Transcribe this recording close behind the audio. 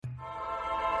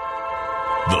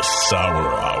The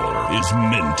Sour Hour is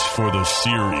meant for the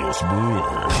serious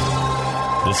brewer.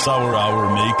 The Sour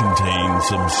Hour may contain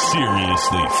some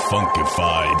seriously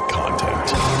funkified content.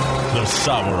 The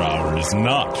Sour Hour is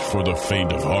not for the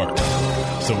faint of heart.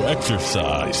 So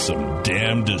exercise some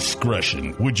damn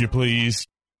discretion, would you please?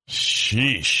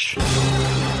 Sheesh.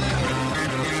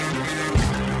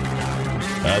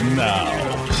 And now,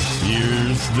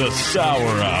 here's the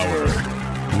Sour Hour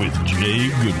with Jay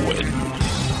Goodwin.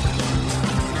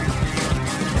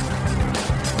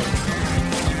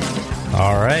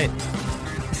 All right.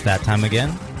 It's that time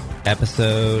again.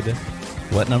 Episode,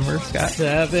 what number, Scott?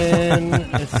 7.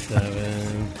 It's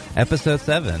 7. Episode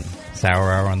 7.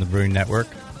 Sour Hour on the Brewing Network.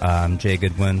 I'm Jay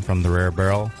Goodwin from the Rare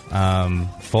Barrel.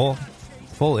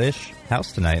 Full-ish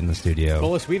house tonight in the studio.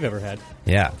 Fullest we've ever had.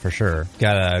 Yeah, for sure.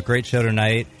 Got a great show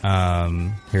tonight.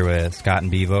 Here with Scott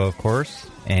and Bevo, of course.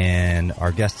 And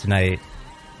our guest tonight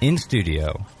in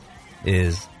studio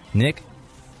is Nick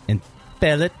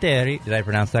Impellitteri. Did I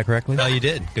pronounce that correctly? Oh, you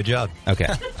did. Good job. Okay,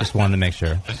 just wanted to make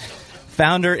sure.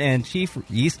 Founder and chief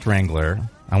yeast wrangler,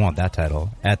 I want that title,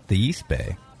 at the Yeast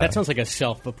Bay. That sounds like a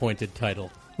self-appointed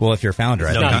title. Well, if you're a founder,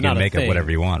 I think you can make up up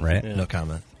whatever you want, right? Yeah. No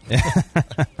comment.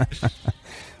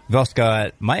 We've also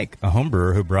got Mike, a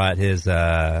homebrewer, who brought his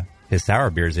sour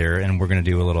beers here, and we're going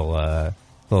to do a little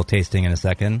tasting in a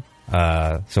second.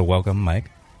 So welcome,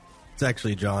 Mike. It's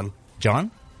actually John.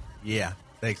 John? Yeah.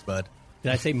 Thanks, bud.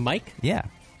 Did I say Mike? Yeah.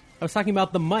 I was talking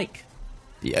about the mic.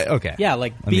 Yeah. Okay. Yeah,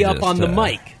 like Let be me up just, on the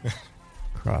mic.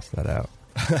 Cross that out.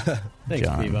 Thanks,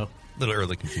 John. Bevo. Little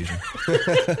early confusion.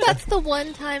 That's the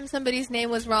one time somebody's name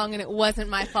was wrong and it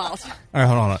wasn't my fault. All right,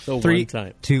 hold on. The 3, one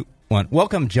time. 2, 1.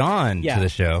 Welcome, John, Yeah. to the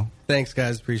show. Thanks,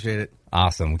 guys. Appreciate it.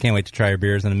 Awesome. We can't wait to try your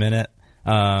beers in a minute.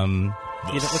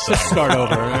 Let's just start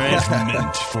over, all Is right?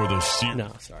 meant for the serious.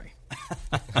 No, sorry.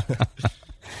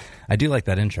 I do like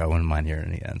that intro. I wouldn't mind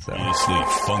hearing it again. So Seriously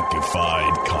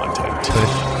funkified content.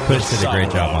 Push did a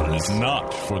great Sour job on Hour this. is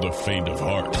not for the faint of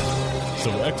heart.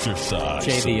 So exercise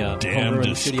Jay, some the damn homebrewer in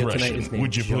the studio tonight, discretion, his name's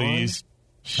would you John. please?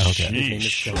 Okay. His name is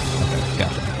Sheesh. John.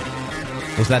 Gotcha.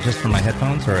 Was that just for my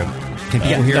headphones, or can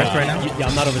people hear us right now? Yeah,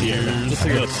 I'm not over the air. Here's Just so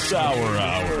you're the Sour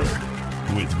Hour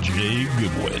with Jay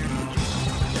Goodwin.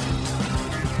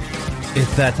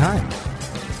 It's that time.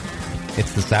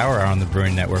 It's the Sour Hour on the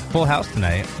Brewing Network. Full house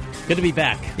tonight. good to be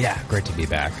back. Yeah, great to be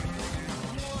back.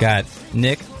 Got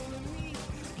Nick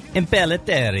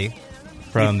Impellitteri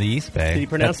from the Yeast Bay. Did you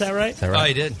pronounce that right? Is that Oh, right?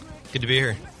 you did. Good to be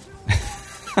here.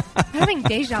 I'm having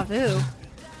deja vu.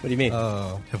 What do you mean?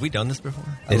 Oh, Have we done this before?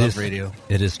 I love radio.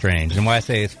 It is strange. And why I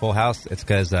say it's full house, it's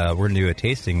because we're going to do a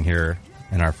tasting here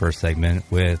in our first segment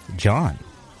with John,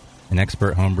 an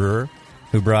expert homebrewer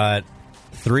who brought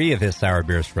 3 of his sour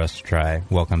beers for us to try.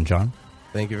 Welcome, John.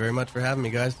 Thank you very much for having me,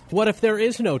 guys. What if there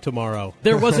is no tomorrow?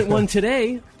 There wasn't one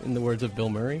today, in the words of Bill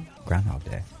Murray. Groundhog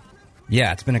Day.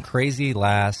 Yeah, it's been a crazy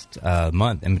last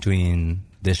month. In between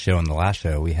this show and the last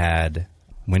show, we had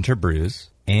Winter Brews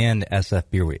and SF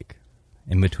Beer Week.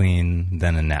 In between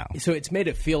then and now. So it's made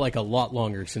it feel like a lot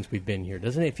longer since we've been here,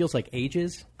 doesn't it? It feels like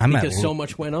ages I'm at because so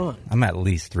much went on. I'm at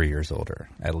least 3 years older,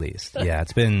 at least. Yeah,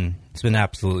 it's been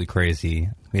absolutely crazy.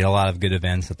 We had a lot of good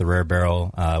events at the Rare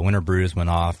Barrel. Winter Brews went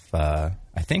off, I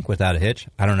think, without a hitch.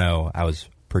 I don't know. I was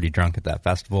pretty drunk at that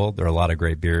festival. There were a lot of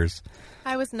great beers.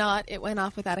 I was not. It went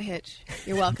off without a hitch.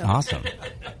 You're welcome. Awesome.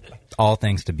 All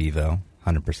thanks to Bevo,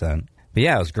 100%. But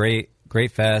yeah, it was great.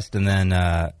 Great fest. And then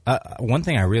one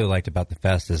thing I really liked about the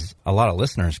fest is a lot of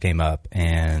listeners came up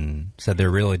and said they're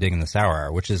really digging the Sour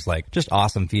Hour, which is like just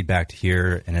awesome feedback to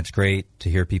hear. And it's great to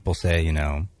hear people say, you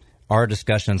know, our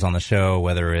discussions on the show,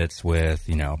 whether it's with,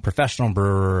 you know, professional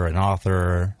brewer, an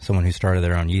author, someone who started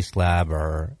their own yeast lab,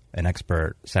 or an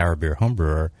expert sour beer home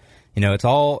brewer, you know, it's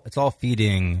all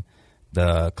feeding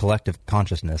the collective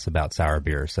consciousness about sour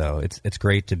beer. So it's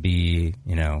great to be,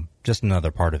 you know, just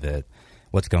another part of it.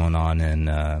 What's going on, and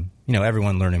you know,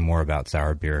 everyone learning more about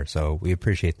sour beer. So we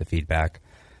appreciate the feedback.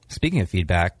 Speaking of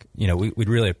feedback, you know, we'd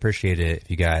really appreciate it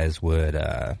if you guys would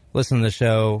listen to the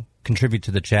show, contribute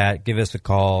to the chat, give us a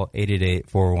call,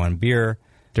 888-401-BEER.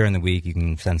 During the week, you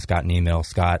can send Scott an email,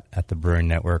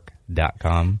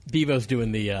 scott@thebrewingnetwork.com. Bevo's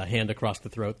doing the hand across the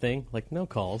throat thing, like no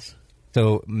calls.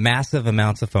 So massive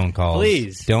amounts of phone calls.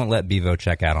 Please. Don't let Bevo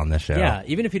check out on this show. Yeah,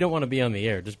 even if you don't want to be on the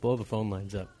air, just blow the phone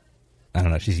lines up. I don't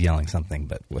know. She's yelling something,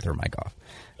 but with her mic off.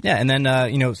 Yeah, and then,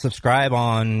 you know, subscribe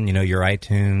on, you know, your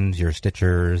iTunes, your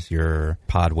Stitchers, your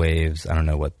Podwaves. I don't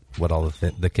know what all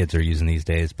the kids are using these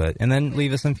days, and then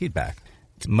leave us some feedback.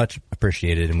 It's much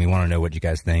appreciated, and we want to know what you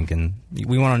guys think, and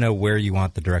we want to know where you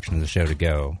want the direction of the show to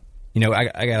go. You know,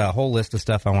 I got a whole list of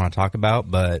stuff I want to talk about,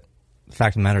 but the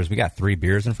fact of the matter is we got 3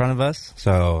 beers in front of us,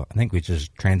 so I think we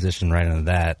just transition right into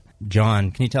that.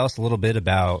 John, can you tell us a little bit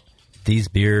about these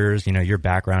beers, your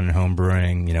background in home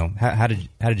brewing? How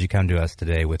did you come to us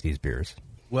today with these beers?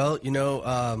 Well,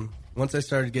 once I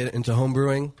started getting into home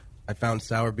brewing, I found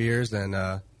sour beers, and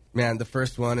man, the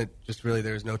first one, it just really,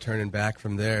 there was no turning back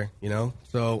from there,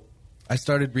 So I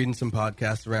started reading some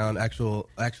podcasts around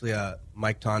actually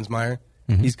Mike Tonsmeyer.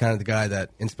 Mm-hmm. He's kind of the guy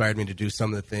that inspired me to do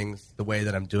some of the things the way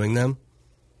that I'm doing them.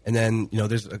 And then,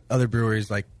 there's other breweries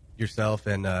like yourself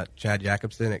and Chad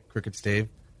Jacobson at Crooked Stave.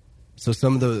 So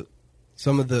some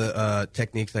of the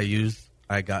techniques I use,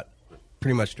 I got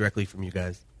pretty much directly from you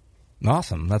guys.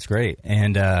 Awesome. That's great.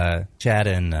 And Chad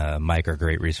and Mike are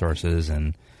great resources,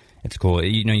 and it's cool.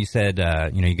 You said,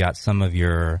 you got some of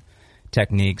your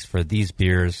techniques for these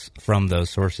beers from those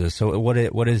sources. So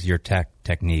what is your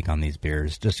technique on these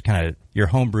beers? Just kind of your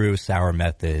homebrew sour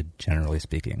method, generally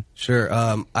speaking. Sure.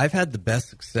 I've had the best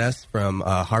success from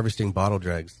harvesting bottle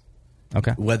dregs.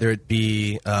 Okay. Whether it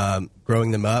be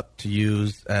growing them up to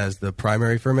use as the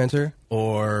primary fermenter,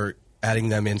 or adding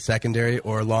them in secondary,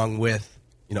 or along with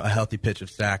a healthy pitch of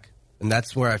sack. And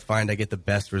that's where I find I get the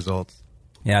best results.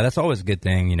 Yeah, that's always a good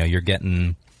thing. You're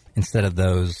getting, instead of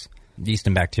those yeast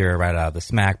and bacteria right out of the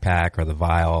smack pack or the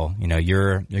vial,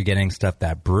 you're getting stuff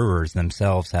that brewers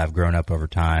themselves have grown up over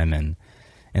time and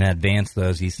advanced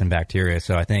those yeast and bacteria.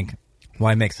 So I think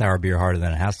why make sour beer harder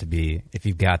than it has to be? If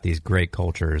you've got these great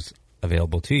cultures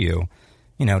available to you,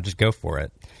 just go for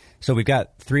it. So we've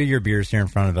got 3 of your beers here in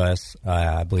front of us.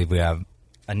 I believe we have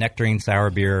a nectarine sour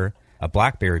beer, a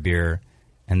blackberry beer,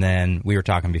 and then we were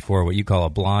talking before what you call a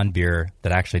blonde beer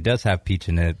that actually does have peach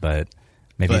in it, but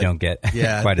maybe you don't get quite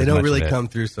as much. They don't really of it. come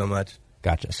through so much.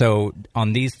 Gotcha. So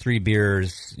on these 3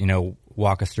 beers,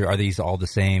 walk us through, are these all the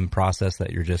same process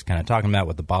that you're just kind of talking about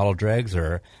with the bottle dregs,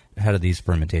 or how do these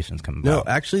fermentations come about? No,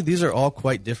 actually, these are all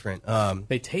quite different.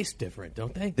 They taste different,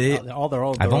 don't they? They're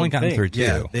all I've only gotten through 2.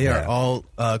 Yeah, they are all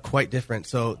quite different.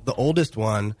 So the oldest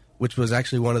one, which was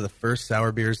actually one of the first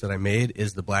sour beers that I made,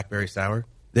 is the blackberry sour.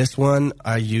 This one,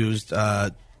 I used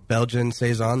Belgian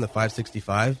Saison, the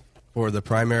 565, for the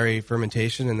primary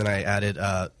fermentation, and then I added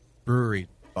brewery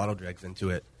bottle dregs into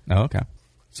it. Oh, okay.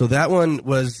 So that one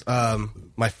was one of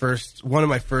my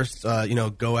first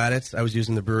go at it. I was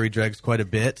using the brewery dregs quite a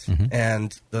bit, mm-hmm.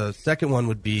 and the second one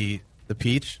would be the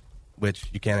peach, which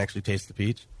you can't actually taste the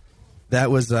peach. That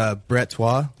was Brett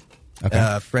Trois,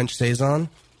 okay. French Saison,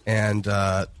 and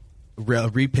a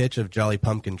repitch of Jolly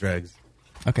Pumpkin dregs.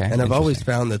 Okay, and I've always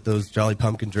found that those Jolly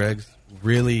Pumpkin dregs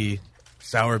really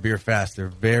sour beer fast. They're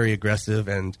very aggressive,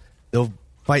 and they'll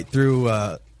fight through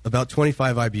about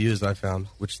 25 IBUs, I found,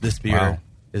 which this beer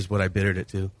is what I bittered it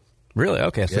to. Really?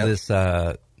 Okay,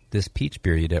 so this peach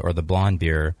beer you did, or the blonde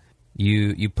beer,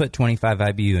 you put 25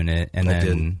 IBU in it, and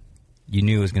then you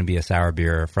knew it was going to be a sour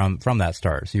beer from that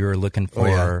start. So you were looking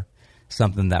for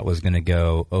something that was going to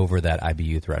go over that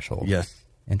IBU threshold. Yes.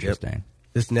 Interesting. Yep.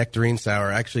 This nectarine sour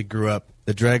actually grew up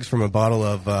the dregs from a bottle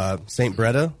of St.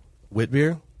 Breda wit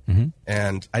beer, mm-hmm.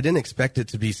 and I didn't expect it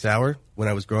to be sour when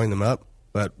I was growing them up,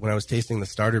 but when I was tasting the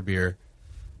starter beer,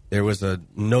 there was a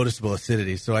noticeable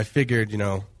acidity. So I figured,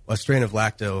 a strain of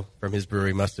lacto from his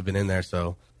brewery must have been in there,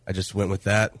 so I just went with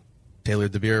that,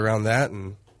 tailored the beer around that,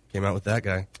 and came out with that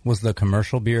guy. Was the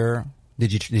commercial beer...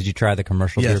 Did you try the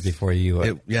commercial beer before you...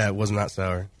 It was not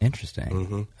sour. Interesting.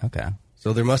 Mm-hmm. Okay.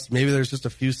 So maybe there's just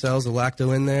a few cells of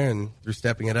lacto in there, and through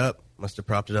stepping it up, must have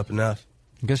propped it up enough.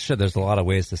 I guess there's a lot of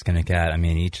ways to skin a cat. I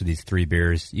mean, each of these 3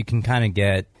 beers, you can kind of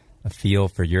get a feel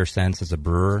for your sense as a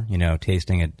brewer,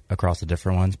 tasting it across the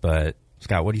different ones. But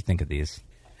Scott, what do you think of these?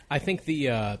 I think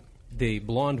the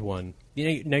blonde one.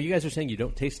 Now you guys are saying you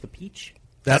don't taste the peach.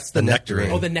 That's the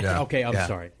nectarine. Oh, the nectarine. Yeah. Okay, I'm Yeah.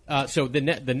 sorry. So the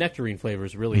nectarine flavor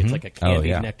is really it's like a candy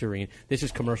nectarine. This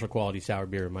is commercial quality sour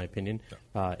beer, in my opinion.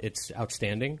 It's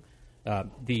outstanding.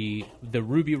 The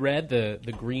ruby red,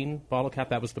 the green bottle cap,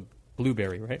 that was the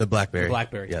blueberry, right? The blackberry. The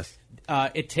blackberry. Yes.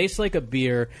 It tastes like a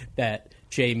beer that,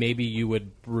 Jay, maybe you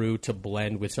would brew to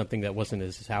blend with something that wasn't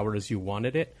as sour as you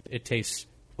wanted it. It tastes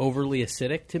overly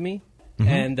acidic to me. Mm-hmm.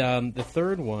 And the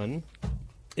third one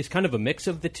is kind of a mix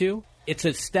of the two. It's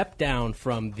a step down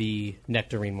from the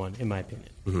nectarine one, in my opinion.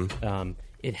 Mm-hmm.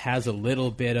 It has a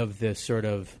little bit of this sort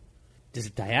of, is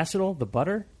it diacetyl, the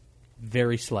butter?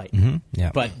 Very slight. Mm-hmm.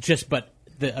 Yeah. But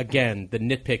the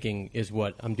nitpicking is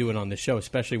what I'm doing on this show,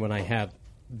 especially when I have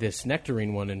this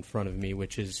nectarine one in front of me,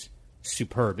 which is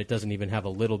superb. It doesn't even have a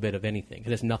little bit of anything.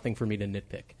 It has nothing for me to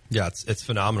nitpick. Yeah, it's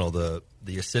phenomenal.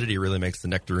 The acidity really makes the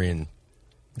nectarine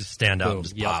just stand out and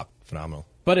just pop. Phenomenal.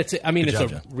 But it's job,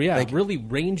 a really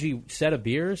rangy set of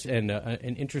beers and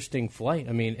an interesting flight.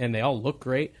 I mean, and they all look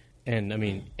great. And I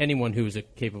mean, anyone who is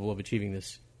capable of achieving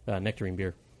this nectarine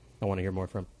beer, I want to hear more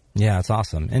from. Yeah, it's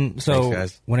awesome. And so Thanks,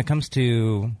 guys. when it comes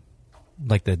to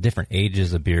like the different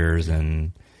ages of beers,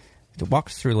 and walk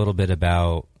us through a little bit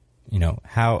about, you know,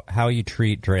 how you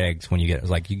treat dregs when you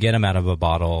get them out of a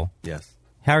bottle. Yes.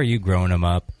 How are you growing them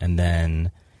up, and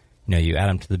then, you know, you add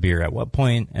them to the beer at what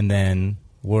point, and then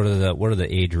what are the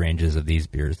age ranges of these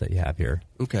beers that you have here?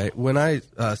 Okay. When I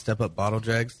step up bottle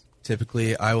dregs,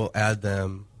 typically I will add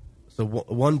them. So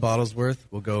one bottle's worth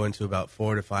will go into about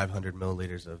 400 to 500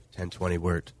 milliliters of 1020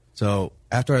 wort. So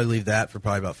after I leave that for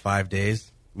probably about 5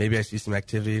 days, maybe I see some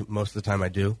activity. Most of the time I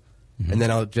do. And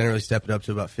then I'll generally step it up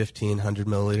to about 1,500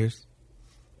 milliliters.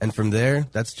 And from there,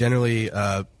 that's generally,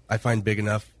 I find big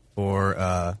enough for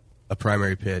a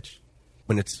primary pitch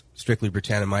when it's strictly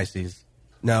Brettanomyces.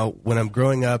 Now, when I'm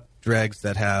growing up dregs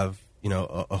that have, you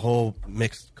know, a whole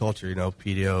mixed culture, you know,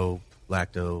 pedio,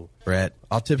 lacto, Brett,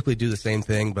 I'll typically do the same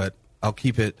thing, but I'll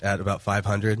keep it at about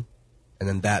 500, and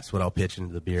then that's what I'll pitch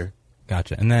into the beer.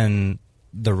 Gotcha. And then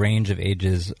the range of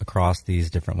ages across these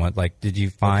different ones, like, did you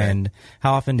find,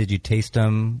 how often did you taste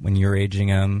them when you were aging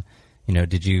them? You know,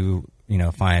 did you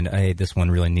find, hey, this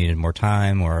one really needed more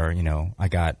time, or, you know, I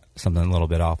got something a little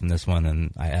bit off in this one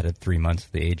and I added 3 months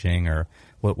to the aging, or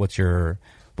what's your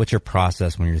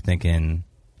process when you're thinking,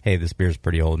 hey, this beer's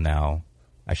pretty old now,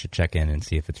 I should check in and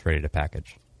see if it's ready to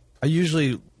package? I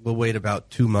usually will wait about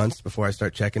 2 months before I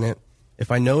start checking it.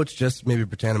 If I know it's just maybe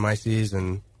Brettanomyces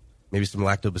and maybe some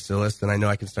lactobacillus, then I know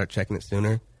I can start checking it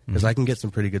sooner, because I can get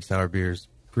some pretty good sour beers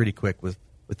pretty quick with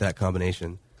that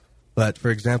combination. But for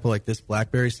example, like this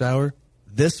blackberry sour,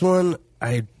 this one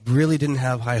I really didn't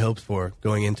have high hopes for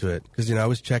going into it, because, you know, I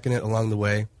was checking it along the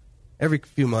way every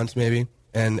few months maybe,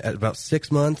 and at about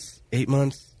 6 months, 8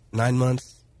 months, 9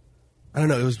 months, I don't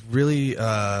know, it was really,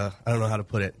 I don't know how to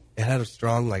put it. It had a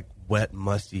strong, like, wet,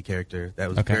 musty character that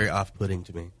was very off-putting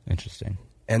to me. Interesting.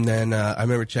 And then I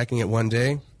remember checking it one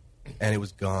day, and it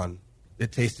was gone.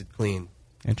 It tasted clean.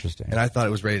 Interesting. And I thought it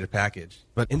was ready to package.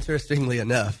 But interestingly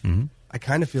enough, I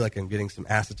kind of feel like I'm getting some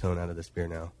acetone out of this beer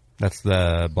now. That's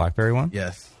the blackberry one?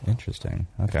 Yes. Interesting.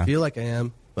 Okay. I feel like I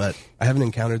am, but I haven't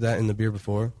encountered that in the beer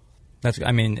before.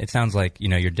 I mean, it sounds like, you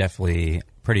know, you're definitely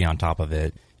pretty on top of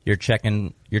it. You're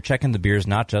checking the beers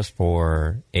not just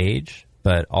for age,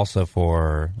 but also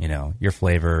for, you know, your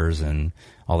flavors and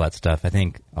all that stuff. I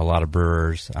think a lot of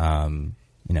brewers,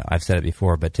 you know, I've said it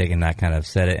before, but taking that kind of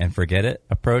set it and forget it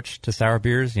approach to sour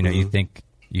beers, you know, you think,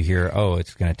 you hear, oh,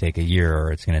 it's going to take a year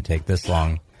or it's going to take this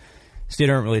long. So you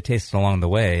don't really taste it along the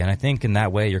way. And I think in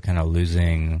that way, you're kind of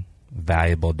losing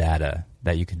valuable data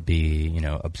that you could be, you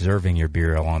know, observing your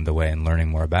beer along the way and learning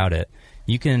more about it.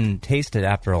 You can taste it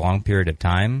after a long period of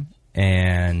time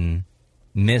and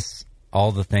miss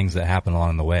all the things that happen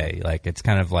along the way. Like, it's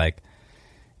kind of like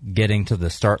getting to the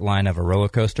start line of a roller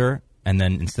coaster, and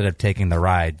then instead of taking the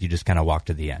ride, you just kind of walk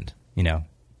to the end. You know,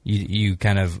 you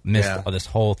kind of missed this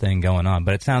whole thing going on.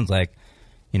 But it sounds like,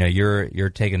 you know, you're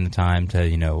taking the time to,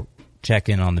 you know, check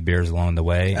in on the beers along the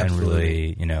way and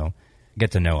really, you know,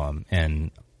 get to know them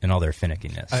and all their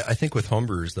finickiness. I think with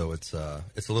homebrewers, though, it's a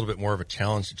little bit more of a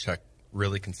challenge to check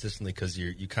really consistently, because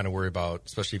you kind of worry about,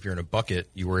 especially if you're in a bucket,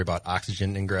 you worry about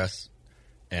oxygen ingress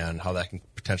and how that can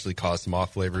potentially cause some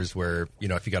off flavors where, you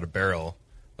know, if you got a barrel,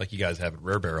 like you guys have at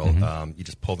Rare Barrel, you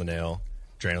just pull the nail,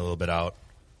 drain a little bit out,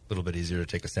 a little bit easier to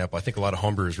take a sample. I think a lot of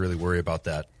homebrewers really worry about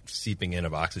that seeping in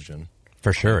of oxygen.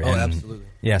 For sure. Oh, absolutely.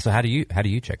 Yeah, so how do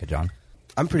you check it, John?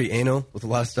 I'm pretty anal with a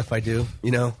lot of stuff I do.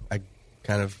 You know, I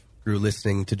kind of grew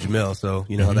listening to Jamil, so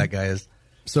you know how that guy is.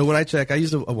 So when I check, I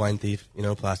use a wine thief, you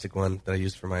know, a plastic one that I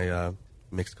use for my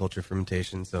mixed culture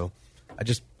fermentation. So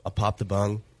I'll pop the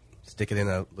bung, stick it in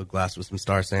a little glass with some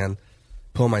Star San,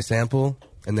 pull my sample,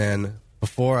 and then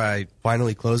before I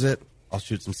finally close it, I'll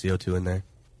shoot some CO2 in there,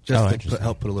 just to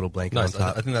help put a little blanket on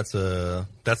top. I think that's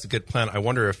a good plan. I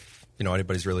wonder if, you know,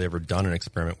 anybody's really ever done an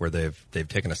experiment where they've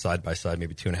taken a side by side,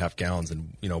 maybe 2.5 gallons,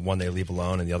 and, you know, one they leave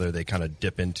alone and the other they kind of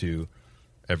dip into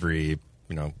every,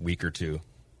 you know, week or two.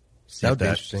 That would be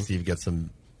interesting. See if you get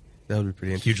some that would be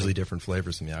pretty interesting. Hugely different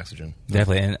flavors from the oxygen.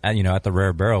 Definitely, and you know, at the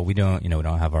Rare Barrel, we don't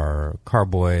have our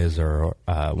carboys or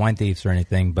wine thieves or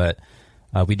anything, but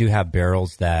we do have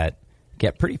barrels that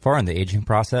get pretty far in the aging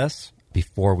process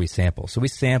before we sample. So we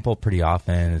sample pretty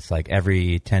often. It's like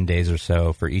every 10 days or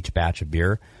so for each batch of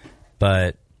beer,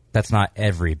 but that's not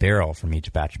every barrel from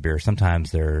each batch of beer.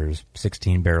 Sometimes there's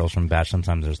 16 barrels from a batch.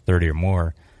 Sometimes there's 30 or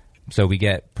more. So we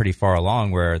get pretty far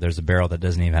along where there's a barrel that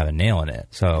doesn't even have a nail in it.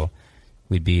 So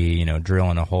we'd be, you know,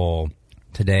 drilling a hole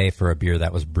today for a beer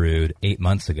that was brewed 8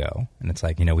 months ago. And it's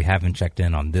like, you know, we haven't checked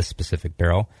in on this specific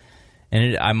barrel.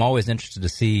 And I'm always interested to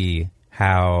see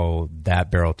how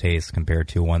that barrel tastes compared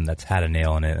to one that's had a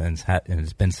nail in it and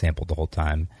it's been sampled the whole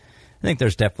time. I think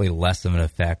there's definitely less of an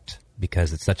effect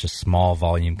because it's such a small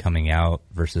volume coming out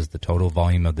versus the total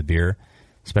volume of the beer,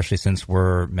 especially since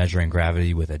we're measuring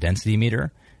gravity with a density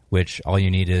meter, which all you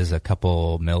need is a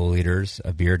couple milliliters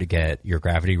of beer to get your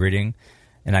gravity reading.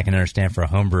 And I can understand for a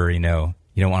home brewer, you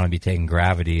don't want to be taking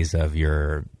gravities of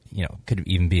your, could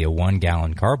even be a 1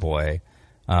 gallon carboy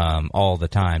all the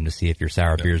time to see if your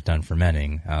sour beer is done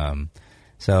fermenting.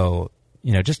 So,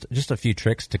 just a few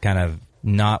tricks to kind of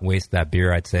not waste that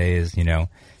beer, I'd say, is,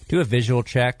 do a visual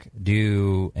check,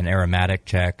 do an aromatic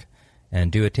check,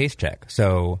 and do a taste check.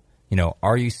 So,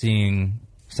 are you seeing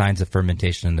signs of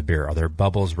fermentation in the beer? Are there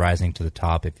bubbles rising to the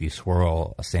top if you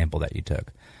swirl a sample that you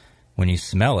took? When you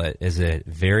smell it, is it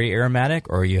very aromatic,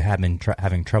 or are you having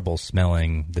trouble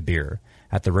smelling the beer?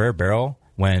 At the Rare Barrel,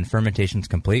 when fermentation's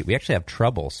complete, we actually have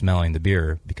trouble smelling the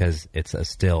beer because it's a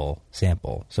still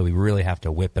sample. So we really have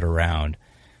to whip it around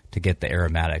to get the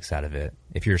aromatics out of it.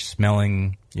 If you're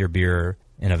smelling your beer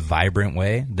in a vibrant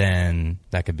way, then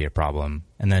that could be a problem.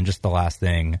 And then just the last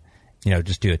thing,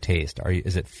 just do a taste.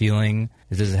 Does it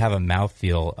have a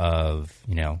mouthfeel of,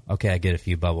 okay, I get a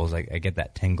few bubbles, I get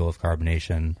that tingle of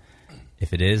carbonation.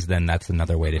 If it is, then that's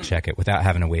another way to check it without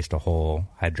having to waste a whole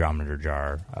hydrometer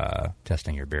jar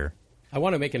testing your beer. I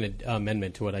want to make an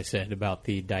amendment to what I said about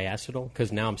the diacetyl,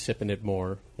 because now I'm sipping it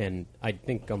more, and I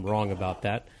think I'm wrong about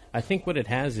that. I think what it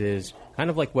has is kind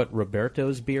of like what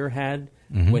Roberto's beer had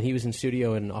when he was in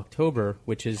studio in October,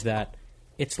 which is that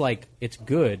it's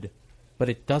good, but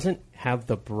it doesn't have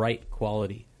the bright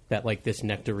quality that like this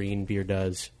Nectarine beer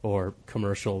does or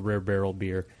commercial Rare Barrel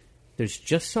beer. There's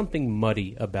just something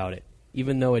muddy about it,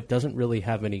 even though it doesn't really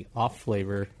have any off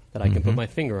flavor that I can put my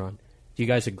finger on. Do you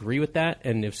guys agree with that?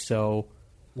 And if so,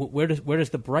 where does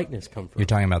the brightness come from? You're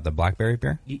talking about the blackberry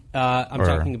beer? I'm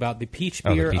talking about the peach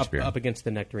beer, beer up against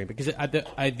the Nectarine, because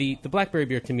the blackberry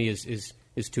beer to me is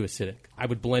too acidic. I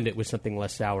would blend it with something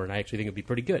less sour, and I actually think it would be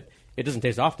pretty good. It doesn't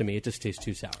taste off to me; it just tastes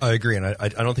too sour. I agree, and I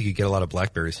don't think you get a lot of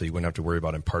blackberry, so you wouldn't have to worry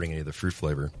about imparting any of the fruit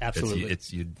flavor. Absolutely,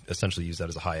 you'd essentially use that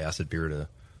as a high acid beer to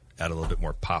add a little bit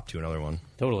more pop to another one.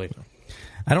 Totally.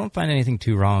 I don't find anything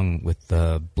too wrong with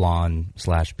the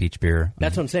blonde/peach beer.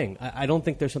 That's what I'm saying. I don't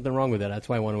think there's something wrong with that. That's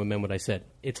why I want to amend what I said.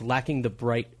 It's lacking the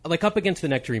bright, like up against the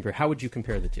Nectarine beer. How would you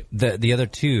compare the two? The other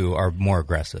two are more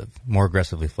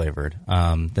aggressively flavored.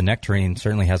 The Nectarine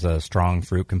certainly has a strong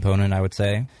fruit component, I would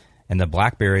say. And the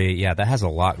blackberry, that has a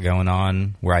lot going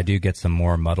on where I do get some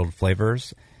more muddled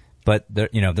flavors. But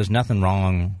there's nothing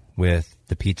wrong with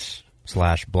the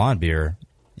peach/blonde beer.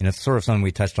 It's sort of something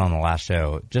we touched on the last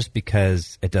show. Just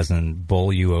because it doesn't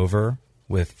bowl you over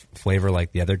with flavor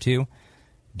like the other two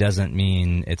doesn't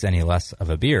mean it's any less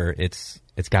of a beer. It's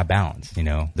got balance.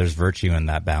 There's virtue in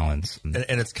that balance. And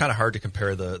it's kind of hard to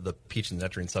compare the peach and the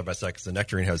Nectarine side by side because the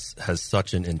Nectarine has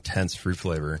such an intense fruit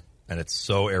flavor and it's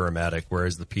so aromatic,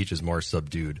 whereas the peach is more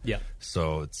subdued. Yeah.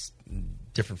 So it's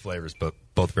different flavors, but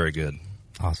both very good.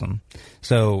 Awesome.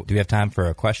 So do we have time for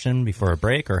a question before a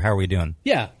break, or how are we doing?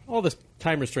 Yeah, all the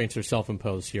time restraints are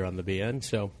self-imposed here on the BN,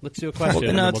 so let's do a question.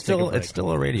 Well, no, it's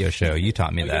still a radio show. You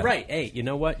taught me that. You're right. Hey, you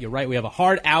know what? You're right. We have a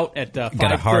hard out at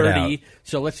 5:30,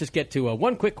 so let's just get to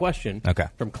one quick question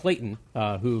from Clayton,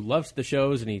 who loves the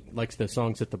shows and he likes the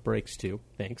songs at the breaks too.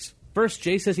 Thanks. First,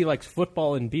 Jay says he likes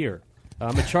football and beer.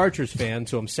 I'm a Chargers fan,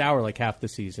 so I'm sour like half the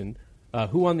season.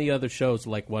 Who on the other shows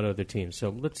like what other teams?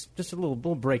 So let's just we'll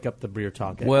break up the beer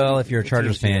talk. Well, if you're a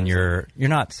Chargers fan, you're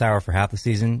not sour for half the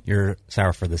season. You're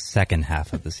sour for the second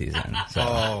half of the season. So.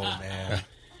 Oh man,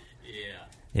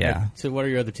 yeah. So what are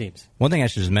your other teams? One thing I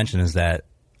should just mention is that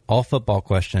all football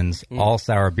questions, all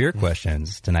sour beer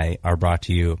questions tonight are brought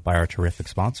to you by our terrific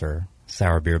sponsor,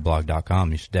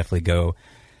 sourbeerblog.com. You should definitely go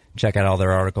check out all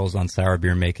their articles on sour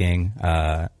beer making.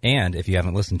 And if you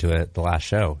haven't listened to it, the last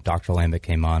show, Dr. Lambic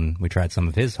came on. We tried some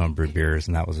of his homebrew beers,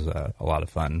 and that was a lot of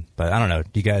fun. But I don't know.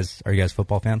 Are you guys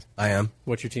football fans? I am.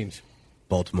 What's your teams?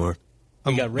 Baltimore.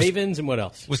 You got Ravens and what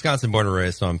else? Wisconsin born and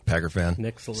raised, so I'm a Packer fan.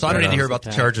 So I don't need to hear about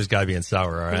the Chargers guy being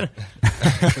sour, all right?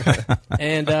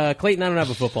 And Clayton, I don't have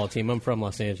a football team. I'm from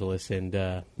Los Angeles, and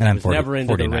I was never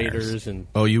into the Raiders. And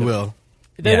you will.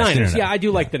 The Niners. Yeah, I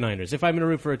do like the Niners. If I'm going to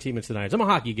root for a team, it's the Niners. I'm a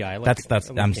hockey guy.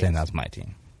 I'm saying that's my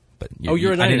team. But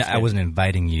you're a Niners fan. I wasn't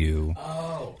inviting you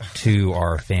to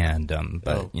our fandom,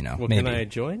 but well, maybe. Can I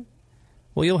join?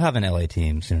 Well, you'll have an LA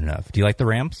team soon enough. Do you like the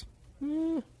Rams?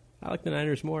 I like the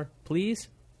Niners more. Please?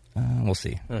 We'll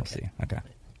see. Okay. We'll see. Okay.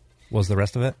 What was the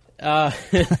rest of it?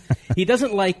 He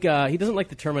doesn't like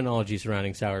the terminology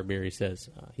surrounding sour beer. He says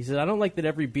I don't like that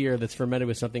every beer that's fermented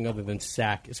with something other than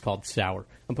sack is called sour.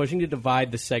 I'm pushing to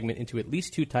divide the segment into at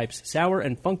least two types: sour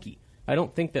and funky. I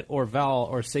don't think that Orval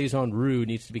or Saison Roux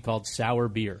needs to be called sour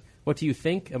beer. What do you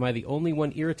think? Am I the only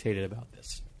one irritated about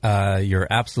this? You're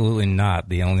absolutely not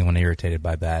the only one irritated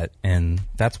by that. And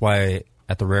that's why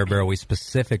at the Rare Barrel we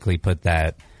specifically put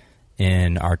that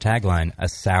in our tagline, a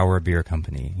sour beer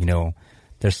company. You know,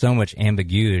 there's so much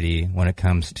ambiguity when it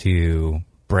comes to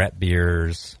Brett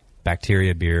beers,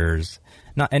 bacteria beers,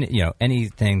 not any, you know,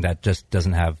 anything that just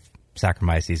doesn't have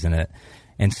Saccharomyces in it.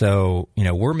 And so, you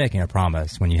know, we're making a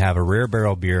promise. When you have a Rare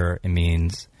Barrel beer, it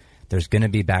means there's going to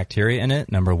be bacteria in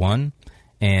it, number one.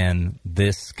 And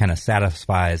this kind of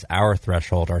satisfies our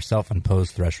threshold, our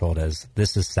self-imposed threshold, as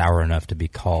this is sour enough to be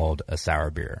called a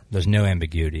sour beer. There's no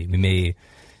ambiguity. We may,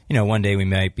 you know, one day we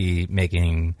might be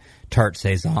making tart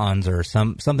saisons or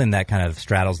something that kind of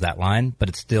straddles that line, but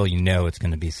it's still, you know, it's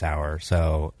going to be sour.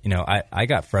 So, you know, I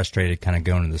got frustrated kind of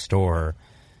going to the store,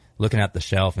 looking at the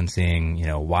shelf and seeing, you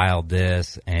know, wild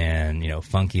this and, you know,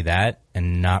 funky that,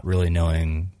 and not really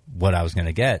knowing what I was going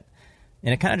to get.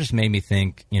 And it kind of just made me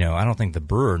think, you know, I don't think the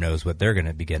brewer knows what they're going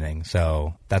to be getting.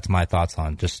 So that's my thoughts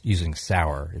on just using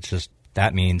sour. It's just,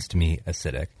 that means to me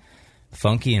acidic.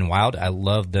 Funky and wild, I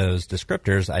love those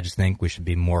descriptors. I just think we should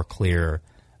be more clear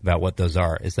about what those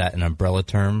are. Is that an umbrella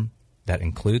term that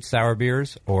includes sour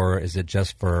beers, or is it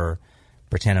just for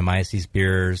Brettanomyces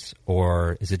beers,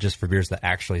 or is it just for beers that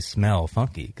actually smell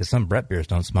funky? Because some Brett beers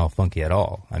don't smell funky at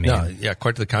all. I mean, no, yeah,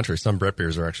 quite to the contrary. Some Brett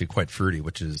beers are actually quite fruity,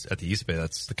 which is at the Yeast Bay.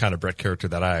 That's the kind of Brett character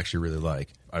that I actually really like.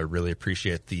 I really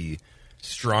appreciate the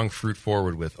strong fruit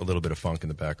forward with a little bit of funk in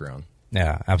the background.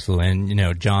 Yeah, absolutely. And, you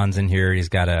know, John's in here. He's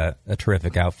got a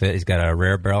terrific outfit. He's got a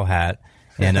Rare Barrel hat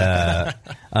and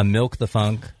a Milk the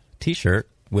Funk T-shirt,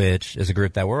 which is a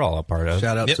group that we're all a part of.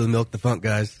 Shout out to the Milk the Funk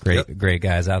guys. Great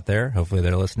guys out there. Hopefully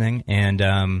they're listening.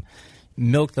 And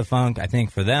Milk the Funk, I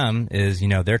think for them is, you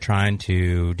know, they're trying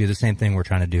to do the same thing we're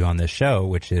trying to do on this show,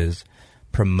 which is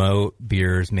promote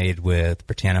beers made with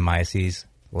Brettanomyces,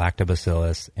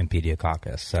 Lactobacillus, and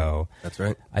Pediococcus. So that's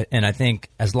right. I think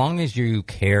as long as you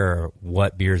care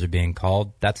what beers are being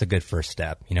called, that's a good first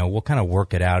step. You know, we'll kind of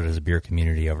work it out as a beer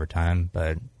community over time.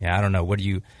 But yeah, I don't know. What do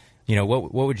you know,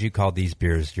 what would you call these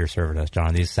beers you're serving us,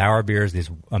 John? These sour beers, these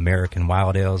American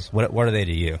wild ales, what are they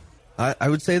to you? I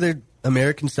would say they're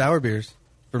American sour beers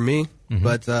for me. Mm-hmm.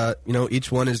 But, you know,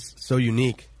 each one is so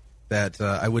unique that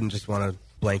I wouldn't just want to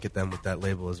blanket them with that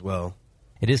label as well.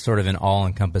 It is sort of an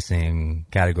all-encompassing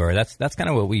category. That's kind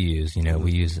of what we use. You know,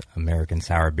 we use American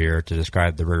sour beer to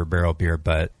describe the Rare Barrel beer,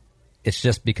 but it's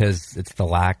just because it's the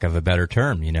lack of a better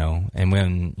term, you know. And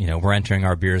when, you know, we're entering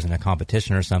our beers in a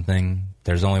competition or something,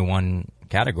 there's only one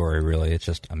category, really. It's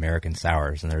just American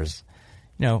sours. And there's,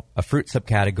 you know, a fruit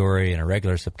subcategory and a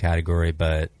regular subcategory,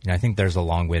 but you know, I think there's a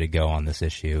long way to go on this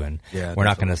issue, and we're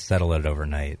not going to settle it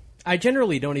overnight. I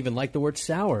generally don't even like the word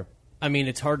sour. I mean,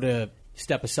 it's hard to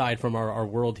step aside from our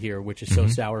world here, which is so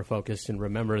sour-focused, and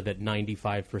remember that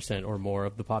 95% or more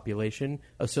of the population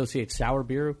associates sour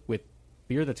beer with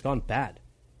beer that's gone bad.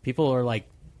 People are, like,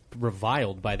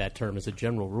 reviled by that term as a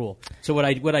general rule. So what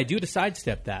I do to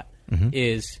sidestep that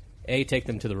is, A, take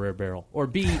them to the Rare Barrel, or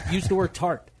B, use the word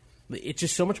tart. It's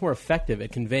just so much more effective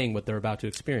at conveying what they're about to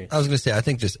experience. I was going to say, I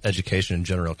think just education in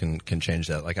general can change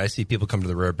that. Like, I see people come to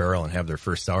the Rare Barrel and have their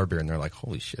first sour beer, and they're like,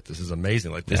 holy shit, this is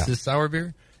amazing. Like, this is sour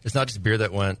beer? It's not just beer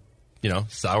that went, you know,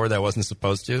 sour that wasn't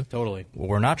supposed to. Totally. What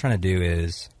we're not trying to do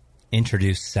is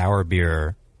introduce sour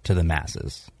beer to the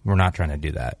masses. We're not trying to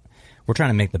do that. We're trying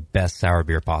to make the best sour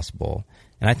beer possible.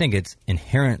 And I think it's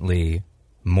inherently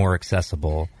more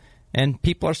accessible. And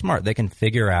people are smart. They can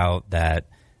figure out that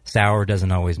sour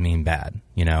doesn't always mean bad.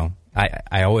 You know,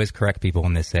 I always correct people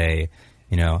when they say,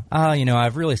 you know,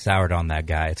 I've really soured on that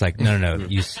guy. It's like, no,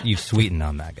 you've sweetened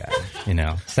on that guy. You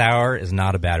know, sour is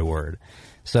not a bad word.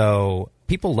 So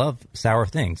people love sour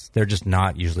things. They're just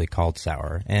not usually called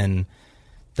sour. And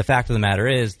the fact of the matter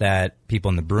is that people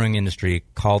in the brewing industry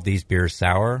call these beers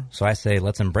sour. So I say,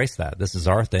 let's embrace that. This is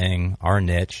our thing, our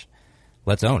niche.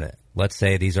 Let's own it. Let's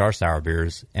say these are sour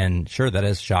beers. And sure, that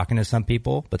is shocking to some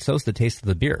people, but so is the taste of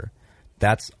the beer.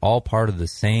 That's all part of the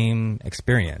same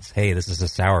experience. Hey, this is a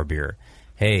sour beer.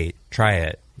 Hey, try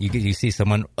it. You see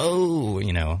someone,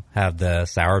 have the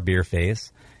sour beer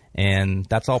face. And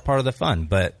that's all part of the fun.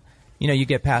 But, you know, you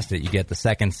get past it. You get the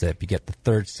second sip. You get the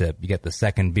third sip. You get the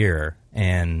second beer.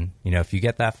 And, you know, if you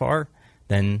get that far,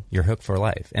 then you're hooked for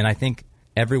life. And I think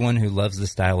everyone who loves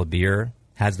this style of beer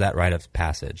has that rite of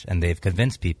passage. And they've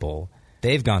convinced people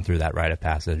they've gone through that rite of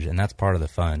passage. And that's part of the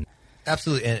fun.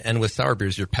 Absolutely. And with sour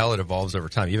beers, your palate evolves over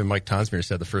time. Even Mike Tonsmere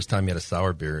said the first time he had a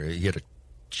sour beer, he had to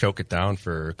choke it down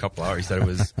for a couple hours. He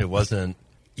said it wasn't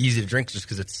easy to drink just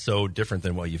because it's so different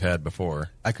than what you've had before.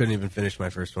 I couldn't even finish my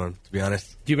first one, to be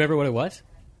honest. Do you remember what it was?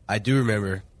 I do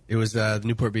remember. It was the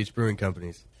Newport Beach Brewing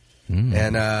Company's.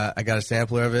 And I got a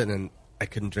sampler of it, and I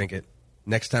couldn't drink it.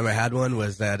 Next time I had one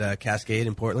was at Cascade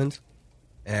in Portland,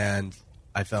 and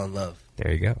I fell in love.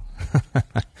 There you go.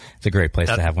 It's a great place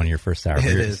to have one of your first sour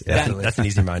beers. It is, definitely. That's an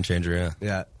easy mind changer, yeah.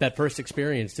 Yeah. That first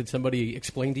experience, did somebody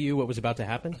explain to you what was about to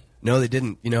happen? No, they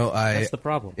didn't. That's the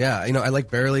problem. Yeah, I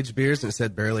like barrel-aged beers, and it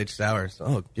said barrel-aged sour.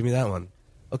 So, give me that one.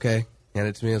 Okay.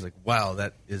 Handed it to me. I was like, wow,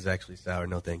 that is actually sour.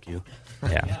 No, thank you.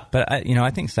 Yeah. But,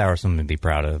 I think sour is something to be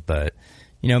proud of. But,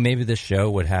 maybe this show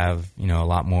would have, a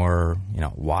lot more,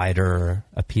 wider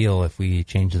appeal if we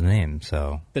change the name.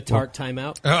 So The Tart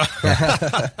Timeout?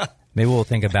 Maybe we'll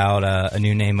think about a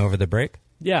new name over the break.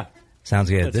 Yeah. Sounds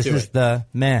good. Let's This do is it. the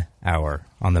Meh Hour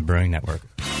on the Brewing Network.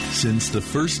 Since the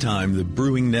first time the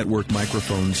Brewing Network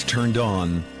microphones turned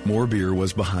on, More Beer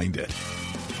was behind it.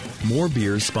 More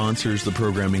Beer sponsors the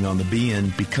programming on the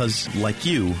BN because, like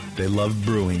you, they love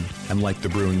brewing. And like the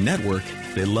Brewing Network,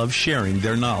 they love sharing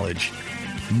their knowledge.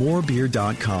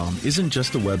 Morebeer.com isn't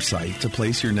just a website to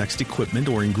place your next equipment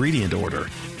or ingredient order.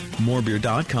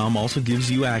 Morebeer.com also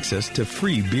gives you access to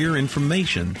free beer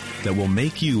information that will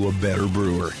make you a better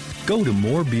brewer. Go to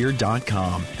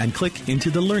morebeer.com and click into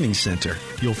the Learning Center.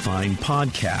 You'll find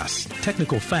podcasts,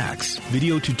 technical facts,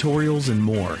 video tutorials, and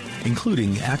more,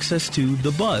 including access to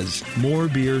The Buzz, More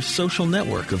Beer's social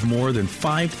network of more than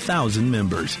 5,000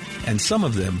 members. And some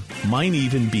of them might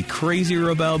even be crazier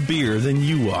about beer than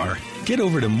you are. Get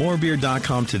over to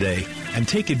morebeer.com today and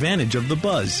take advantage of The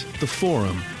Buzz, the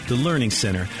forum, the Learning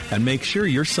Center, and make sure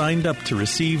you're signed up to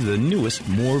receive the newest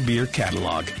More Beer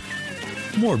catalog.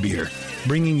 More Beer,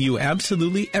 bringing you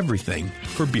absolutely everything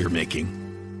for beer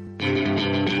making.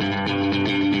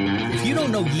 If you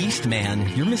don't know Yeast Man,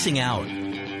 you're missing out.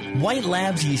 White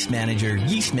Labs Yeast Manager,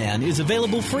 Yeast Man, is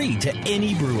available free to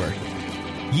any brewer.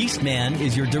 Yeast Man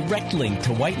is your direct link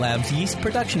to White Labs yeast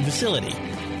production facility.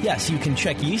 Yes, you can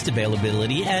check yeast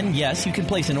availability, and yes, you can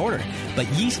place an order, but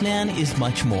Yeast Man is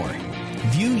much more.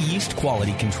 View yeast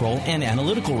quality control and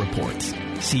analytical reports.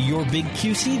 See your big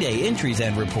QC Day entries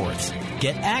and reports.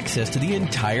 Get access to the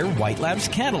entire White Labs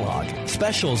catalog,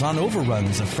 specials on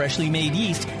overruns of freshly made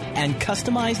yeast, and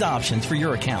customized options for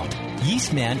your account.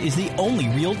 Yeastman is the only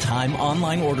real-time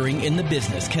online ordering in the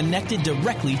business connected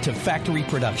directly to factory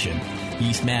production.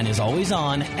 Yeastman is always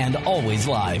on and always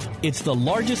live. It's the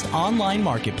largest online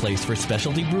marketplace for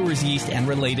specialty brewers' yeast and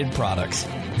related products.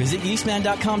 Visit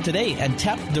yeastman.com today and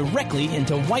tap directly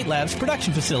into White Labs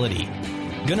production facility.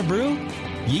 Gonna brew?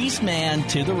 Yeastman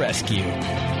to the rescue.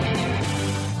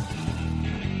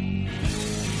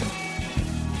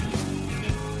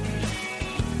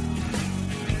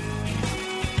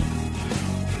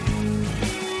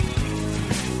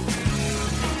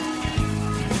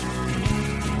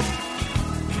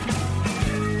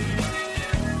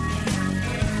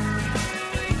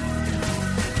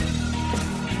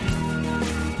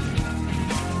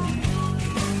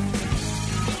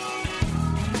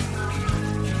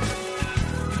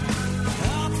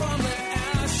 Up from the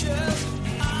ashes.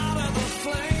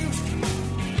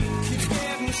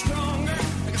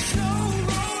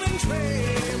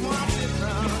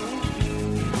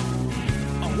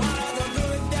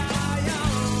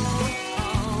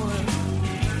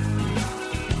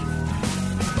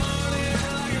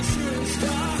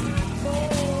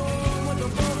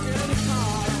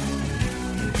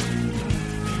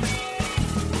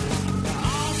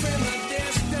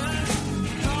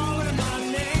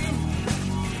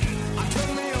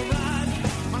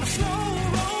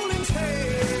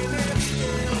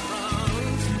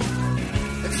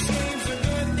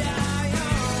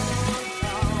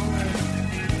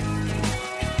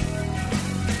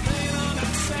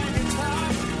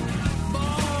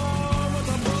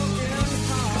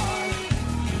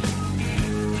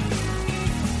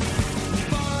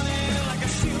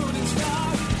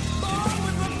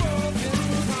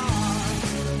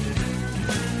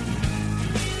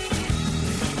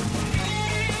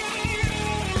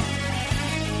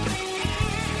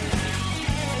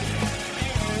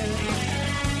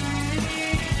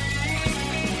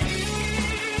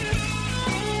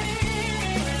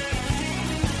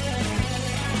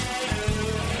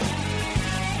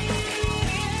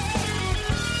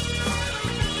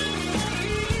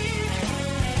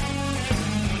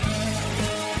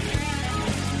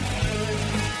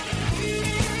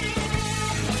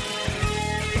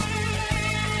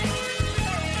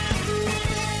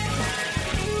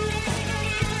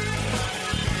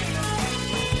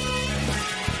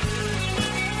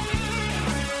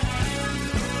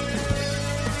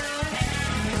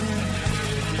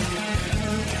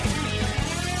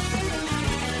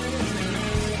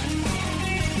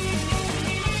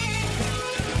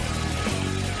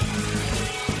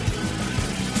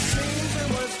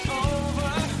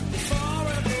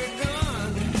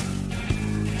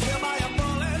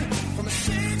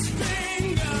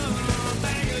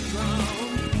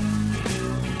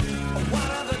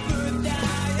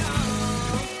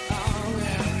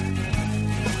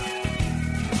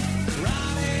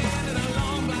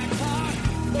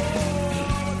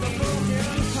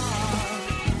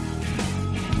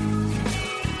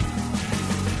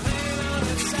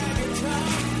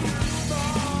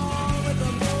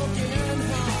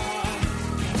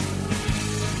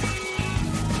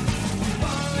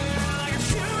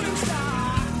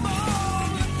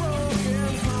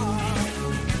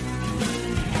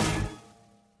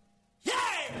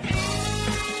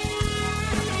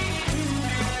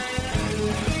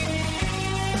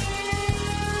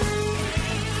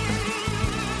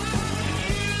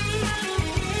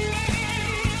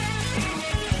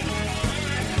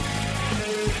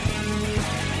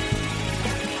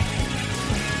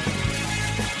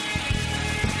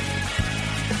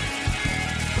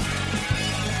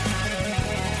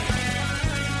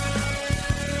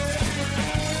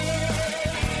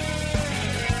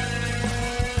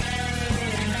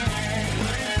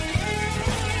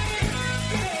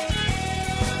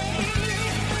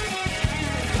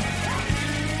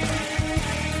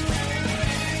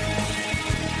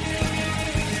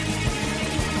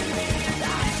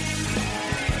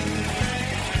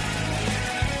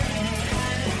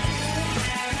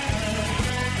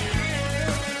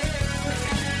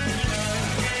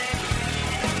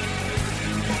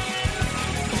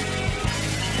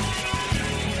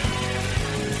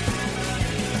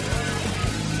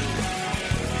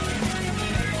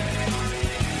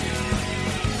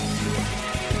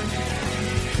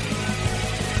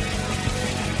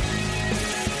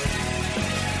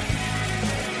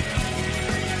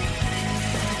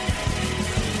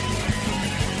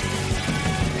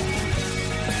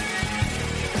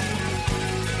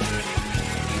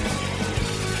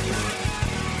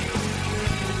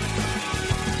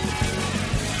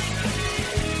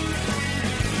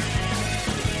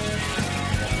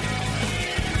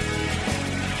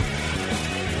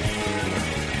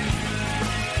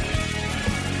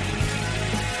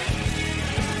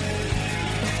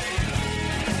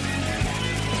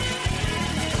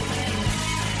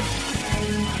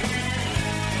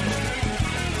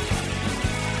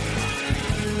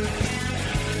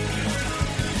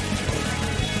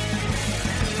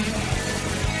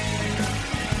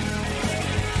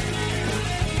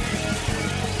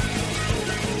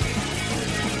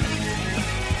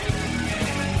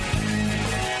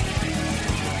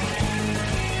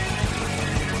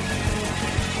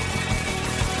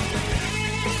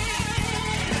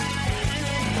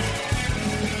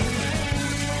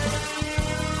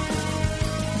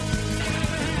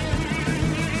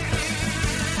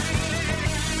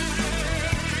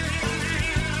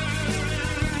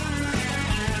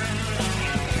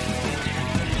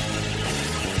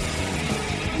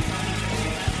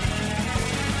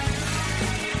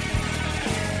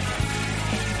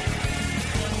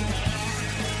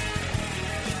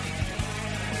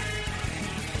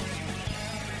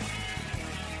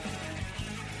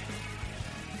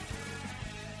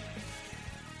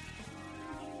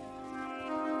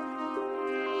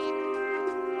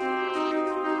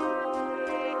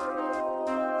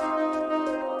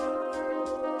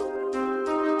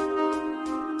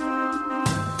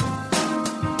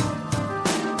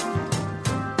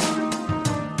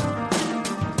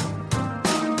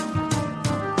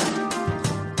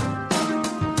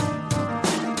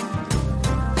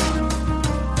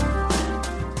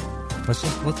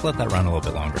 Let's let that run a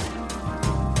little bit longer.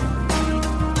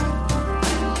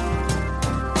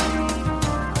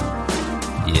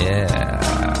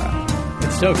 Yeah.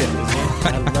 It's so good, isn't it?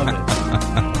 I love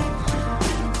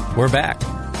it. We're back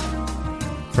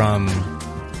from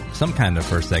some kind of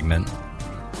first segment.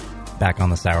 Back on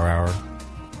the Sour Hour.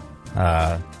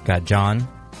 Got John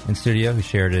in studio who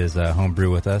shared his home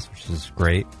brew with us, which is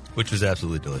great. Which was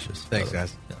absolutely delicious. Thanks,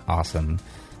 guys. Yeah. Awesome.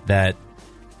 That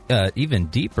even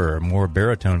deeper, more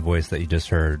baritone voice that you just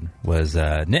heard was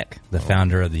Nick, the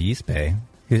founder of the Yeast Bay.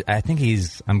 I think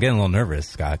I'm getting a little nervous,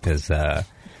 Scott, because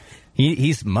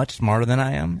he's much smarter than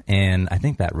I am, and I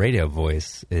think that radio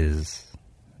voice is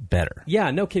better.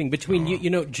 Yeah, no kidding. Between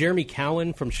you, Jeremy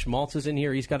Cowan from Schmaltz is in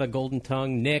here. He's got a golden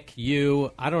tongue. Nick,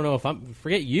 you. I don't know if I'm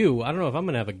going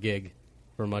to have a gig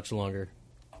for much longer.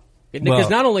 Because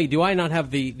not only do I not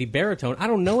have the baritone, I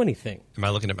don't know anything. Am I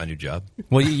looking at my new job?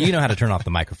 Well, you know how to turn off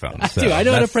the microphone. I do. I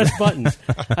know how to press buttons.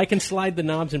 I can slide the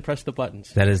knobs and press the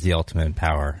buttons. That is the ultimate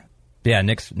power. Yeah,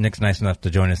 Nick's nice enough to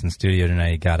join us in studio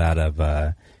tonight. He got out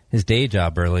of his day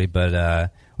job early,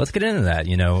 but let's get into that.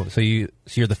 So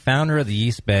you're the founder of the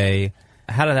Yeast Bay.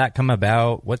 How did that come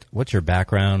about? What's your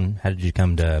background? How did you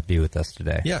come to be with us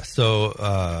today? Yeah, so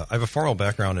I have a formal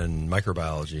background in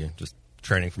microbiology, just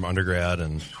training from undergrad,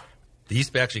 and the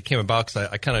Yeast Bay actually came about because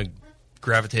I kind of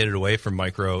gravitated away from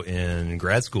micro in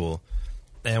grad school.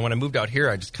 And when I moved out here,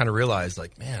 I just kind of realized,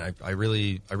 like, man, I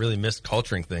really miss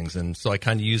culturing things. And so I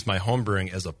kind of used my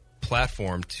homebrewing as a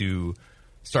platform to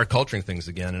start culturing things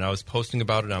again. And I was posting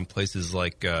about it on places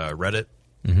like Reddit,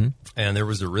 and there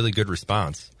was a really good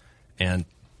response. And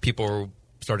people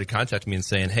started contacting me and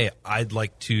saying, hey, I'd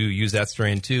like to use that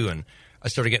strain too. And I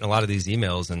started getting a lot of these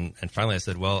emails. And finally I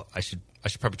said, well, I should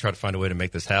probably try to find a way to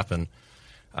make this happen.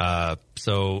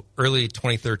 So early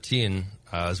 2013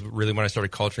 is really when I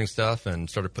started culturing stuff and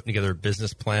started putting together a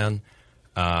business plan,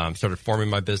 started forming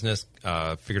my business,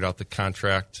 figured out the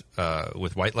contract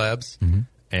with White Labs.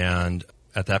 And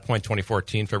at that point, February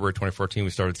 2014, we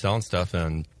started selling stuff,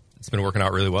 and it's been working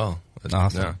out really well.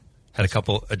 Awesome. Yeah. Had a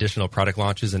couple additional product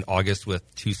launches in August with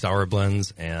 2 sour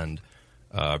blends and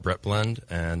Brett blend,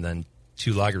 and then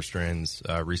 2 lager strains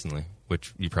recently,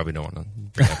 which you probably don't want to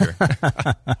bring up here.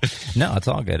 No, it's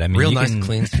all good. I mean, real nice,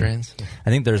 clean strains. I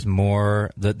think there's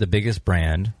more. The biggest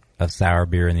brand of sour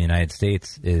beer in the United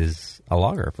States is a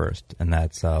lager first, and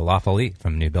that's La Folie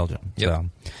from New Belgium. Yep. So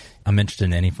I'm interested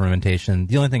in any fermentation.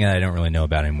 The only thing that I don't really know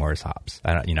about anymore is hops.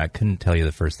 I couldn't tell you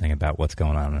the first thing about what's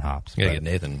going on in hops. You gotta get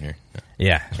Nathan in here.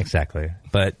 Yeah, exactly.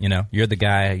 But, you're the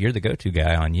guy, you're the go-to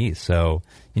guy on yeast. So,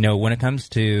 when it comes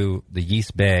to the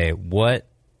Yeast Bay, I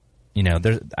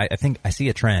think I see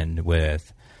a trend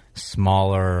with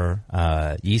smaller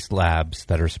yeast labs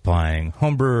that are supplying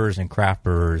home brewers and craft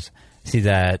brewers. I see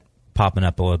that popping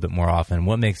up a little bit more often.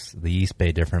 What makes the Yeast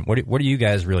Bay different? What are you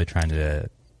guys really trying to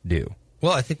do?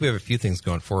 Well, I think we have a few things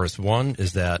going for us. One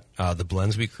is that the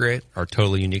blends we create are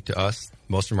totally unique to us.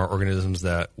 Most of them are organisms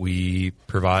that we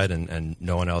provide and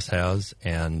no one else has.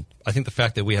 And I think the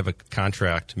fact that we have a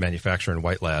contract manufacturer in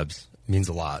White Labs means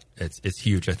a lot. It's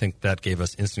huge. I think that gave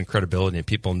us instant credibility, and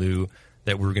people knew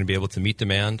that we were going to be able to meet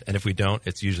demand. And if we don't,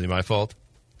 it's usually my fault.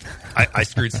 I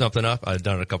screwed something up. I've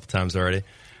done it a couple times already.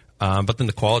 But then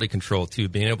the quality control, too,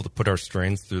 being able to put our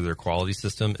strains through their quality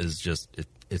system is just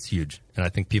it's huge. And I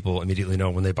think people immediately know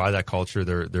when they buy that culture,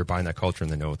 they're buying that culture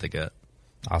and they know what they get.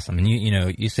 Awesome. And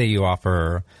you say you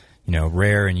offer,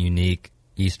 rare and unique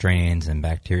yeast strains and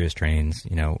bacteria strains.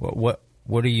 What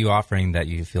are you offering that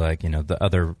you feel like, the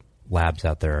other labs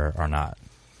out there are not?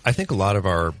 I think a lot of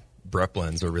our Brett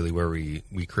blends are really where we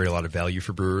create a lot of value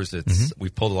for brewers.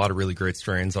 We've pulled a lot of really great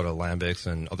strains out of lambics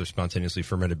and other spontaneously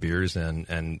fermented beers,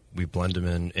 and we blend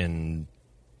them in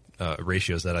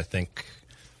ratios that I think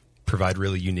provide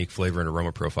really unique flavor and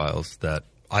aroma profiles that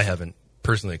I haven't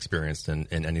personally experienced in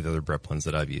any of the other Brett blends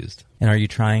that I've used. And are you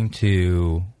trying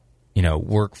to,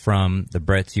 work from the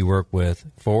Bretts you work with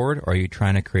forward, or are you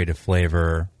trying to create a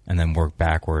flavor and then work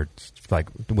backwards, like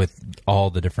with all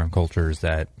the different cultures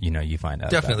that, you find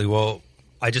out? Definitely. Well,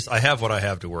 I have what I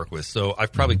have to work with. So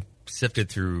I've probably sifted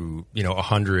through,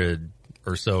 100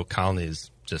 or so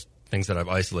colonies, just things that I've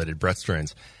isolated, Brett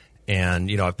strains. And,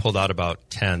 I've pulled out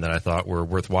about 10 that I thought were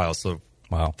worthwhile. So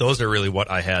wow. Those are really what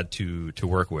I had to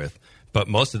work with. But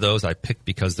most of those I picked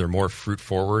because they're more fruit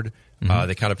forward.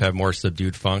 They kind of have more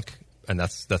subdued funk. And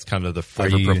that's kind of the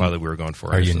flavor profile that we were going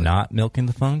for. Are you not milking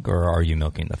the funk, or are you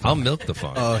milking the funk? I'll milk the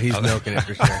funk. Oh, he's milking it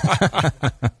for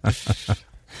sure.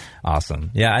 Awesome.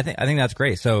 Yeah, I think that's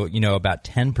great. So, about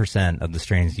 10% of the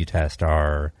strains you test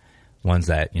are ones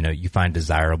that, you find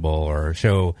desirable or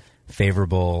show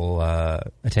favorable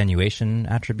attenuation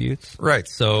attributes? Right.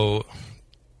 So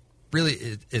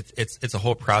really, it's a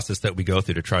whole process that we go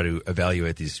through to try to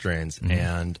evaluate these strains.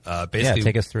 And basically,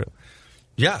 take us through.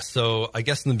 Yeah, so I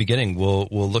guess in the beginning we'll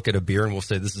look at a beer and we'll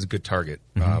say this is a good target.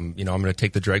 I'm going to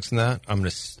take the dregs from that.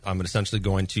 I'm essentially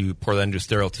going to pour that into a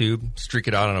sterile tube, streak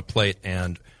it out on a plate,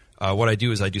 and what I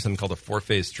do is I do something called a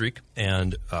 4-phase streak.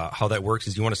 And how that works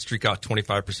is you want to streak out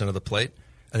 25% of the plate,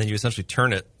 and then you essentially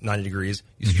turn it 90 degrees.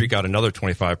 You streak out another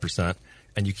 25%,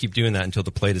 and you keep doing that until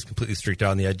the plate is completely streaked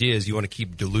out. And the idea is you want to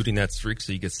keep diluting that streak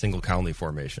so you get single colony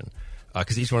formation.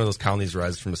 Because each one of those colonies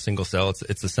arises from a single cell.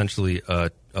 It's essentially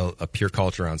a pure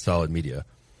culture on solid media.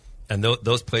 And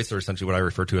those plates are essentially what I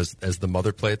refer to as the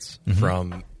mother plates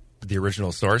from the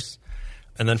original source.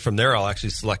 And then from there, I'll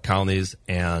actually select colonies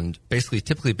and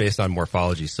typically based on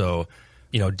morphology. So,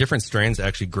 different strains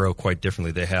actually grow quite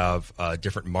differently. They have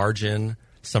different margin.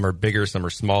 Some are bigger, some are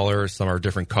smaller, some are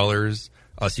different colors.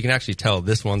 So you can actually tell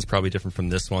this one's probably different from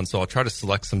this one. So I'll try to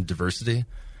select some diversity.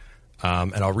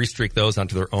 And I'll restreak those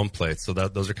onto their own plates. So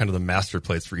those are kind of the master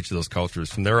plates for each of those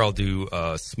cultures. From there, I'll do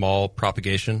a small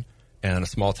propagation and a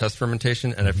small test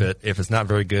fermentation. And if it's not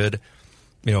very good,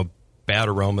 bad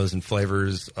aromas and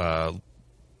flavors,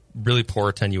 really poor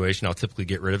attenuation, I'll typically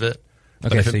get rid of it.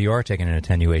 Okay, so you are taking an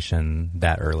attenuation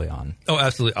that early on. Oh,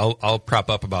 absolutely. I'll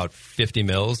prop up about 50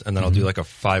 mils, and then I'll do like a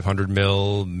 500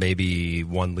 mil, maybe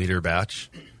 1 liter batch,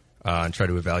 and try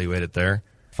to evaluate it there.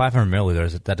 500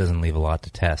 milliliters, that doesn't leave a lot to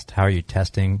test. How are you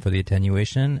testing for the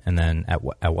attenuation, and then at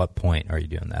what point are you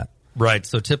doing that? Right.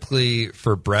 So typically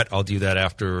for Brett, I'll do that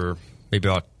after maybe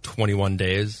about 21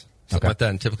 days, something like that.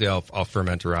 And typically I'll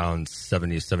ferment around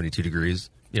 70, 72 degrees.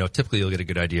 Typically you'll get a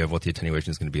good idea of what the attenuation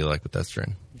is going to be like with that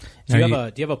strain. Do you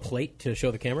have a plate to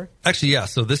show the camera? Actually, yeah.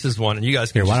 So this is one, and you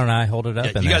guys can. Why don't I hold it up?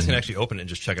 Yeah, and you guys can actually open it and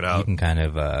just check it out. You can kind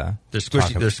of. There's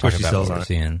squishy cells on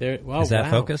it. Is that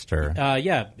focused or?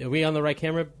 Yeah. Are we on the right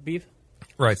camera, Beef?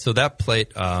 Right. So that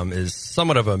plate is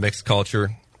somewhat of a mixed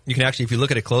culture. You can actually, if you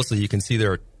look at it closely, you can see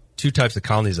there are 2 types of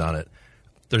colonies on it.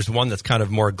 There's one that's kind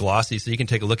of more glossy, so you can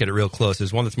take a look at it real close.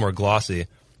 There's one that's more glossy,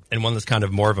 and one that's kind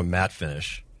of more of a matte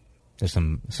finish. There's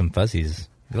some fuzzies.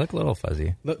 You look a little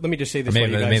fuzzy. Let me just say this.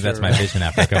 Maybe that's my vision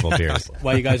after a couple of beers.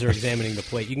 While you guys are examining the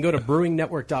plate, you can go to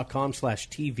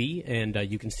brewingnetwork.com/TV, and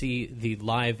you can see the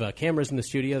live cameras in the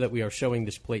studio that we are showing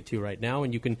this plate to right now,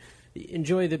 and you can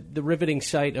enjoy the riveting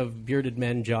sight of bearded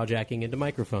men jaw-jacking into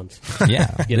microphones.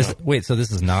 Yeah. Wait, so this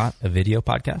is not a video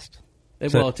podcast?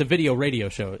 Well, it's a video radio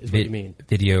show, is what you mean.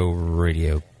 Video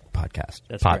radio podcast.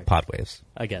 That's right. Pod waves.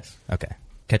 I guess. Okay.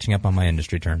 Catching up on my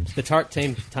industry terms. The tart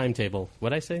timetable.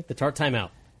 What'd I say? The tart timeout.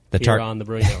 Here on the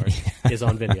Brewing Network is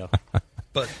on video.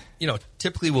 But,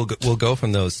 typically we'll go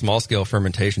from those small-scale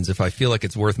fermentations. If I feel like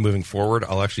it's worth moving forward,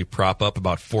 I'll actually prop up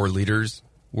about 4 liters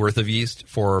worth of yeast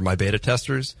for my beta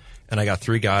testers. And I got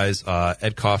 3 guys,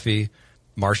 Ed Coffey,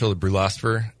 Marshall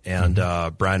Brulosfer, and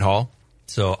Brian Hall.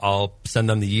 So I'll send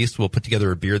them the yeast. We'll put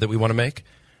together a beer that we want to make.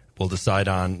 We'll decide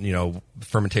on,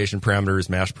 fermentation parameters,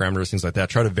 mash parameters, things like that.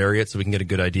 Try to vary it so we can get a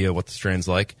good idea of what the strain's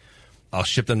like. I'll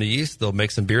ship them the yeast. They'll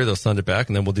make some beer. They'll send it back,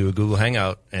 and then we'll do a Google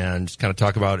Hangout and just kind of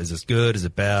talk about, is this good? Is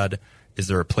it bad? Is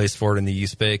there a place for it in the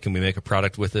Yeast Bay? Can we make a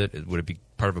product with it? Would it be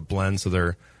part of a blend? So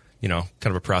they're, kind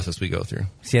of a process we go through.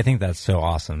 See, I think that's so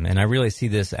awesome. And I really see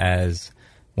this as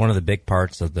one of the big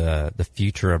parts of the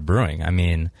future of brewing. I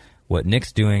mean, what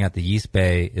Nick's doing at the Yeast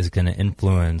Bay is going to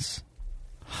influence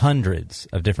hundreds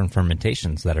of different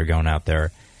fermentations that are going out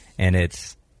there. And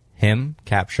it's him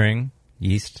capturing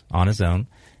yeast on his own,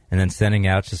 and then sending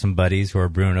out to some buddies who are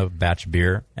brewing a batch of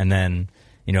beer, and then,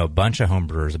 a bunch of home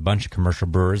brewers, a bunch of commercial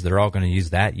brewers that are all going to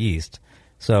use that yeast.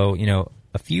 So,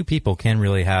 a few people can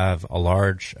really have a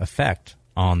large effect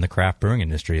on the craft brewing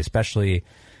industry, especially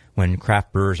when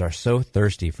craft brewers are so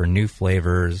thirsty for new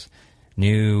flavors,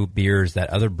 new beers that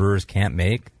other brewers can't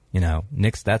make.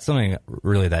 That's something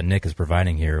really that Nick is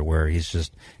providing here, where he's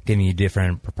just giving you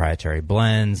different proprietary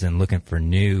blends and looking for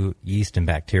new yeast and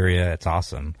bacteria. It's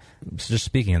awesome. So just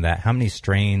speaking of that, how many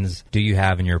strains do you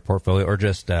have in your portfolio, or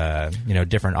just,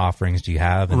 different offerings do you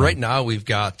have? Right now we've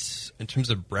got, in terms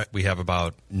of Brett, we have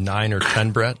about 9 or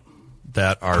 10 Brett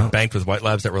that are banked with White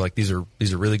Labs that we're like, these are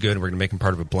really good, and we're going to make them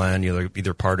part of a blend,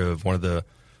 either part of one of the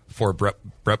 4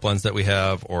 Brett blends that we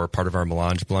have, or part of our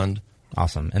melange blend.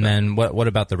 Awesome. And then what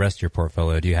about the rest of your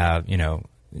portfolio? Do you have,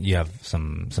 you have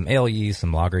some ale yeast,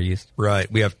 some lager yeast? Right.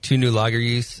 We have 2 new lager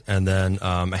yeasts, and then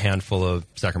a handful of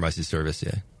Saccharomyces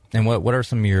cerevisiae. And what are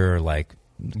some of your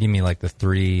give me like the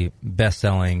 3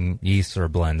 best-selling yeasts or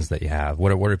blends that you have.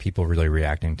 What are people really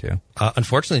reacting to?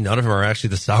 Unfortunately, none of them are actually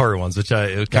the sour ones, which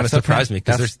it kind of surprised me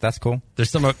because that's cool. There's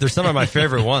some of my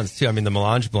favorite ones too. I mean, the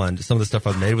melange blend, some of the stuff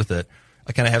I've made with it.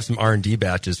 I kind of have some R&D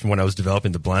batches from when I was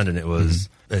developing the blend, and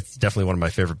it's definitely one of my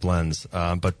favorite blends.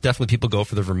 But definitely people go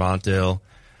for the Vermont Ale,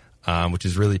 which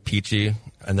is really peachy.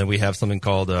 And then we have something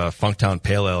called Funktown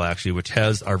Pale Ale, actually, which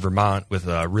has our Vermont with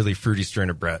a really fruity strain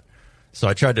of Brett. So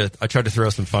I tried to throw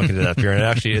some funk into that beer,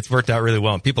 and it's worked out really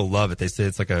well. And people love it. They say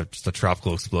it's like just a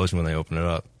tropical explosion when they open it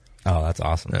up. Oh, that's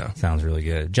awesome. Yeah. Sounds really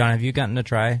good. John, have you gotten to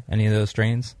try any of those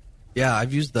strains? Yeah,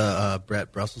 I've used the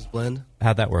Brett Brussels blend.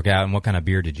 How'd that work out, and what kind of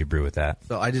beer did you brew with that?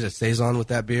 So I did a Saison with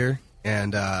that beer,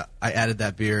 and I added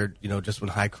that beer, just when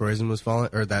High Croizon was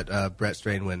falling, or that Brett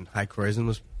strain when High Croizon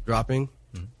was dropping.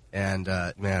 Mm-hmm.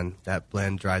 And, man, that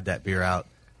blend dried that beer out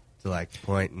to like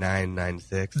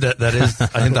 0.996. That is, I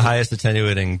think, the highest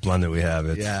attenuating blend that we have.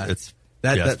 It's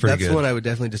pretty that's good. one I would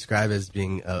definitely describe as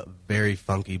being a very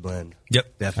funky blend.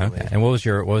 Yep, definitely. Okay. And what was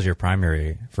your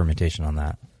primary fermentation on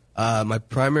that? My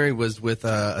primary was with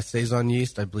a Saison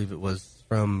yeast. I believe it was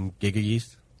from Giga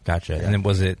Yeast. Gotcha. Yeah. And then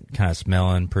was it kind of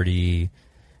smelling pretty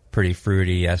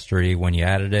fruity, estery when you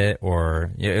added it,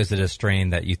 or is it a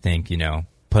strain that you think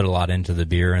put a lot into the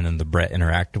beer and then the Brett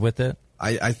interacted with it?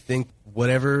 I think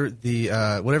whatever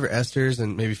esters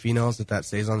and maybe phenols that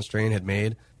Saison strain had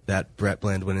made, that Brett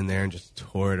blend went in there and just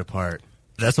tore it apart.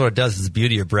 That's what it does. Is the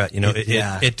beauty of Brett.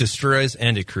 It destroys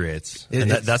and it creates,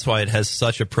 and that's why it has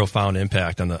such a profound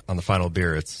impact on the final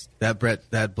beer. It's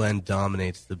that blend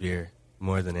dominates the beer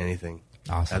more than anything.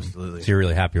 Awesome, absolutely. So you're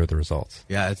really happy with the results?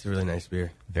 Yeah, it's a really nice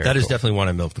beer. That is definitely one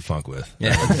I milk the funk with.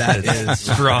 Yeah, that is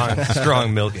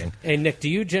strong milking. Hey Nick, do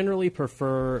you generally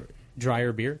prefer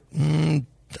drier beer?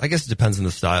 I guess it depends on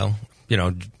the style.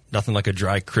 Nothing like a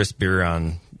dry, crisp beer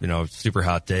on a super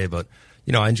hot day, but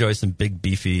I enjoy some big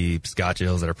beefy Scotch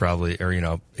ales that are probably, or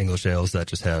English ales that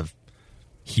just have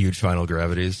huge final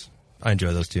gravities. I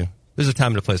enjoy those too. There's a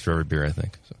time and a place for every beer, I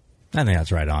think. So. I think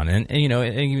that's right on, and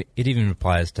it even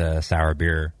applies to sour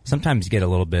beer. Sometimes you get a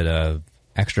little bit of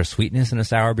extra sweetness in a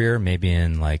sour beer, maybe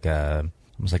in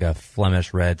almost like a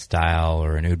Flemish red style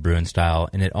or an Oud Bruin style,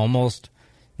 and it almost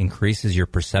increases your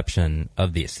perception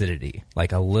of the acidity,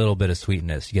 like a little bit of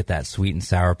sweetness. You get that sweet and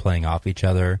sour playing off each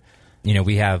other.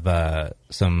 We have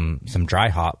some dry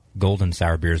hop golden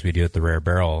sour beers we do at the Rare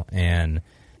Barrel, and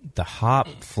the hop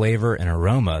flavor and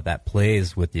aroma that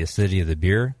plays with the acidity of the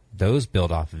beer, those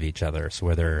build off of each other. So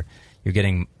whether you're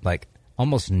getting like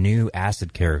almost new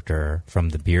acid character from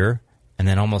the beer, and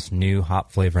then almost new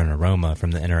hop flavor and aroma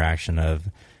from the interaction of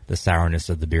the sourness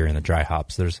of the beer and the dry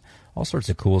hops. There's all sorts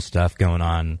of cool stuff going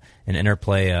on, an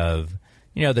interplay of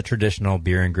the traditional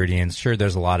beer ingredients. Sure,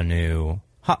 there's a lot of new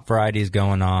hop varieties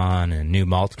going on and new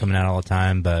malts coming out all the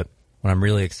time, but what I'm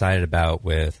really excited about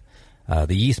with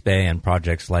the Yeast Bay and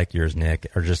projects like yours, Nick,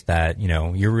 are just that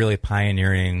you're really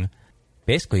pioneering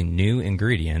basically new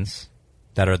ingredients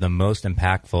that are the most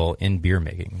impactful in beer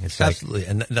making. It's absolutely,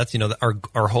 and that's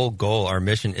our whole goal, our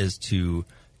mission is to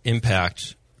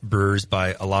impact brewers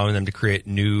by allowing them to create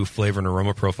new flavor and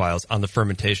aroma profiles on the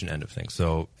fermentation end of things.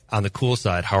 So on the cool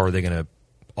side, how are they going to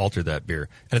alter that beer?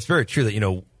 And it's very true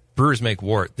that brewers make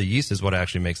wort. The yeast is what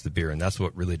actually makes the beer, and that's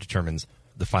what really determines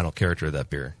the final character of that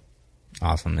beer.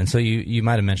 Awesome. And so you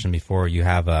might have mentioned before you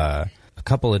have a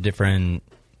couple of different,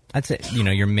 I'd say,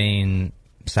 your main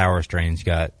sour strains. You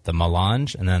got the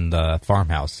melange and then the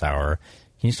farmhouse sour.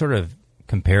 Can you sort of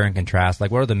compare and contrast?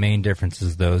 Like, what are the main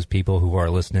differences those people who are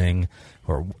listening,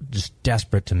 who are just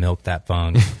desperate to milk that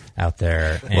funk out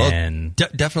there and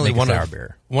definitely make a sour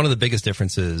beer? One of the biggest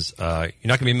differences, you're not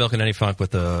going to be milking any funk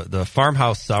with the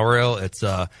farmhouse sour ale. It's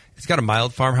got a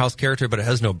mild farmhouse character, but it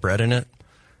has no bread in it.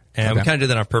 And we kind of did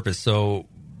that on purpose. So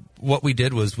what we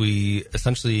did was we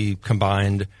essentially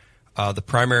combined the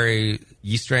primary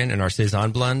yeast strain in our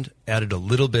Saison blend, added a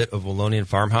little bit of Wallonian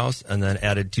farmhouse, and then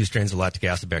added 2 strains of lactic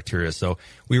acid bacteria. So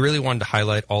we really wanted to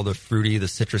highlight all the fruity, the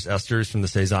citrus esters from the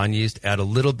Saison yeast, add a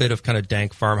little bit of kind of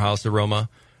dank farmhouse aroma,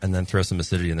 and then throw some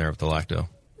acidity in there with the lacto.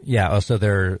 Yeah. Oh, so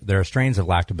there are strains of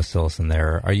lactobacillus in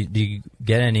there. Do you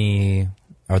get any?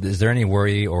 Or is there any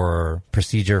worry or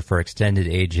procedure for extended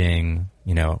aging?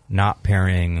 Not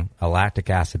pairing a lactic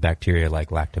acid bacteria like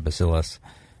lactobacillus,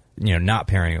 not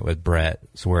pairing it with Brett,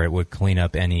 so where it would clean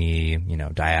up any,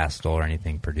 diacetyl or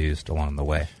anything produced along the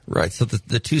way. Right. So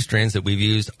the 2 strains that we've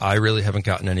used, I really haven't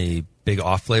gotten any big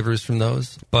off flavors from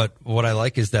those. But what I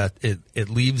like is that it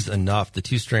leaves enough. The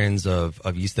 2 strains of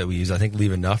yeast that we use, I think,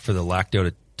 leave enough for the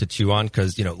lacto to chew on,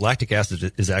 because lactic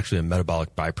acid is actually a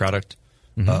metabolic byproduct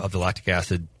of the lactic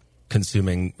acid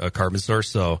consuming a carbon source.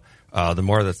 So the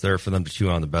more that's there for them to chew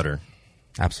on, the better.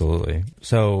 Absolutely.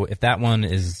 So if that one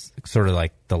is sort of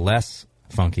like the less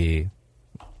funky,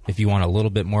 if you want a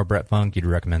little bit more Brett Funk, you'd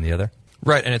recommend the other?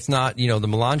 Right, and it's not, the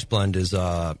melange blend is,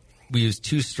 we use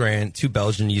two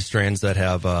Belgian yeast strains that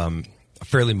have a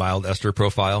fairly mild ester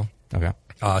profile. Okay.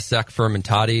 Sac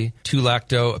Fermentati, 2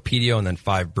 Lacto, a PDO, and then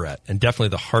 5 Brett. And definitely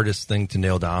the hardest thing to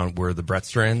nail down were the Brett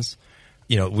strains.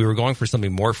 We were going for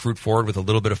something more fruit forward with a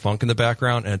little bit of funk in the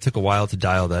background, and it took a while to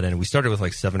dial that in. We started with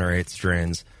like 7 or 8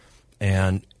 strains,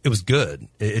 and it was good.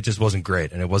 It just wasn't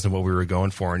great, and it wasn't what we were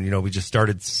going for. And, we just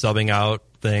started subbing out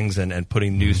things and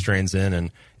putting new strains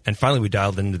in, and finally we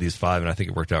dialed into these 5, and I think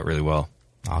it worked out really well.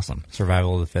 Awesome.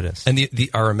 Survival of the fittest. And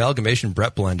our amalgamation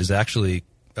Brett blend is actually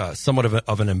somewhat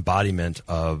of an embodiment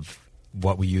of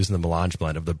what we use in the melange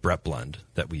blend, of the Brett blend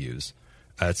that we use.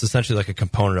 It's essentially like a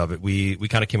component of it. We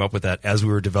kind of came up with that as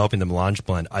we were developing the melange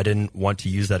blend. I didn't want to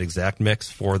use that exact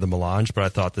mix for the melange, but I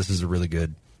thought this is a really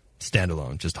good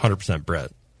standalone, just 100%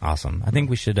 Brett. Awesome. I think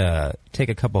we should take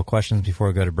a couple of questions before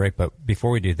we go to break. But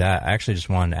before we do that, I actually just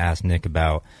wanted to ask Nick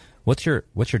about what's your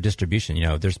distribution?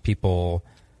 There's people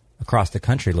across the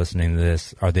country listening to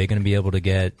this. Are they going to be able to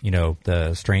get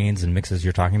the strains and mixes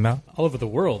you're talking about all over the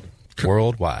world,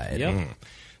 worldwide? Yep.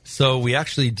 So we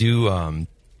actually do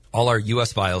all our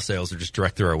U.S. vial sales are just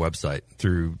direct through our website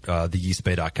through the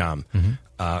yeastbay.com. Mm-hmm.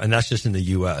 And that's just in the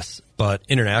U.S. But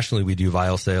internationally, we do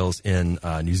vial sales in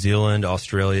New Zealand,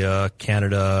 Australia,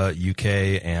 Canada, UK,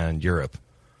 and Europe.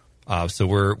 So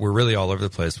we're really all over the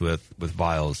place with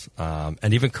vials,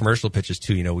 and even commercial pitches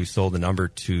too. We've sold a number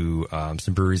to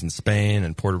some breweries in Spain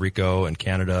and Puerto Rico and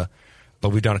Canada, but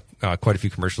we've done quite a few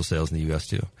commercial sales in the U.S.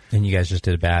 too. And you guys just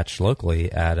did a batch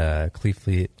locally at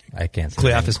Cleafleet. I can't say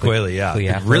Cleafas Quayle, yeah.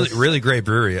 Cleafas. Really great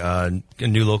brewery. A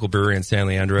new local brewery in San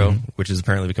Leandro, which is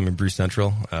apparently becoming Brew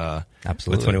Central.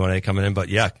 Absolutely. With 21A coming in. But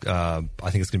yeah, I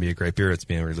think it's going to be a great beer. It's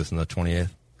being released on the 28th.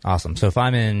 Awesome. So if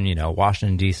I'm in,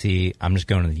 Washington, D.C., I'm just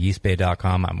going to the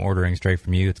yeastbay.com. I'm ordering straight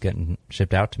from you. It's getting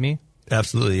shipped out to me?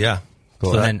 Absolutely, yeah.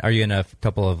 Cool. So and then are you in a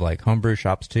couple of homebrew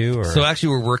shops too? Or? So actually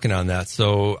we're working on that.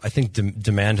 So I think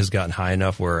demand has gotten high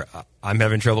enough where I'm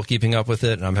having trouble keeping up with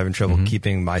it, and I'm having trouble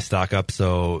keeping my stock up.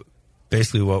 So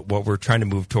basically what we're trying to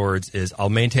move towards is I'll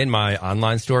maintain my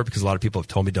online store because a lot of people have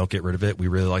told me don't get rid of it. We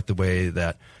really like the way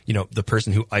that, the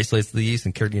person who isolates the yeast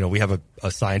and we have a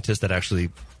scientist that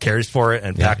actually cares for it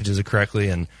and packages it correctly,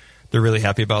 and they're really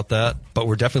happy about that. But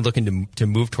we're definitely looking to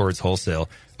move towards wholesale.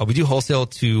 We do wholesale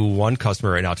to one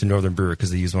customer right now, to Northern Brewer,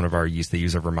 because they use one of our yeast. They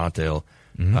use our Vermont Ale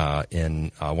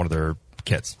in one of their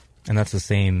kits. And that's the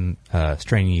same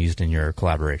strain you used in your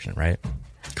collaboration, right?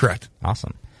 Correct.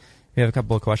 Awesome. We have a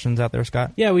couple of questions out there,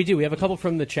 Scott? Yeah, we do. We have a couple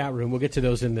from the chat room. We'll get to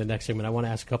those in the next segment. I want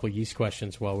to ask a couple of yeast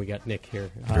questions while we got Nick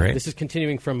here. Great. This is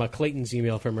continuing from Clayton's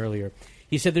email from earlier.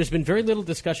 He said there's been very little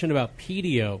discussion about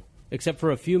PDO, except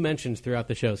for a few mentions throughout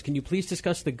the shows. Can you please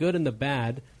discuss the good and the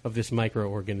bad of this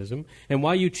microorganism and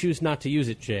why you choose not to use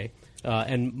it, Jay?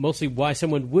 And mostly why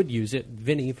someone would use it.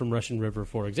 Vinny from Russian River,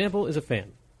 for example, is a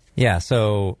fan. Yeah,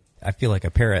 so I feel like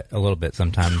a parrot a little bit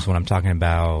sometimes when I'm talking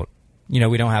about, we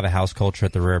don't have a house culture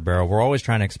at the Rare Barrel. We're always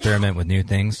trying to experiment with new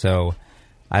things, so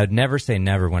I would never say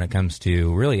never when it comes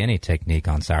to really any technique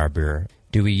on sour beer.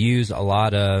 Do we use a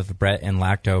lot of Brett and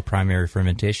lacto primary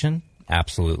fermentation?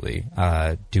 Absolutely.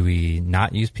 Do we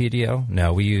not use PDO?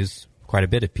 No, we use quite a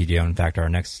bit of PDO. In fact, our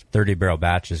next 30-barrel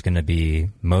batch is going to be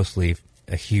mostly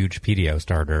a huge PDO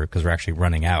starter because we're actually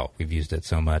running out. We've used it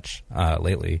so much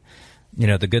lately.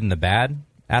 The good and the bad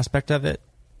aspect of it,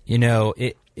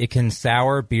 it can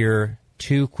sour beer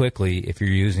too quickly if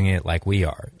you're using it like we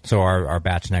are. So our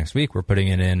batch next week, we're putting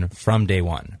it in from day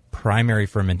one. Primary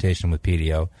fermentation with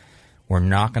PDO. We're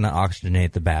not going to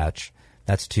oxygenate the batch.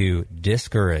 That's to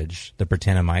discourage the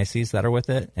Brettanomyces that are with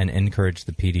it and encourage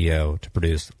the PDO to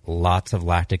produce lots of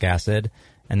lactic acid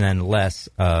and then less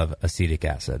of acetic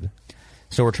acid.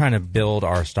 So we're trying to build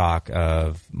our stock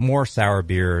of more sour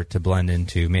beer to blend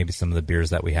into maybe some of the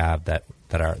beers that we have that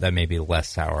may be less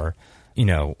sour.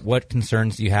 What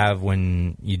concerns do you have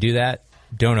when you do that?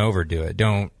 Don't overdo it.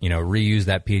 Don't, reuse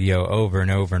that PDO over and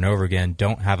over and over again.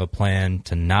 Don't have a plan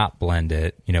to not blend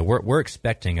it. We're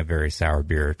expecting a very sour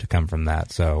beer to come from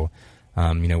that. So,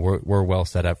 we're well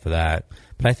set up for that.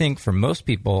 But I think for most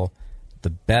people, the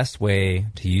best way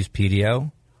to use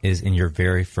PDO is in your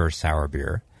very first sour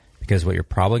beer. Because what you're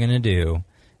probably going to do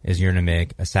is you're going to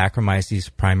make a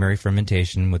Saccharomyces primary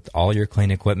fermentation with all your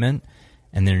clean equipment,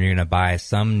 and then you're going to buy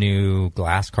some new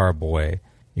glass carboy.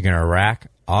 You're going to rack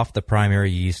off the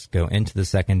primary yeast, go into the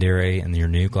secondary, and your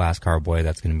new glass carboy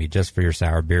that's going to be just for your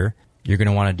sour beer. You're going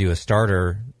to want to do a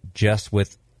starter just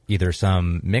with, either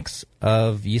some mix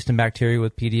of yeast and bacteria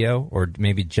with PDO or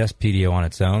maybe just PDO on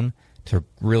its own to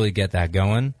really get that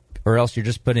going, or else you're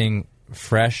just putting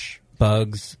fresh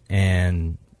bugs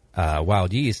and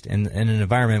wild yeast in an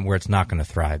environment where it's not going to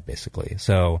thrive, basically.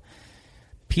 So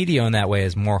PDO in that way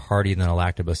is more hardy than a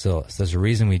lactobacillus. There's a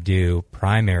reason we do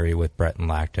primary with Brett and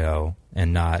Lacto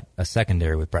and not a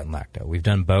secondary with Brett and Lacto. We've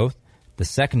done both. The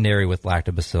secondary with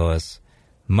lactobacillus,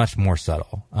 much more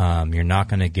subtle. You're not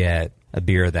going to get a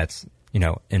beer that's,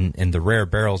 in the rare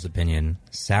barrel's opinion,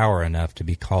 sour enough to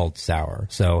be called sour.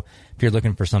 So if you're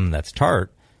looking for something that's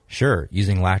tart, sure,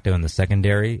 using lacto in the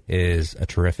secondary is a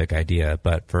terrific idea.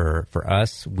 But for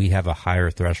us, we have a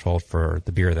higher threshold for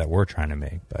the beer that we're trying to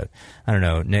make. But I don't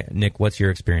know, Nick, what's your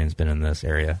experience been in this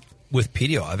area? With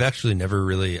PDO, I've actually never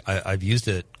really, I've used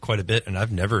it quite a bit, and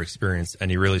I've never experienced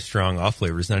any really strong off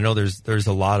flavors. And I know there's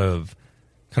a lot of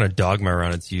kind of dogma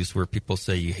around its use where people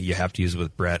say you have to use it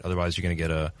with Brett, otherwise you're going to get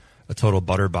a total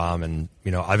butter bomb. And,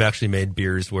 I've actually made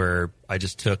beers where I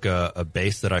just took a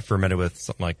base that I fermented with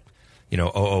something like,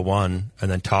 001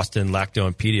 and then tossed in lacto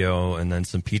and PDO and then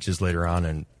some peaches later on,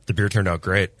 and the beer turned out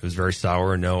great. It was very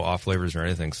sour, no off flavors or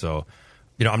anything. So,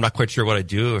 I'm not quite sure what I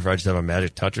do, if I just have a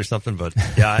magic touch or something, but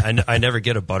yeah, I never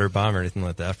get a butter bomb or anything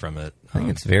like that from it. I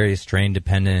think it's very strain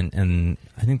dependent, and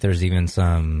I think there's even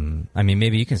some,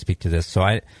 maybe you can speak to this.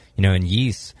 So in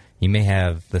yeast, you may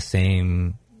have the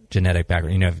same genetic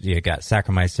background. You got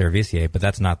Saccharomyces cerevisiae, but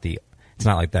it's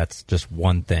not like that's just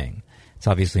one thing. It's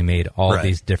obviously made all Right.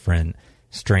 these different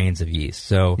strains of yeast.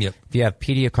 So Yep. if you have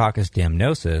Pediococcus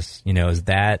damnosus,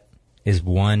 is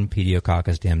one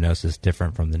Pediococcus damnosus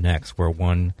different from the next, where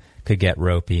one could get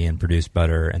ropey and produce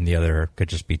butter and the other could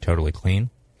just be totally clean?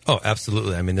 Oh,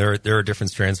 absolutely. There are different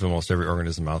strains of almost every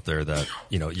organism out there that,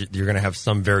 you're going to have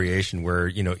some variation where,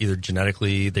 either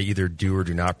genetically they either do or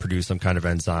do not produce some kind of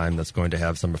enzyme that's going to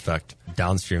have some effect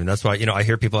downstream. And that's why, I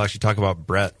hear people actually talk about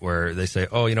Brett where they say,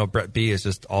 oh, Brett B is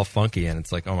just all funky. And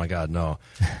it's like, oh my God, no.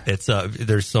 It's,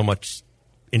 there's so much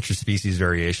interspecies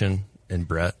variation in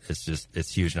Brett.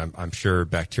 It's huge. And I'm sure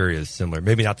bacteria is similar.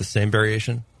 Maybe not the same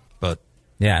variation, but.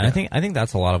 Yeah, and I think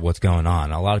that's a lot of what's going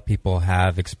on. A lot of people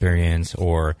have experience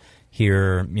or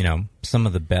hear, some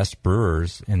of the best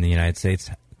brewers in the United States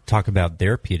talk about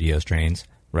their PDO strains,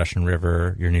 Russian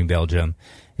River, your New Belgium,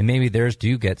 and maybe theirs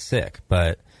do get sick.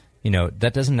 But,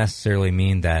 that doesn't necessarily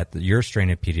mean that your strain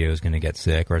of PDO is going to get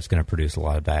sick or it's going to produce a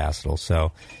lot of diacetyl.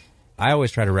 So I always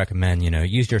try to recommend,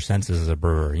 use your senses as a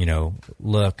brewer.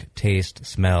 Look, taste,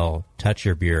 smell, touch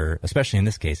your beer, especially in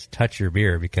this case, touch your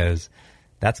beer, because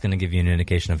that's going to give you an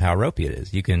indication of how ropey it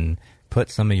is. You can put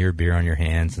some of your beer on your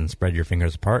hands and spread your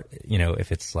fingers apart.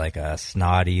 If it's like a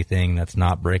snotty thing that's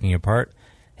not breaking apart,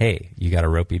 hey, you got a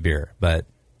ropey beer. But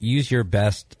use your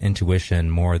best intuition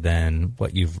more than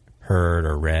what you've heard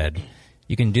or read.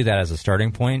 You can do that as a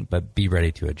starting point, but be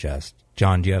ready to adjust.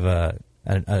 John, do you have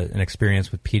an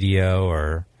experience with PDO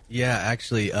or? Yeah,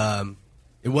 actually,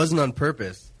 it wasn't on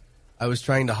purpose. I was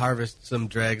trying to harvest some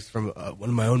dregs from one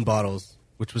of my own bottles,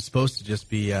 which was supposed to just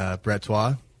be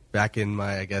Brettois, back in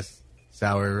my, I guess,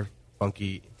 sour,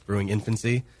 funky brewing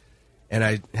infancy. And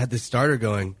I had this starter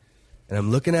going, and I'm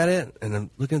looking at it, and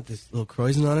I'm looking at this little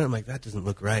Croissant on it. I'm like, that doesn't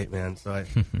look right, man. So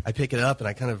I pick it up, and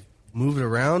I kind of move it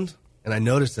around, and I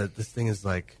notice that this thing is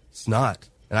like snot.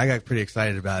 And I got pretty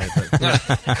excited about it.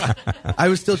 But I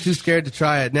was still too scared to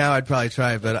try it. Now I'd probably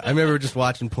try it. But I remember just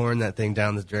pouring that thing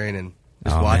down the drain and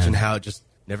just watching how it just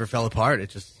never fell apart.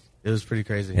 It was pretty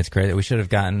crazy. It's crazy. We should have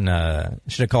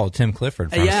called Tim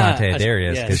Clifford from Sante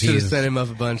Darius, because should have sent him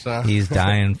up a bunch. Huh? He's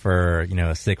dying for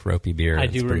a sick ropey beer. I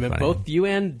It's do pretty remember funny.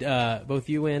 both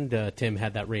you and Tim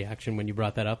had that reaction when you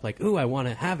brought that up. Like, ooh, I want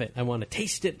to have it. I want to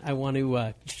taste it. I want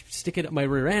to stick it up my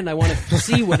rear end. I want to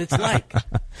see what it's like.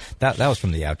 That was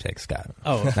from the outtake, Scott.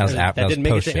 Oh, that was that didn't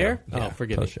make it to post-show. air. Yeah, Oh,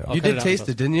 forgive me. post-show. I'll You cut did it out. taste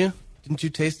it, didn't you? Didn't you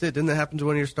taste it? Didn't that happen to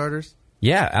one of your starters?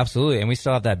 Yeah, absolutely. And we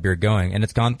still have that beer going, and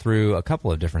it's gone through a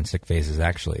couple of different sick phases,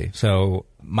 actually. So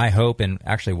my hope, and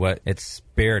actually what it's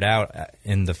bared out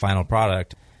in the final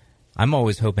product, I'm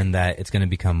always hoping that it's going to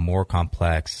become more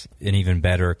complex and even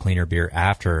better, cleaner beer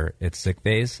after its sick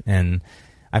phase. And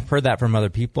I've heard that from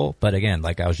other people, but again,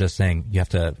 like I was just saying, you have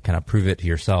to kind of prove it to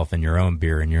yourself in your own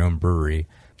beer, in your own brewery.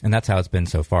 And that's how it's been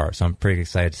so far. So I'm pretty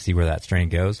excited to see where that strain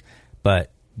goes. But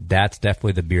that's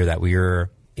definitely the beer that we're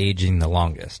aging the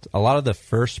longest. A lot of the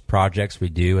first projects we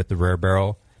do at the Rare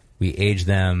Barrel, we age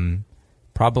them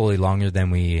probably longer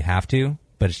than we have to,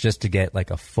 but it's just to get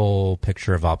like a full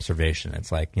picture of observation.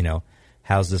 It's like,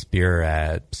 how's this beer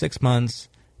at 6 months,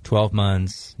 12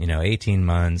 months, 18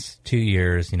 months, 2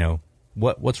 years,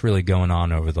 what's really going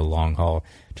on over the long haul?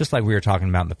 Just like we were talking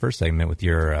about in the first segment with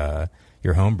your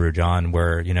your homebrew, John,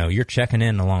 where, you're checking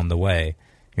in along the way.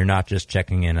 You're not just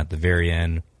checking in at the very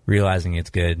end, realizing it's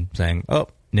good, saying, oh,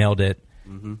 nailed it.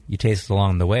 Mm-hmm. You taste it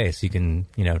along the way so you can,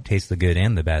 taste the good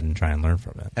and the bad and try and learn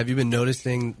from it. Have you been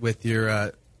noticing with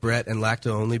your Brett and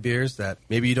lacto-only beers that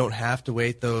maybe you don't have to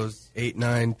wait those 8,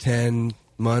 9, 10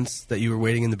 months that you were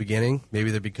waiting in the beginning?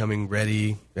 Maybe they're becoming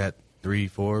ready at 3,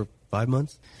 4, 5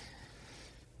 months?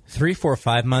 3, 4,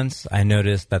 5 months, I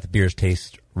noticed that the beers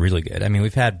taste really good. I mean,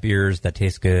 we've had beers that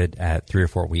taste good at 3 or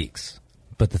 4 weeks.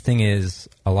 But the thing is,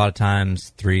 a lot of times,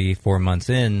 3, 4 months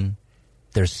in,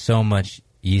 there's so much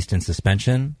yeast in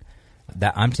suspension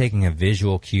that I'm taking a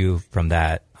visual cue from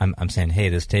that. I'm saying, hey,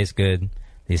 this tastes good.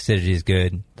 The acidity is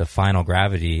good. The final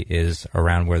gravity is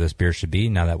around where this beer should be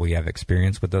now that we have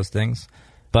experience with those things.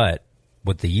 But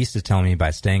what the yeast is telling me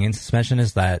by staying in suspension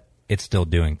is that it's still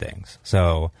doing things.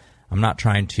 So I'm not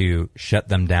trying to shut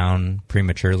them down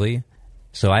prematurely.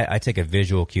 So I take a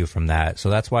visual cue from that. So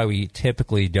that's why we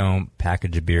typically don't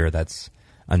package a beer that's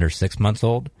under 6 months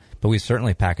old. But we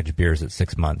certainly package beers at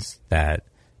 6 months that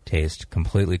taste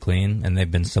completely clean, and they've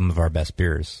been some of our best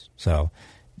beers. So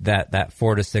that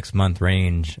 4 to 6 month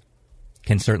range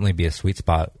can certainly be a sweet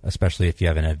spot, especially if you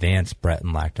have an advanced Brett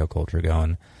and lacto culture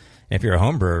going. And if you're a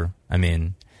home brewer, I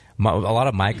mean, a lot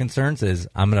of my concerns is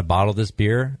I'm going to bottle this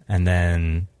beer, and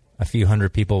then a few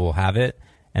hundred people will have it,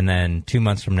 and then 2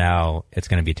 months from now, it's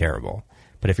going to be terrible.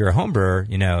 But if you're a home brewer,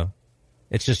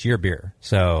 it's just your beer.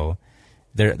 So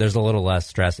there's a little less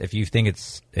stress. If you think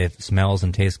it smells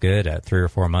and tastes good at 3 or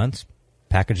 4 months,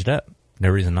 package it up. No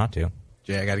reason not to.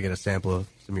 Jay, I got to get a sample of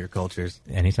some of your cultures.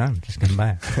 Anytime. Just come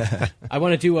by. I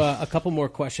want to do a couple more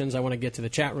questions. I want to get to the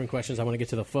chat room questions. I want to get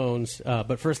to the phones.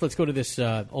 But first, let's go to this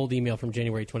old email from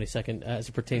January 22nd as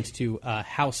it pertains to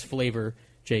house flavor,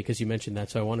 Jay, because you mentioned that,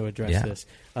 so I want to address this.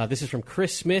 This is from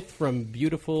Chris Smith from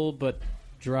beautiful but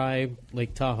dry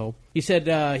Lake Tahoe. He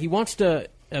said he wants to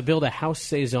build a house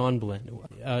Saison blend.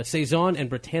 Saison and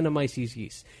Brettanomyces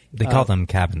yeast. They call them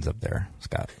cabins up there,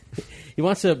 Scott. He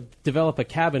wants to develop a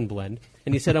cabin blend,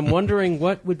 and he said, I'm wondering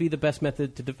what would be the best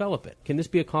method to develop it. Can this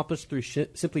be accomplished through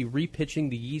simply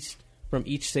repitching the yeast from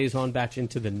each Saison batch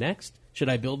into the next? Should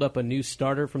I build up a new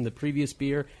starter from the previous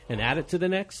beer and add it to the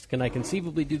next? Can I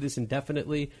conceivably do this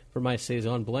indefinitely for my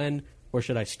Saison blend, or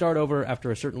should I start over after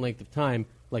a certain length of time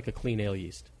like a clean ale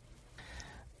yeast?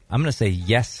 I'm going to say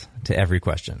yes to every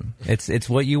question. It's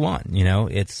what you want,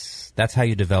 that's how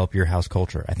you develop your house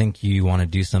culture. I think you want to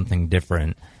do something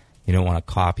different. You don't want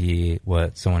to copy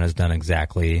what someone has done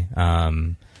exactly.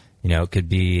 It could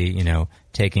be,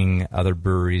 taking other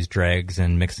breweries' dregs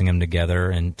and mixing them together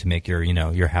and to make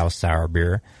your house sour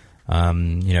beer.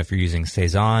 If you're using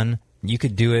Saison, you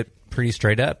could do it pretty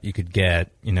straight up. You could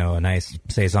get, a nice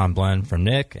Saison blend from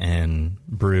Nick and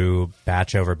brew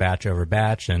batch over batch over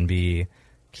batch and be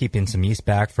keeping some yeast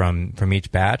back from each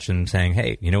batch and saying,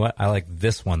 hey, you know what? I like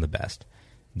this one the best.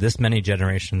 This many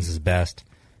generations is best.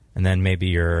 And then maybe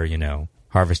you're,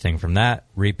 harvesting from that,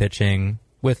 repitching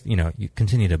with, you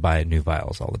continue to buy new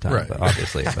vials all the time, right. But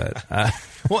obviously. But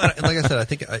well, like I said, I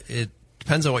think it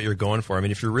depends on what you're going for. I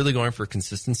mean, if you're really going for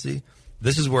consistency,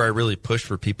 this is where I really push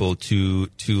for people to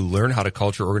learn how to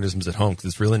culture organisms at home, because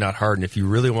it's really not hard. And if you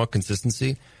really want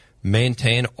consistency,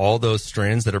 maintain all those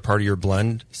strains that are part of your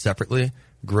blend separately,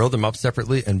 grow them up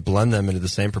separately, and blend them into the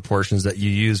same proportions that you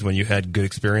used when you had good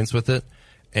experience with it.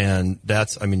 And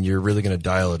you're really going to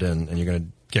dial it in, and you're going to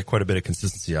get quite a bit of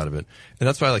consistency out of it. And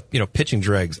that's why, pitching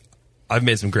dregs, I've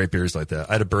made some great beers like that.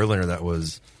 I had a Berliner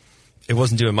it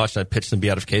wasn't doing much, and I pitched some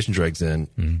beatification dregs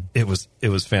in. It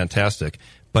was fantastic.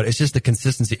 But it's just the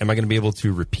consistency. Am I going to be able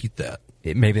to repeat that?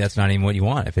 Maybe that's not even what you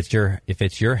want. If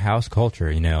it's your house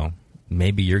culture,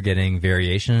 maybe you're getting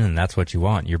variation, and that's what you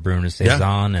want. You're brewing a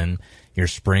Saison, and your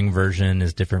spring version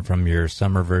is different from your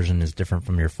summer version, is different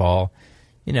from your fall.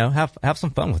 Have some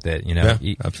fun with it. Yeah,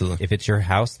 absolutely. If it's your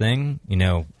house thing,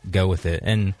 go with it.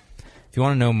 And if you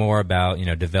want to know more about,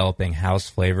 developing house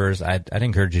flavors, I'd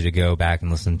encourage you to go back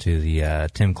and listen to the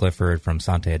Tim Clifford from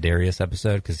Sante Adarius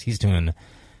episode, because he's doing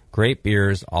great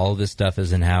beers. All of this stuff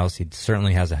is in-house. He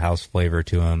certainly has a house flavor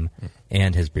to him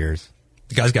and his beers.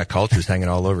 The guy's got cultures hanging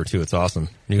all over, too. It's awesome.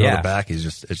 You go to the back, it's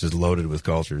just loaded with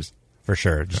cultures. For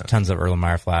sure. Just tons of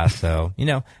Erlenmeyer flasks. So,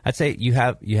 I'd say you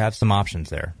have some options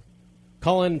there.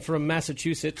 Colin from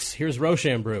Massachusetts. Here's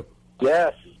Rochambeau.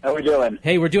 Yes. How we doing?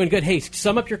 Hey, we're doing good. Hey,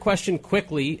 sum up your question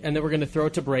quickly, and then we're going to throw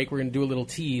it to break. We're going to do a little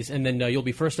tease, and then you'll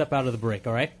be first up out of the break,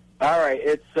 all right? All right.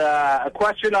 It's a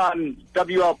question on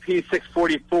WLP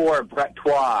 644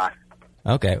 Brettois.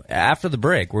 Okay. After the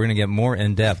break, we're going to get more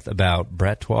in-depth about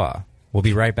Brettois. We'll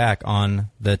be right back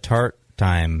on the Tart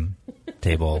Time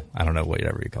table. I don't know,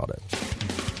 whatever you called it.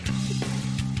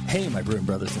 Hey, my brewing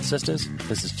brothers and sisters,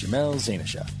 this is Jamel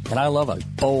Zanisha, and I love a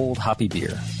bold, hoppy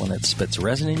beer, one that spits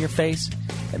resin in your face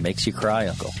and makes you cry,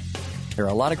 Uncle. There are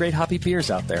a lot of great hoppy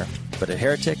beers out there, but at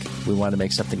Heretic, we want to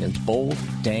make something as bold,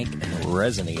 dank, and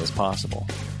resiny as possible.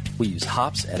 We use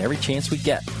hops at every chance we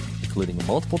get, including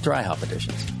multiple dry hop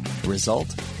additions. The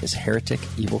result is Heretic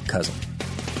Evil Cousin.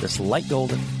 This light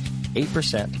golden,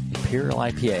 8% Imperial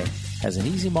IPA has an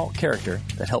easy malt character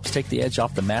that helps take the edge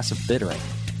off the massive bittering,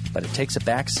 but it takes a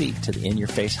back seat to the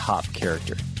in-your-face hop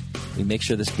character. We make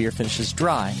sure this beer finishes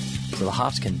dry so the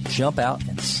hops can jump out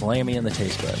and slam you in the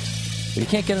taste buds. If you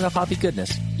can't get enough hoppy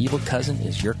goodness, Evil Cousin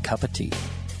is your cup of tea.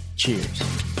 Cheers.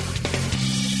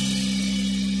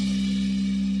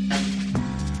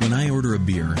 When I order a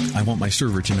beer, I want my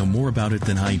server to know more about it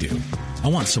than I do. I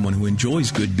want someone who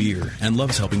enjoys good beer and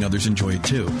loves helping others enjoy it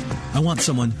too. I want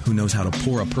someone who knows how to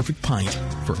pour a perfect pint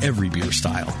for every beer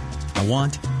style. I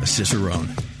want a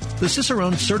Cicerone. The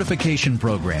Cicerone Certification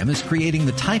Program is creating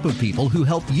the type of people who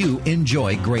help you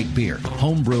enjoy great beer.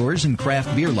 Home brewers and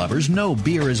craft beer lovers know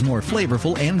beer is more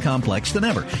flavorful and complex than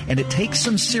ever, and it takes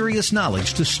some serious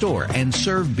knowledge to store and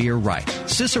serve beer right.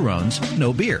 Cicerones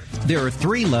know beer. There are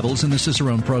 3 levels in the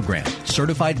Cicerone program: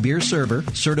 Certified Beer Server,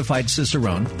 Certified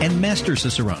Cicerone, and Master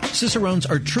Cicerone. Cicerones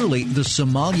are truly the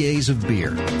sommeliers of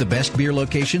beer. The best beer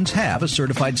locations have a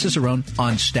Certified Cicerone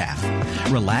on staff.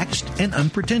 Relaxed and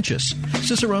unpretentious.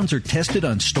 Cicerones are tested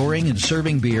on storing and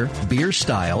serving beer, beer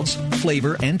styles,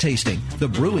 flavor and tasting, the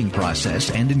brewing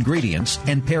process and ingredients,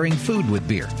 and pairing food with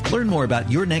beer. Learn more about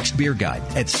your next beer guide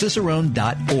at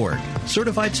Cicerone.org.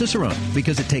 Certified Cicerone,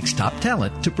 because it takes top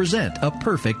talent to present a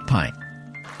perfect pint.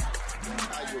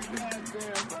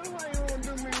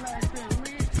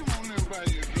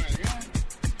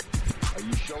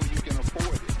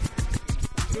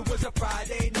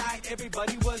 Friday night,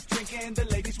 everybody was drinking. The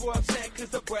ladies were upset cause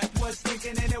the breath was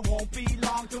stinking. And it won't be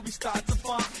long till we start to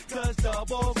funk, cause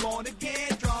double's gonna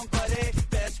get drunk, buddy.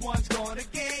 Best one's gonna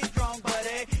get drunk,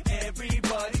 buddy.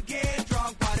 Everybody get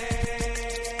drunk, buddy.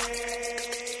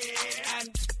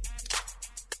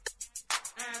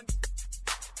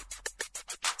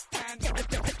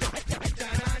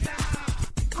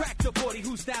 Crack the 40,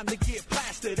 who's down to get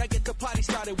plastered? I get the party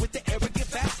started with the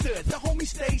arrogant bastard. The homie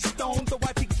stays stoned, the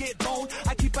wifey get boned.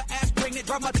 I keep her ass pregnant,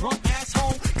 drive my drunk ass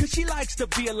home, cause she likes the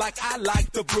beer like I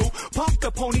like the brew. Pump the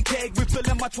pony keg,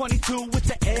 refilling my 22 with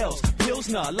the L's,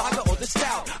 Pilsner, lager, or the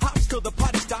stout. Hops till the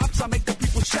party stops, I make the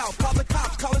people shout. Call the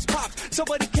cops, call us pops,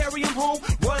 somebody carry him home.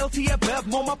 Royalty at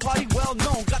Bevmo, my party well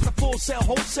known. Got the full sale,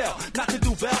 wholesale, not to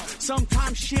do bell.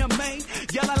 Sometimes Maine,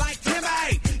 yelling like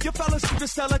Timmy. Your fellas keep the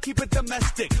cellar, keep it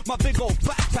domestic. My big old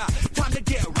fat top, time to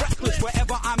get reckless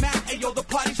wherever I'm at. Hey yo, the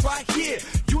party's right here.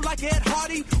 You like Ed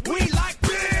Hardy? We like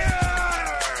beer.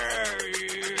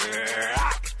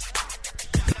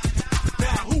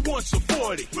 Now who wants a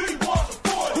 40? We want a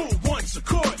 40. Who wants a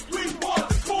quart? We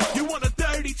want a quart. You want a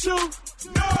 32? No.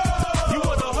 You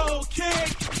want a whole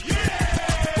keg?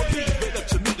 Yeah. Well, leave it up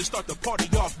to me to start the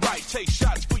party off right. Take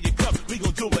shots for your cup. We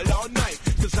gon' do it all night.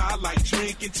 Cause I like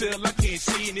drinking till I can't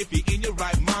see. And if you're in your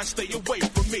right mind, stay away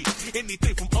from me.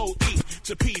 Anything from OE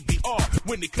to PBR.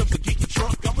 When it comes to getting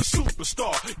drunk, I'm a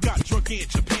superstar. Got drunk in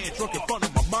Japan, drunk in front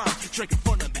of my mom. Drank in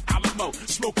front of the Alamo,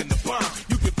 smoking the bomb.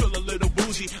 You can feel a little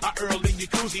woozy. I Earl in your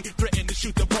koozie. Threaten to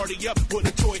shoot the party up with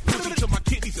a toy Uzi to my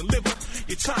kidneys and liver.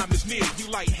 Your time is near. You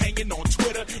like hanging on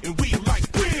Twitter, and we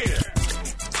like beer.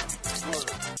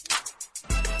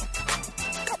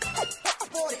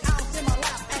 40 ounce in my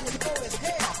lap, and it's cold as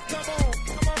hell. Come on,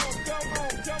 come on, come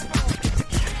on, come on.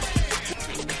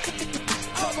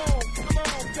 Come on, come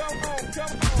on, come on,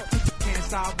 come on. Can't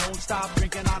stop, won't stop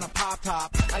drinking on a pop top.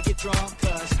 I get drunk,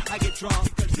 cause I get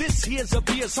drunk. This here's a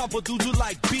beer song for dudes who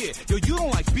like beer. Yo, you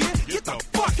don't like beer? Get the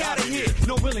fuck out of here.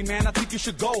 No, really, man, I think you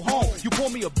should go home. You pour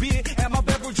me a beer, and my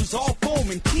beverage is all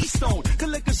foam and Keystone. The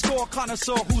liquor store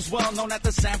connoisseur who's well known at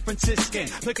the San Franciscan.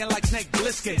 Looking like Snake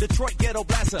Plissken, Detroit Ghetto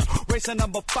Blaster, racer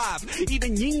number 5.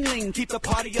 Even Yingling keep the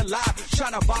party alive.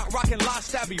 Shine a bot, rockin' La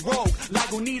Stabby Rogue,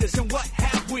 Lagunitas, and what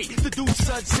have we? The dude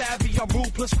Sud Savvy, I'm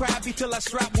rude plus crabby till I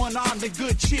strap one on, then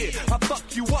good cheer. I fuck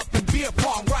you up in beer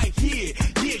pong right here.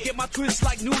 Yeah, get my twist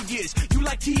like New Year's. You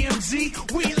like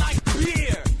TMZ? We like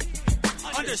beer.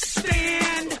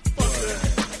 Understand?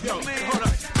 Yo, man, hold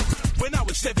up. When I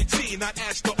was 17, I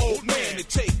asked the old man to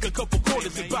take a couple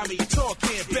quarters and buy me a tall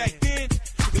can. Back then,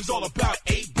 it was all about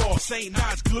 8 ball, St.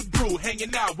 Nine's, good brew,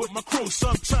 hanging out with my crew.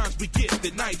 Sometimes we get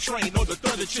the night train or the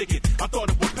Thunder Chicken. I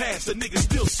thought it would pass, the niggas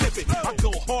still sipping. I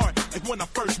go hard like when I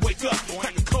first wake up.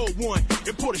 Crack a cold one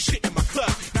and pour the shit in my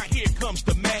cup. Now here comes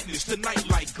the madness, the night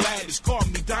like Gladys. Call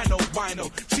me Dino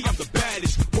Bino. See, I'm the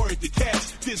baddest. Word to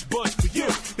cats, this buzz for you.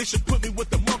 They should put me with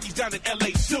the monkey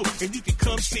and you can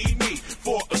come see me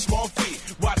for a small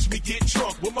fee. Watch me get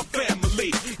drunk with my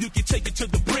family. You can take it to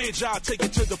the bridge, I'll take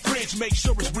it to the fridge. Make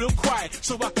sure it's real quiet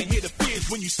so I can hear the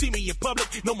fizz. When you see me in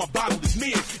public, know my bottle is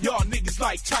near. Y'all niggas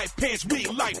like tight pants, we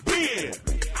like beer.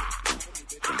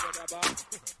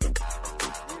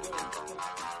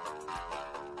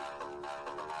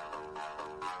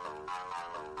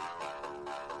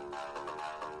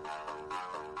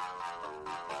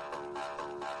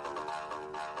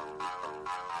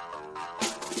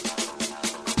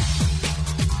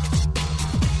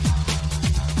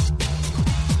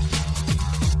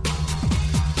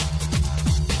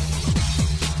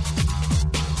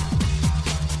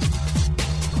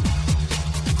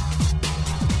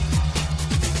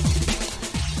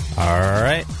 All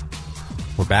right,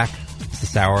 we're back. It's the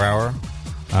Sour Hour.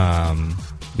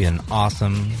 We had an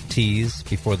awesome tease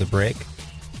before the break.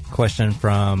 Question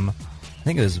from, I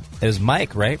think it was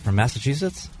Mike, right, from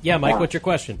Massachusetts? Yeah, Mike, what's your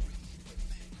question?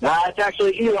 It's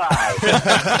actually Eli.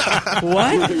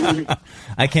 What?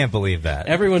 I can't believe that.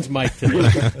 Everyone's Mike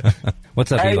today.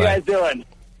 What's up, How Eli? you guys doing?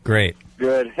 Great.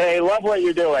 Good. Hey, love what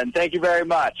you're doing. Thank you very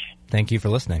much. Thank you for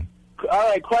listening. All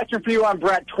right, question for you on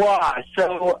Brett Trois.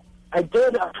 So I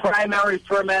did a primary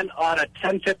ferment on a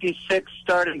 1056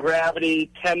 starting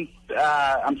gravity,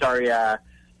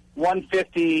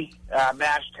 150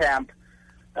 mash temp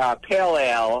pale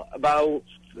ale, about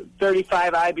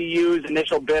 35 IBUs,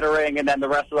 initial bittering, and then the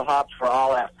rest of the hops were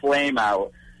all at flame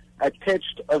out. I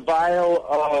pitched a vial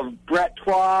of Brett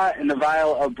Trois and a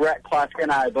vial of Brett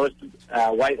Kloskin, both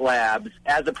White Labs.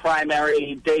 As a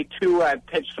primary, day 2, I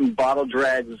pitched some bottle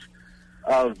dregs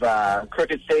of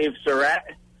Crooked Save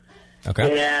Surette.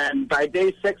 Okay. And by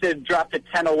day 6, it dropped to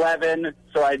 10-11,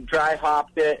 so I dry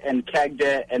hopped it and kegged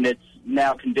it, and it's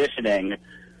now conditioning.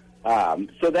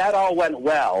 So that all went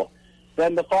well.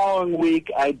 Then the following week,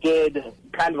 I did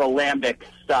kind of a lambic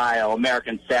style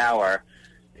American sour,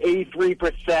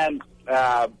 83%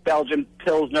 Belgian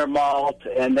Pilsner malt,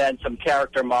 and then some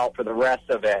character malt for the rest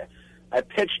of it. I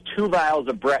pitched 2 vials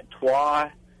of Brett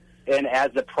Trois, and as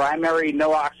the primary,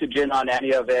 no oxygen on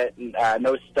any of it,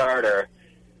 no starter.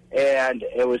 And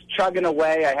it was chugging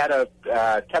away. I had a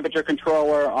temperature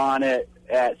controller on it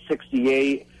at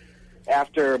 68.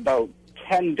 After about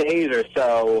 10 days or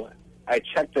so, I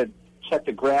checked the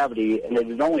gravity, and it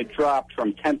had only dropped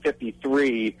from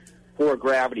 1053 4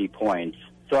 gravity points.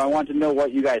 So I wanted to know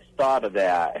what you guys thought of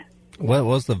that. What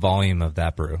was the volume of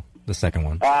that brew, the second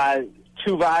one?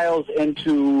 2 vials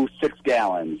into 6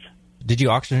 gallons. Did you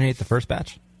oxygenate the first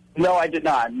batch? No, I did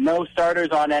not. No starters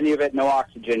on any of it, no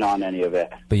oxygen on any of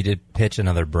it. But you did pitch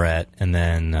another Brett, and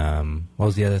then what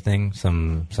was the other thing?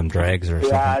 Some dregs or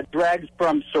something? Dregs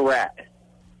from Surette.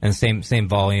 And same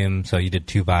volume, so you did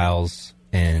 2 vials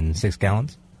in 6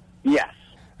 gallons? Yes.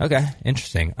 Okay,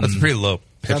 interesting. That's a pretty low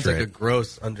pitch Sounds rate. like a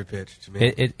gross underpitch to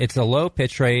me. It's a low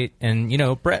pitch rate, and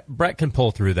Brett can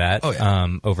pull through that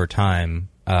over time.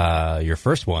 Your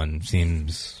first one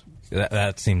seems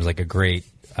like a great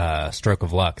stroke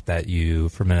of luck that you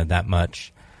fermented that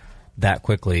much that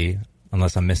quickly,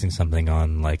 unless I'm missing something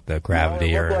on like the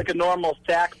gravity. It looked like a normal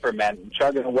stack ferment,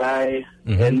 chugging away.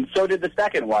 Mm-hmm. And so did the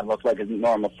second one, look like a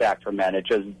normal stack ferment. It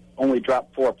just only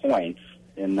dropped 4 points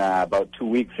in about 2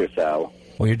 weeks or so.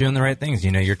 Well, you're doing the right things.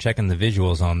 You're checking the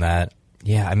visuals on that.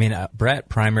 Yeah, I mean, Brett,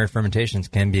 primary fermentations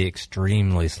can be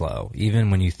extremely slow,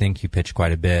 even when you think you pitch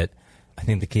quite a bit. I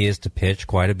think the key is to pitch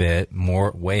quite a bit,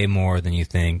 way more than you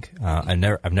think.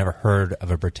 I've never heard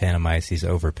of a Brettanomyces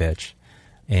overpitch.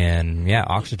 And yeah,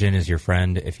 oxygen is your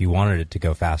friend if you wanted it to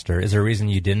go faster. Is there a reason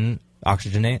you didn't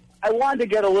oxygenate? I wanted to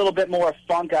get a little bit more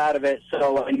funk out of it,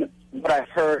 so what I've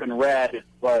heard and read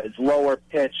was lower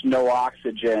pitch, no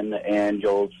oxygen, and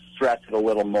you'll stress it a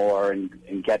little more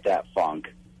and get that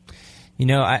funk.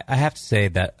 I have to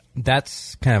say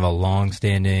that's kind of a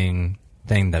long-standing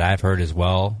thing that I've heard as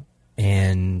well.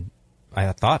 And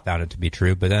I found it to be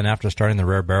true, but then after starting the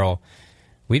Rare Barrel,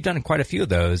 we've done quite a few of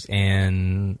those,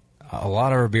 and a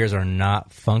lot of our beers are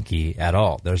not funky at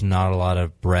all. There's not a lot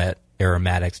of Brett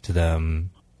aromatics to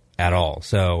them at all.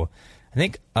 So I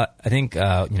think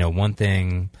one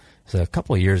thing, so a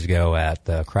couple of years ago at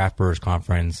the Craft Brewers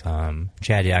Conference,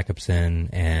 Chad Jacobson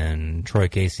and Troy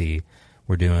Casey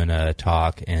were doing a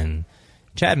talk, and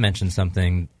Chad mentioned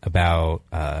something about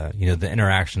the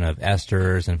interaction of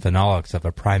esters and phenolics of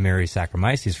a primary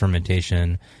Saccharomyces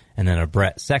fermentation and then a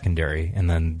Brett secondary, and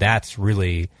then that's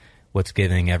really what's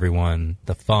giving everyone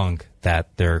the funk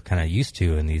that they're kind of used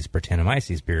to in these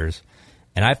Brettanomyces beers.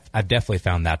 And I've definitely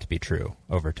found that to be true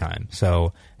over time.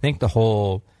 So I think the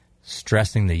whole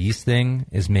stressing the yeast thing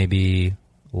is maybe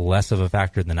less of a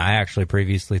factor than I actually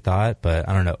previously thought. But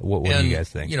I don't know. What do you guys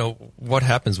think? You know, what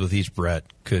happens with each Brett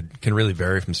can really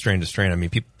vary from strain to strain. I mean,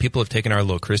 people have taken our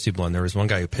Low Christie blend. There was one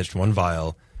guy who pitched one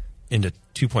vial into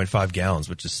 2.5 gallons,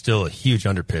 which is still a huge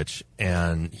underpitch.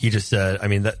 And he just said, I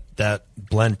mean, that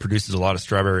blend produces a lot of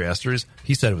strawberry esters.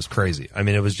 He said it was crazy. I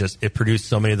mean, it produced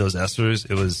so many of those esters.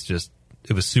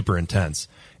 It was super intense.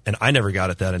 And I never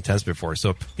got it that intense before.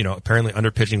 So, you know, apparently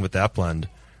underpitching with that blend,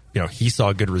 you know, he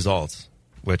saw good results,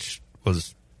 which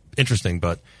was interesting.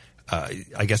 But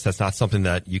I guess that's not something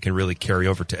that you can really carry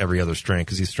over to every other strain,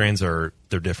 because these strains they're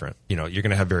different. You know, you're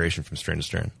going to have variation from strain to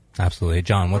strain. Absolutely.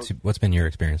 John, what's been your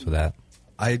experience with that?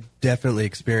 I definitely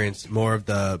experienced more of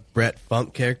the Brett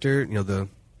Funk character, you know, the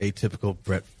atypical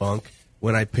Brett Funk,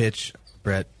 when I pitch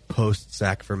Brett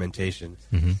post-sack fermentation.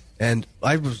 Mm-hmm. And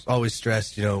I was always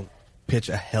stressed, you know, pitch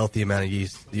a healthy amount of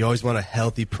yeast. You always want a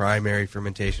healthy primary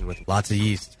fermentation with lots of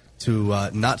yeast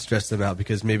to not stress them out,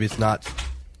 because maybe it's not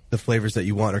the flavors that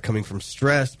you want are coming from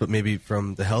stress, but maybe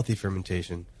from the healthy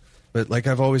fermentation. But like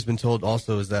I've always been told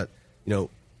also is that, you know,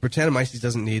 Brettanomyces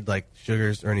doesn't need like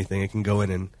sugars or anything. It can go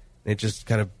in and it just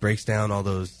kind of breaks down all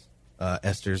those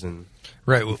esters and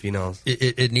phenols.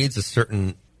 It needs a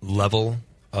certain level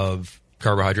of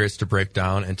carbohydrates to break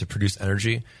down and to produce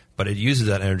energy, but it uses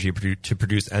that energy to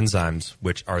produce enzymes,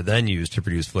 which are then used to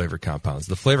produce flavor compounds.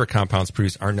 The flavor compounds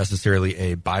produced aren't necessarily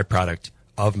a byproduct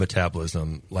of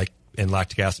metabolism, like in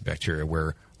lactic acid bacteria,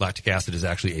 where lactic acid is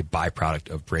actually a byproduct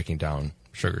of breaking down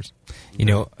sugars. You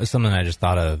know, something I just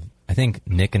thought of, I think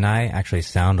Nick and I actually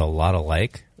sound a lot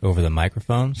alike over the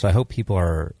microphone, so I hope people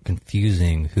are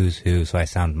confusing who's who, so I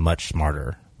sound much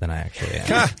smarter than I actually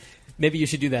am. Maybe you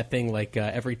should do that thing like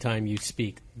every time you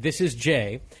speak, this is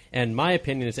Jay, and my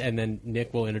opinion is, and then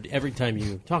Nick will every time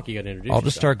you talk, you got to introduce I'll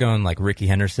just start going like Ricky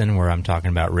Henderson, where I'm talking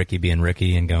about Ricky being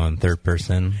Ricky and going third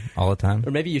person all the time.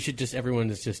 Or maybe you should just, everyone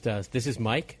is just, this is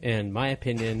Mike, and my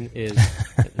opinion is,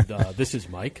 this is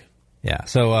Mike. Yeah,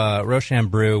 so Roshan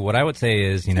Brew, what I would say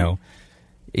is, you know,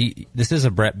 this is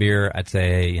a Brett beer. I'd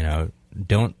say, you know,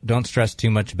 don't stress too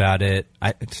much about it.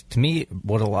 To me,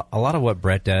 what a lot of what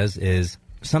Brett does is,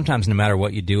 sometimes no matter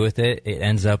what you do with it, it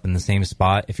ends up in the same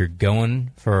spot. If you're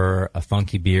going for a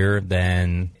funky beer,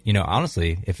 then, you know,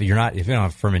 honestly, if you don't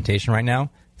have fermentation right now,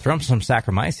 throw some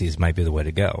Saccharomyces might be the way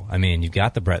to go. I mean, you've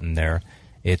got the Brett in there.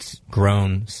 It's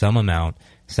grown some amount.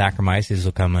 Saccharomyces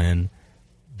will come in,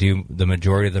 do the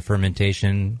majority of the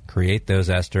fermentation, create those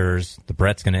esters. The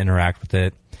Brett's going to interact with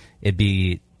it. It'd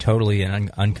be totally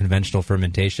an unconventional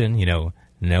fermentation, you know,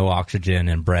 no oxygen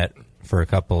in Brett for a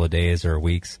couple of days or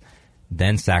weeks,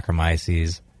 then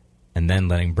Saccharomyces, and then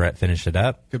letting Brett finish it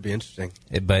up. Could be interesting.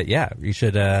 But yeah, you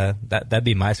should. That'd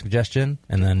be my suggestion.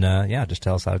 And then just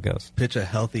tell us how it goes. Pitch a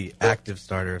healthy, active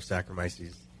starter of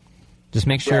Saccharomyces. Just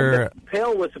make sure. The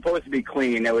pill was supposed to be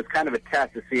clean. It was kind of a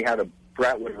test to see how the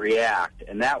Brett would react,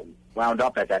 and that wound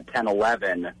up at that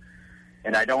 10-11.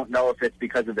 And I don't know if it's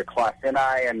because of the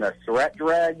Clausini and the Surette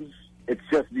dregs. It's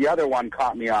just the other one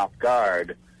caught me off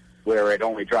guard, where it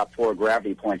only dropped 4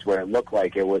 gravity points, where it looked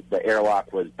like it was the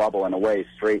airlock was bubbling away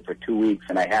straight for 2 weeks,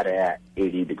 and I had it at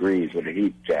 80 degrees with a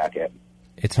heat jacket.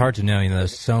 It's hard to know. You know,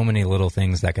 there's so many little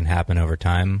things that can happen over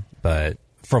time. But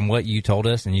from what you told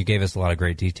us, and you gave us a lot of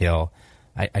great detail,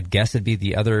 I'd guess it'd be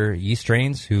the other yeast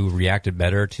strains who reacted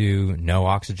better to no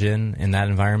oxygen in that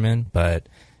environment. But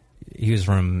he was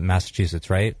from Massachusetts,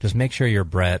 right? Just make sure your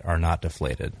Brett are not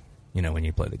deflated, you know, when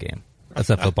you play the game. That's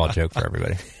a football joke for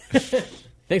everybody.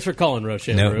 Thanks for calling,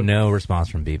 Roshan. No response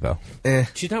from Bevo.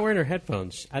 She's not wearing her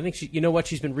headphones. I think you know what?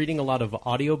 She's been reading a lot of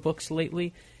audiobooks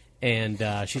lately,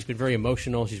 and she's been very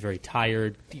emotional. She's very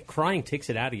tired. Crying takes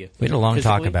it out of you. We had a long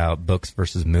talk about books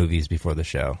versus movies before the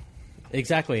show.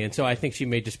 Exactly, and so I think she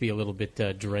may just be a little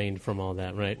bit drained from all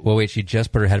that, right? Well, wait, she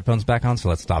just put her headphones back on, so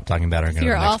let's stop talking about her and go to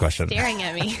the next question. You're all staring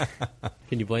at me.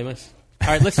 Can you blame us? All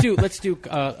right, let's do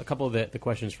a couple of the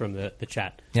questions from the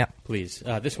chat. Yeah. Please.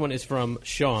 This one is from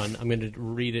Sean. I'm going to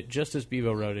read it just as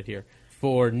Bevo wrote it here.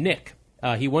 For Nick,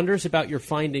 he wonders about your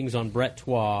findings on Brett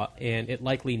Trois and it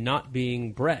likely not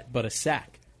being Brett, but a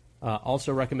sack.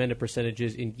 Also recommended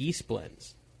percentages in yeast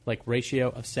blends, like ratio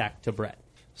of sack to Brett.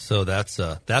 So that's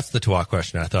the Trois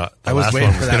question. I thought I was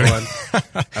waiting for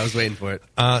that one. I was waiting for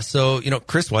it. So,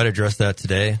 Chris White addressed that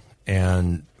today,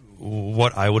 and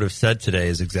what I would have said today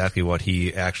is exactly what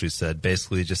he actually said.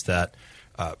 Basically, just that,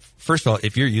 first of all,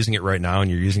 if you're using it right now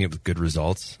and you're using it with good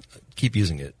results, keep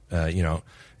using it.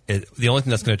 The only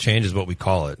thing that's going to change is what we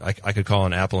call it. I could call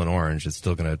an apple an orange. It's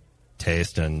still going to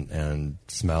taste and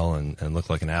smell and look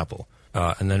like an apple.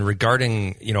 And then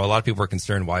regarding, a lot of people are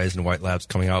concerned, why isn't White Labs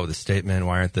coming out with a statement?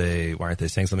 Why aren't they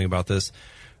saying something about this?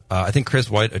 I think Chris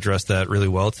White addressed that really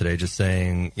well today, just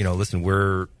saying, listen,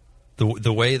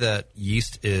 the way that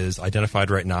yeast is identified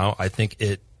right now, I think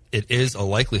it is a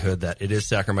likelihood that it is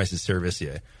Saccharomyces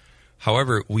cerevisiae.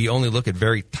 However, we only look at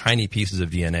very tiny pieces of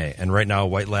DNA, and right now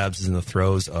White Labs is in the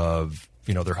throes of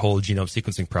their whole genome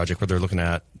sequencing project, where they're looking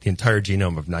at the entire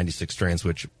genome of 96 strains,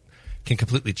 which can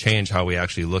completely change how we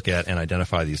actually look at and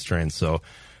identify these strains. So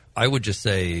I would just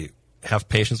say, have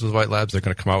patience with White Labs. They're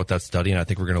going to come out with that study, and I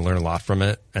think we're going to learn a lot from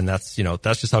it. And that's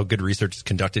just how good research is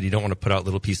conducted. You don't want to put out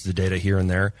little pieces of data here and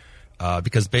there,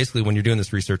 because basically when you're doing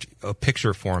this research, a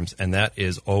picture forms, and that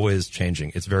is always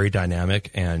changing. It's very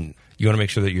dynamic, and you want to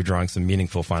make sure that you're drawing some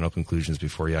meaningful final conclusions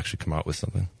before you actually come out with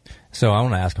something. So I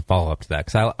want to ask a follow-up to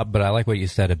that, but I like what you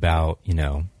said about, you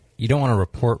don't want to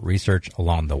report research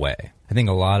along the way. I think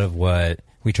a lot of what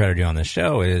we try to do on this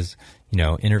show is,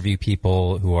 interview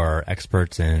people who are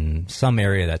experts in some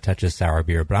area that touches sour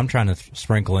beer, but I'm trying to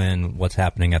sprinkle in what's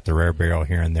happening at the rare barrel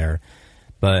here and there.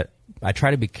 But I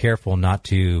try to be careful not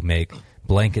to make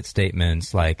blanket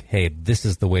statements like, hey, this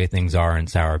is the way things are in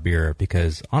sour beer,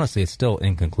 because honestly, it's still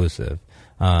inconclusive.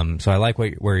 So I like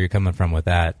where you're coming from with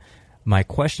that. My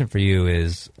question for you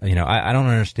is, I don't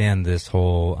understand this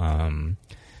whole,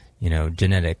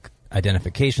 genetic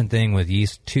identification thing with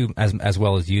yeast too, as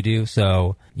well as you do.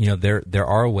 So, there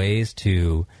are ways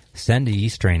to send a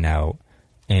yeast strain out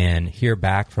and hear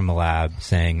back from a lab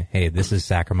saying, hey, this is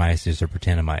Saccharomyces or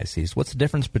Brettanomyces. What's the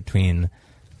difference between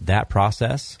that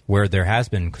process, where there has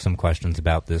been some questions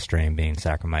about this strain being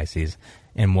Saccharomyces,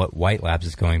 and what White Labs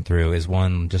is going through? Is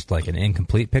one just like an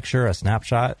incomplete picture, a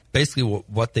snapshot? Basically,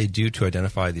 what they do to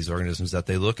identify these organisms is that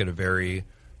they look at a very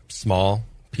small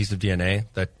piece of DNA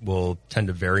that will tend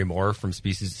to vary more from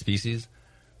species to species,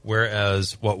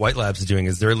 whereas what White Labs is doing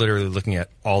is they're literally looking at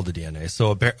all the DNA.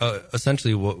 So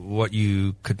essentially what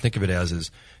you could think of it as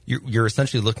is you're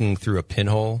essentially looking through a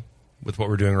pinhole with what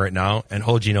we're doing right now, and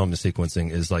whole genome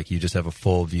sequencing is like you just have a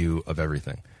full view of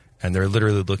everything. And they're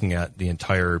literally looking at the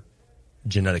entire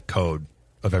genetic code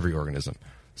of every organism.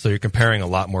 So you're comparing a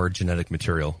lot more genetic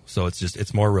material. So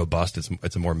it's more robust.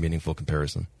 It's a more meaningful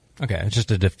comparison. Okay, it's just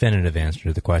a definitive answer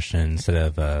to the question instead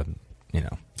of,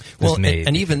 well,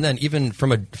 and even then, even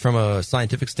from a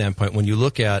scientific standpoint, when you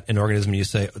look at an organism and you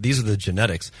say, these are the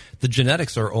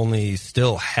genetics are only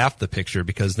still half the picture,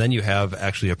 because then you have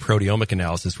actually a proteomic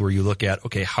analysis where you look at,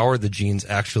 okay, how are the genes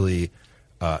actually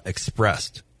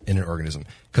expressed in an organism?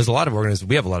 Because a lot of organisms,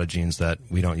 we have a lot of genes that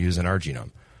we don't use in our genome.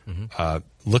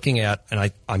 Mm-hmm. Looking at,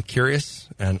 and I'm curious,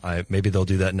 and maybe they'll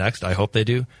do that next, I hope they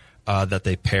do, that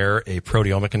they pair a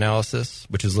proteomic analysis,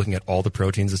 which is looking at all the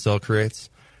proteins the cell creates,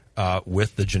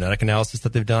 with the genetic analysis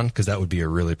that they've done, because that would be a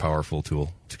really powerful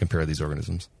tool to compare these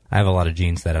organisms. I have a lot of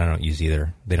genes that I don't use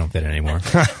either. They don't fit anymore.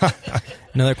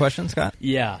 Another question, Scott?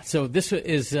 Yeah. So this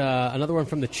is another one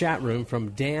from the chat room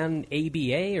from Dan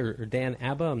ABA or Dan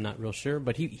Abba. I'm not real sure.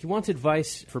 But he wants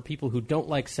advice for people who don't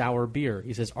like sour beer.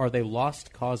 He says, are they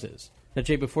lost causes? Now,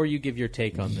 Jay, before you give your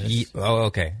take on this.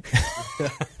 Okay.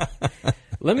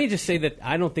 Let me just say that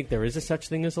I don't think there is a such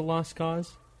thing as a lost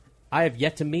cause. I have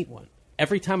yet to meet one.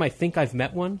 Every time I think I've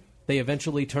met one, they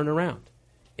eventually turn around.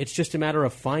 It's just a matter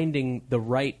of finding the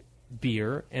right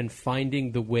beer and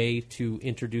finding the way to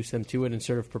introduce them to it and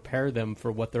sort of prepare them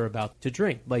for what they're about to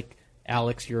drink. Like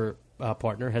Alex, your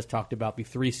partner, has talked about the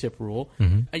 3-sip rule.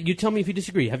 Mm-hmm. You tell me if you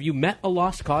disagree. Have you met a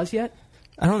lost cause yet?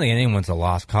 I don't think anyone's a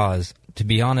lost cause. To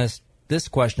be honest, this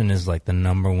question is like the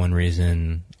number one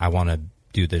reason I want to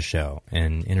do this show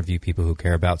and interview people who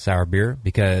care about sour beer,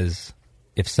 because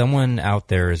if someone out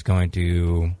there is going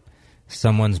to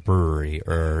someone's brewery,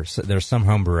 or there's some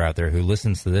home brewer out there who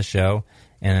listens to this show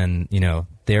and,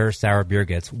 their sour beer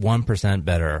gets 1%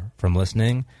 better from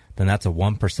listening, then that's a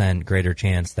 1% greater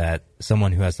chance that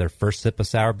someone who has their first sip of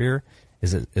sour beer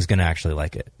is going to actually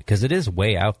like it, because it is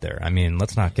way out there. I mean,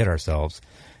 let's not kid ourselves.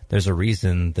 There's a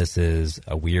reason this is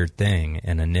a weird thing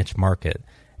in a niche market.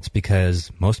 It's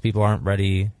because most people aren't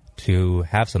ready to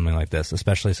have something like this,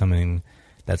 especially something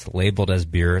that's labeled as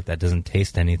beer that doesn't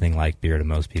taste anything like beer to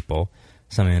most people.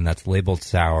 Something that's labeled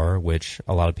sour, which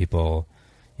a lot of people,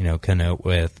 connote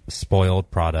with spoiled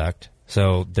product.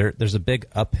 So there's a big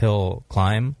uphill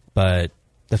climb, but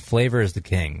the flavor is the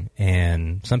king.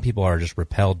 And some people are just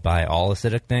repelled by all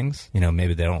acidic things.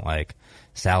 Maybe they don't like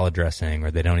salad dressing,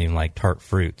 or they don't even like tart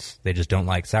fruits. They just don't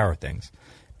like sour things.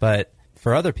 But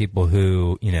for other people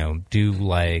who, do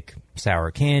like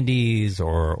sour candies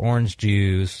or orange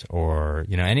juice or,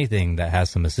 anything that has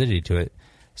some acidity to it,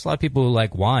 there's a lot of people who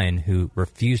like wine who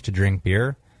refuse to drink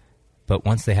beer, but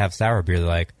once they have sour beer, they're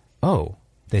like, oh,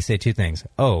 they say two things.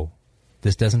 Oh,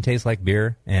 this doesn't taste like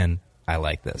beer, and I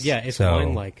like this. Yeah, it's so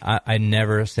wine-like. I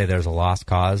never say there's a lost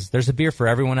cause. There's a beer for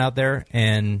everyone out there,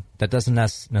 and that doesn't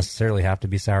necessarily have to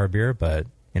be sour beer, but,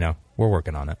 we're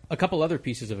working on it. A couple other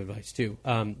pieces of advice, too.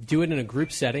 Do it in a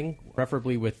group setting,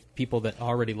 preferably with people that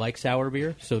already like sour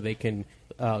beer, so they can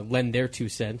lend their 2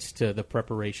 cents to the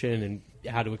preparation and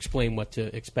how to explain what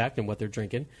to expect and what they're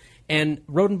drinking. And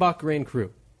Rodenbach Grand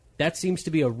Cru. That seems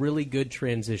to be a really good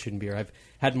transition beer. I've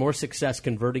had more success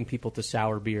converting people to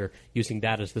sour beer using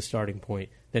that as the starting point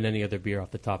than any other beer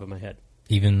off the top of my head.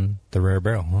 Even the Rare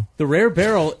Barrel, huh? The Rare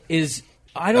Barrel is...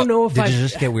 I don't know if Did you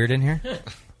just get weird in here?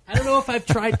 I don't know if I've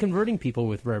tried converting people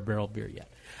with Rare Barrel beer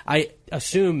yet. I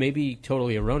assume, maybe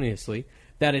totally erroneously,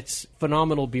 that it's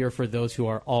phenomenal beer for those who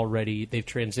are already... They've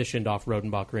transitioned off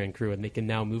Rodenbach Grand Cru and they can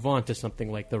now move on to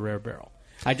something like the Rare Barrel.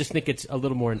 I just think it's a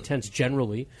little more intense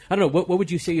generally. I don't know. What would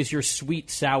you say is your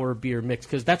sweet-sour beer mix?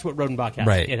 Because that's what Rodenbach has.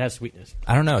 Right. It has sweetness.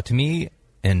 I don't know. To me,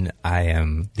 and I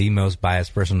am the most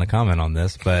biased person to comment on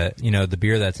this, but, the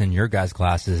beer that's in your guys'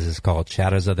 classes is called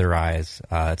Shadows of Their Eyes.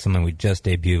 It's something we just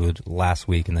debuted last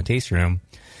week in the taste room.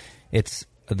 It's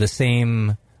the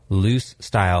same loose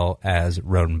style as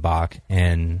Rodenbach,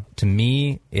 and to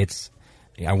me,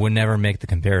 I would never make the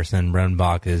comparison.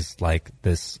 Rodenbach is like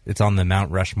this. It's on the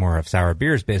Mount Rushmore of sour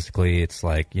beers, basically. It's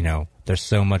like, there's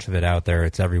so much of it out there.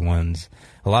 It's a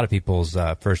lot of people's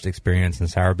first experience in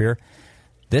sour beer.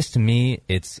 This, to me,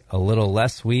 it's a little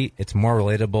less sweet. It's more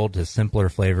relatable to simpler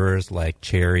flavors like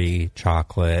cherry,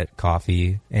 chocolate,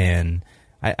 coffee. And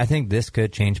I think this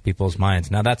could change people's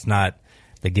minds. Now, that's not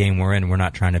the game we're in. We're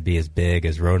not trying to be as big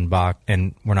as Rodenbach,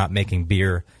 and we're not making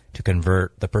beer to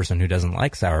convert the person who doesn't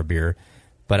like sour beer.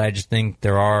 But I just think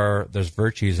there's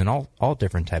virtues in all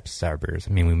different types of sour beers.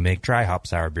 I mean, we make dry hop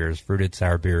sour beers, fruited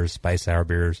sour beers, spice sour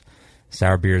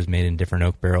beers made in different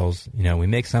oak barrels. We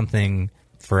make something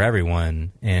for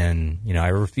everyone. And, I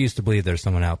refuse to believe there's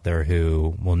someone out there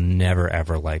who will never,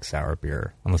 ever like sour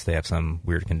beer unless they have some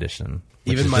weird condition.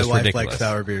 Even my wife ridiculous. likes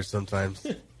sour beers sometimes.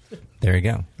 There you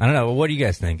go. I don't know. What do you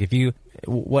guys think?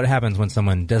 What happens when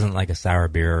someone doesn't like a sour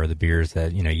beer or the beers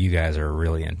that, you guys are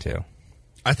really into?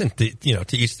 I think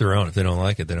to each their own. If they don't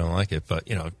like it, they don't like it. But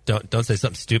don't say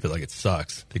something stupid like it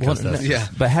sucks, because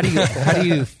But how do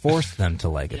you force them to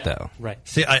like it though? Right.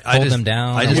 See, I hold just, them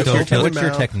down. I just What's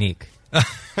your technique? A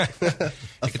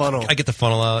funnel. I get the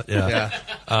funnel out. Yeah.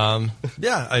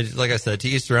 Like I said, to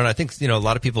each their own. I think a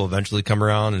lot of people eventually come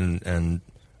around, and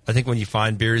I think when you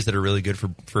find beers that are really good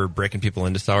for breaking people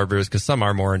into sour beers, because some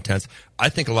are more intense, I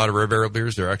think a lot of Rare Barrel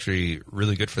beers are actually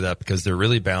really good for that because they're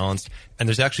really balanced, and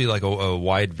there's actually like a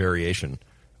wide variation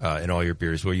in all your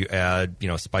beers where you add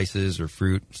spices or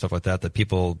fruit, stuff like that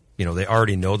people they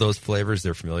already know those flavors,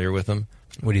 they're familiar with them.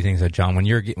 What do you think, so John? When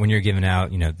you're giving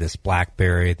out this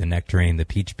blackberry, the nectarine, the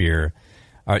peach beer,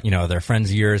 they're friends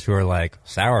of yours who are like,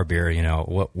 sour beer,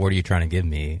 what are you trying to give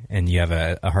me? And you have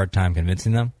a hard time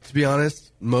convincing them? To be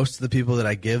honest, most of the people that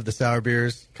I give the sour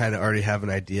beers kind of already have an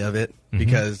idea of it,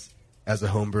 because as a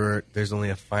home brewer, there's only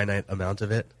a finite amount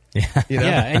of it. Yeah.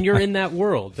 Yeah, and you're in that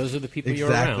world. Those are the people you're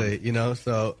around. Exactly,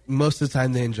 so most of the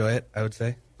time they enjoy it, I would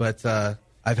say. But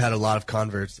I've had a lot of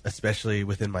converts, especially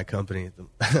within my company.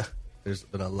 There's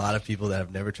been a lot of people that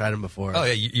have never tried them before. Oh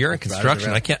yeah, you're in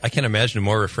construction. I can't imagine a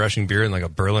more refreshing beer than like a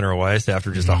Berliner Weiss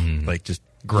after just just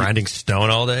grinding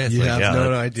stone all day. It's you have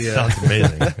no idea. Sounds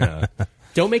amazing. Yeah.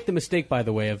 Don't make the mistake, by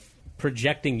the way, of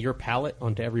projecting your palate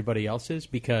onto everybody else's,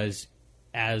 because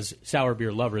as sour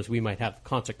beer lovers, we might have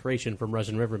consecration from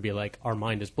Resin River and be like, our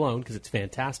mind is blown because it's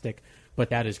fantastic.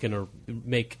 But that is going to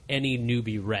make any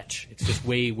newbie retch. It's just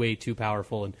way, way too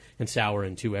powerful and sour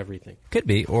and too everything. Could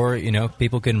be. Or,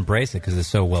 people could embrace it because it's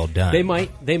so well done. They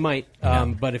might.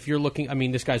 But if you're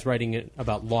looking, this guy's writing it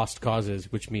about lost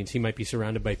causes, which means he might be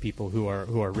surrounded by people who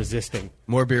are resisting.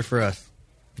 More beer for us.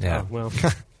 Yeah. Well,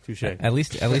 touche. At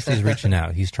least he's reaching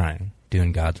out. He's trying,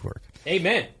 doing God's work.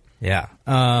 Amen. Yeah.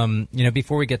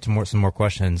 Before we get to some more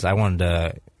questions, I wanted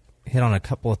to hit on a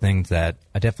couple of things that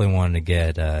I definitely wanted to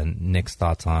get Nick's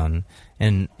thoughts on.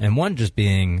 And one just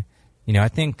being, I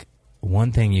think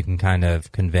one thing you can kind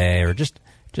of convey or just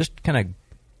kind of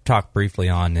talk briefly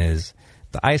on is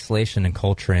the isolation and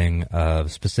culturing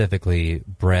of specifically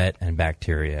Brett and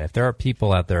bacteria. If there are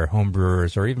people out there, home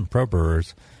brewers or even pro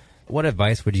brewers, what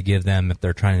advice would you give them if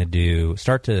they're trying to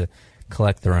start to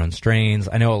collect their own strains?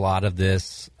 I know a lot of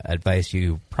this advice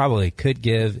you probably could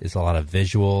give is a lot of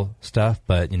visual stuff,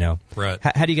 but right.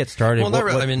 How do you get started? Well,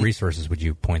 what resources would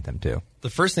you point them to? The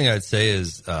first thing I'd say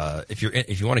is if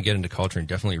you want to get into culturing,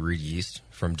 definitely read Yeast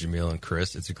from Jamil and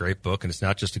Chris. It's a great book, and it's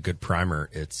not just a good primer.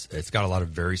 It's got a lot of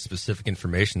very specific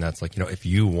information that's like, if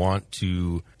you want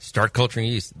to start culturing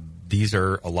yeast, these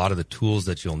are a lot of the tools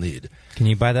that you'll need. Can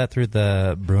you buy that through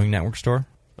the Brewing Network store?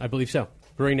 I believe so.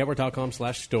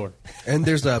 BrewingNetwork.com/store. And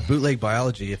there's a Bootleg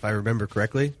Biology, if I remember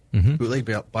correctly. Mhm.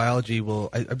 Bootleg Biology will,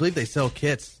 I believe they sell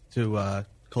kits to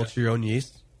culture your own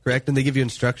yeast, correct? And they give you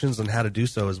instructions on how to do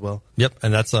so as well. Yep,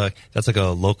 and that's like a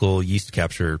local yeast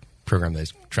capture program that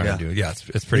he's trying to do. Yeah,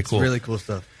 it's pretty cool. It's really cool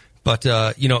stuff. But,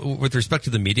 with respect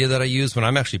to the media that I use, when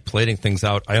I'm actually plating things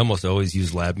out, I almost always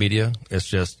use lab media. It's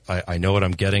just, I know what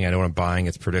I'm getting. I know what I'm buying.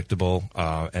 It's predictable.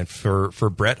 And for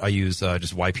Brett, I use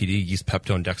just YPD, yeast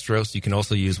peptone dextrose. You can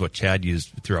also use what Chad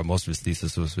used throughout most of his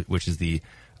thesis, which is the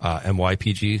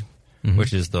MYPG,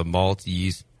 which is the malt,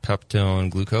 yeast,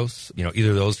 peptone, glucose. Either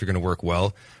of those are going to work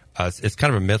well. It's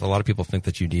kind of a myth. A lot of people think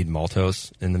that you need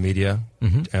maltose in the media,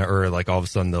 or like all of a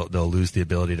sudden they'll lose the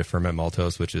ability to ferment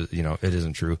maltose, which is, it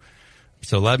isn't true.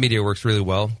 So lab media works really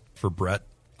well for Brett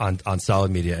on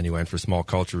solid media anyway, and for small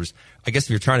cultures. I guess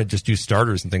if you're trying to just do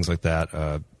starters and things like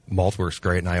that, malt works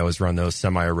great, and I always run those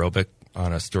semi-aerobic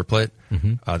on a stir plate.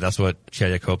 That's what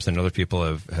Chad Jacobs and other people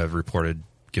have reported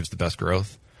gives the best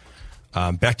growth.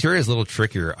 Bacteria is a little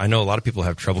trickier. I know a lot of people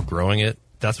have trouble growing it.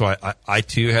 That's why I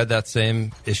too had that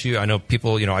same issue. I know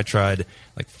people, I tried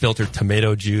like filtered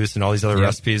tomato juice and all these other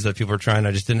recipes that people are trying.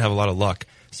 I just didn't have a lot of luck.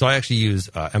 So I actually use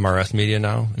MRS media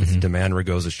now. It's Demand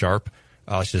Rugosa Sharp.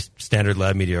 It's just standard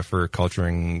lab media for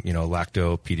culturing,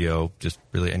 lacto, PDO, just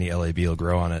really any LAB will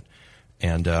grow on it.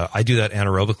 And I do that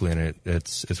anaerobically, and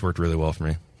it's worked really well for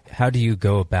me. How do you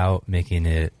go about making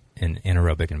it an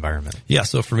anaerobic environment? Yeah,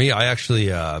 so for me, I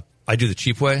actually I do the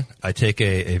cheap way. I take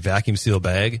a vacuum seal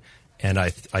bag, and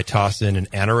I toss in an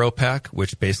anaero pack,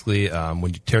 which basically,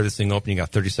 when you tear this thing open, you got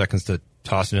 30 seconds to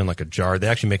toss it in like a jar. They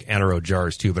actually make anaero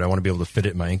jars too, but I want to be able to fit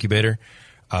it in my incubator,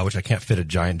 which I can't fit a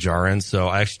giant jar in. So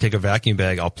I actually take a vacuum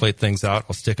bag, I'll plate things out,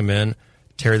 I'll stick them in,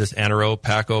 tear this anaero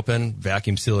pack open,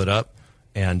 vacuum seal it up,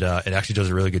 and it actually does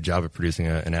a really good job of producing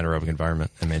an anaerobic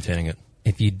environment and maintaining it.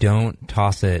 If you don't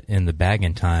toss it in the bag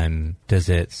in time, does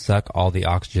it suck all the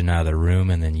oxygen out of the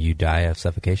room and then you die of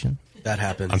suffocation? That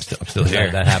happens. I'm still here.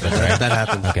 That happens, right? That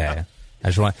happens. Okay. I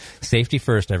just want safety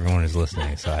first. Everyone is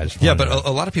listening, so I just but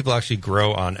a lot of people actually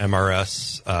grow on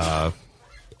MRS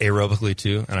aerobically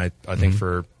too, and I think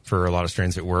for a lot of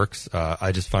strains it works.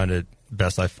 I just find it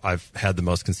best. I've had the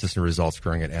most consistent results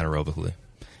growing it anaerobically.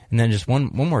 And then just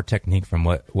one more technique from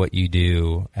what you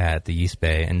do at the Yeast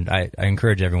Bay. And I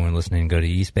encourage everyone listening to go to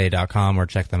yeastbay.com or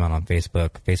check them out on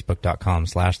Facebook,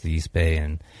 facebook.com/the Yeast Bay,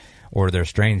 and order their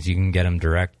strains. You can get them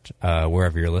direct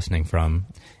wherever you're listening from.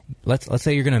 Let's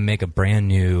say you're going to make a brand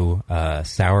new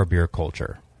sour beer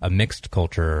culture, a mixed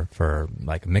culture for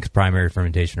like mixed primary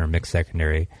fermentation or mixed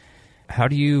secondary. How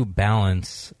do you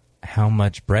balance how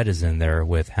much bread is in there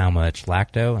with how much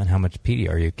lacto and how much PD?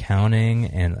 Are you counting,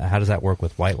 and how does that work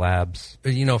with White Labs?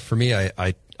 For me,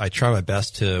 I try my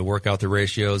best to work out the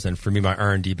ratios, and for me, my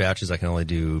R&D batches, I can only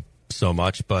do so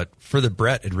much. But for the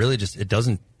Brett, it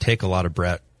doesn't take a lot of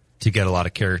Brett to get a lot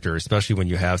of character, especially when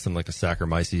you have something like a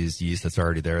Saccharomyces yeast that's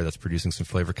already there, that's producing some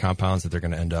flavor compounds that they're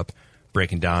going to end up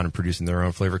breaking down and producing their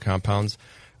own flavor compounds.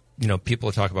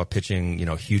 People talk about pitching,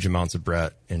 huge amounts of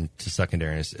Brett into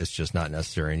secondary, and it's just not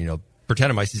necessary. And,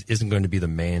 Brettanomyces isn't going to be the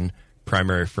main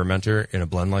primary fermenter in a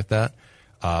blend like that,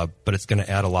 but it's going to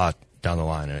add a lot down the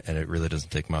line, and it really doesn't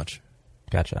take much.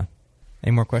 Gotcha.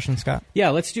 Any more questions, Scott?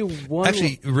 Yeah, let's do one.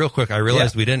 Actually, real quick, I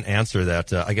realized we didn't answer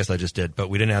that. I guess I just did,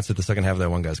 but we didn't answer the second half of that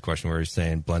one guy's question where he's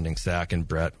saying blending Sac and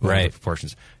Brett, right?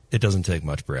 Proportions. It doesn't take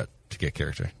much Brett to get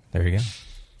character. There you go.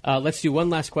 Let's do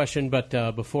one last question, but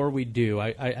before we do,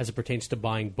 I, as it pertains to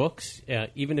buying books,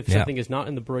 even if something is not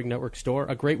in the Brewing Network store,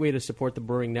 a great way to support the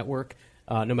Brewing Network,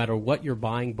 no matter what you're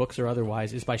buying, books or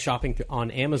otherwise, is by shopping on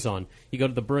Amazon. You go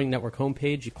to the Brewing Network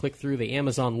homepage, you click through the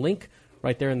Amazon link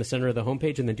right there in the center of the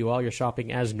homepage, and then do all your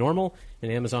shopping as normal,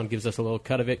 and Amazon gives us a little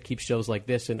cut of it, keeps shows like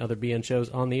this and other BN shows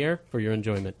on the air for your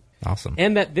enjoyment. Awesome.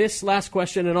 And that this last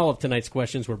question and all of tonight's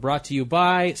questions were brought to you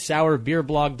by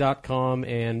sourbeerblog.com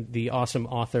and the awesome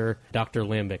author Dr.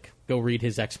 Lambic. Go read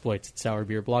his exploits at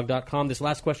sourbeerblog.com. This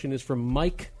last question is from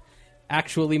Mike.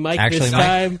 Actually, Mike, this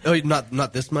time. Oh,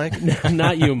 not this Mike?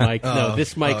 Not you, Mike. No, Oh.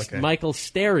 this Mike's Okay. Michael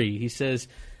Sterry. He says,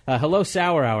 hello,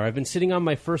 Sour Hour. I've been sitting on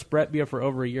my first Brett beer for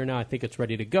over a year now. I think it's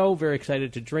ready to go. Very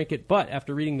excited to drink it. But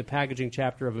after reading the packaging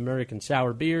chapter of American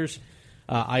Sour Beers,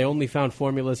 I only found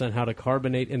formulas on how to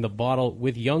carbonate in the bottle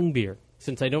with young beer.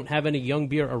 Since I don't have any young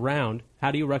beer around,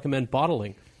 how do you recommend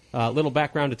bottling? Little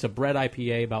background, it's a Brett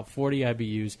IPA, about 40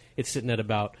 IBUs. It's sitting at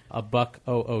about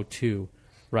 $1.002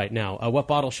 right now. What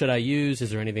bottle should I use?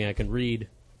 Is there anything I can read?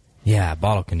 Yeah,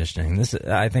 bottle conditioning.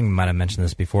 I think we might have mentioned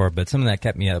this before, but something that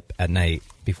kept me up at night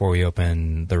before we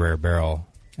opened the Rare Barrel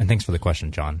And thanks for the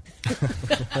question, John.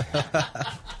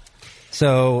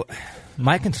 So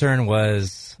my concern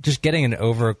was just getting an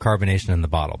over-carbonation in the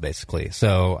bottle, basically.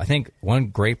 So I think one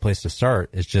great place to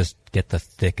start is just get the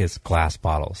thickest glass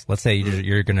bottles. Let's say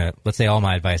let's say all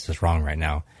my advice is wrong right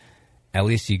now. At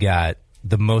least you got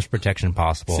the most protection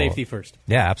possible. Safety first.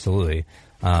 Yeah, absolutely.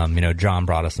 John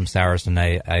brought us some sours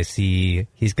tonight. I see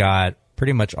he's got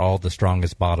pretty much all the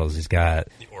strongest bottles. He's got,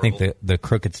 I think, the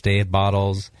Crooked Stave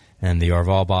bottles and the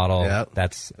Orval bottle. Yeah,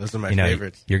 those are my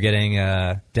favorites. You're getting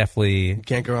definitely... You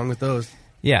can't go wrong with those.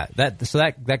 Yeah, that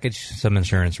gets you some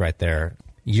insurance right there.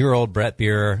 Year-old Brett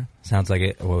beer sounds like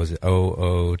it. What was it?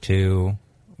 002?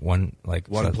 One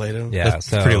Plato? Yeah, that's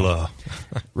pretty low.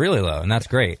 Really low, and that's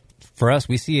great. For us,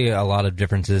 we see a lot of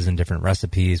differences in different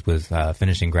recipes with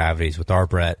finishing gravities with our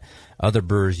Brett. Other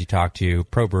brewers you talk to,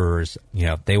 pro brewers,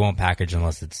 they won't package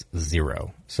unless it's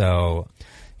 0. So,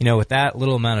 with that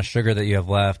little amount of sugar that you have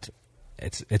left,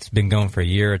 it's been going for a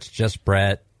year. It's just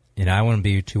Brett. I wouldn't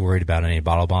be too worried about any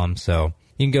bottle bombs. So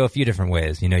you can go a few different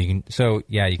ways. You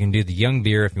can do the young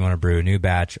beer if you want to brew a new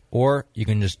batch, or you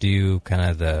can just do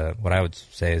kind of what I would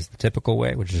say is the typical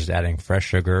way, which is adding fresh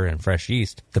sugar and fresh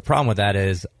yeast. The problem with that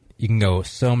is you can go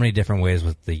so many different ways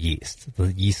with the yeast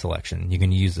selection. You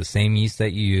can use the same yeast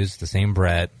that you use, the same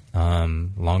Brett,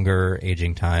 longer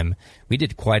aging time. We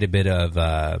did quite a bit of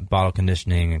bottle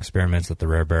conditioning experiments at the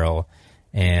Rare Barrel,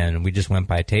 and we just went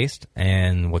by taste.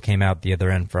 And what came out the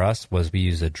other end for us was we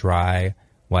used a dry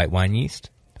white wine yeast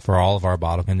for all of our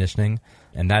bottle conditioning,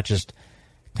 and that just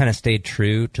kind of stayed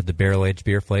true to the barrel-aged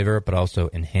beer flavor, but also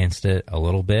enhanced it a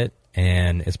little bit,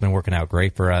 and it's been working out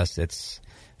great for us. It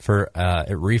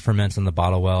re-ferments in the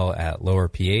bottle well at lower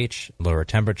pH, lower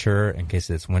temperature in case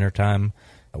it's wintertime.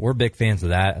 We're big fans of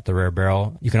that at the Rare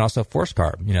Barrel. You can also force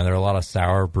carb. There are a lot of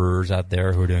sour brewers out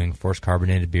there who are doing force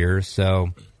carbonated beers.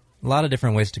 So a lot of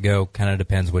different ways to go. Kind of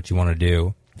depends what you want to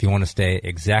do. If you want to stay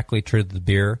exactly true to the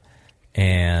beer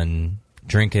and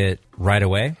drink it right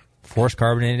away, force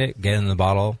carbonate it, get it in the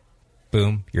bottle,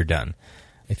 boom, you're done.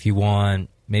 If you want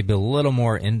maybe a little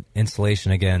more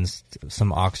insulation against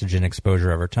some oxygen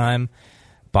exposure over time,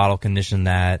 bottle condition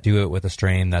that, do it with a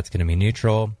strain that's going to be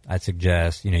neutral. I'd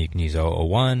suggest, you can use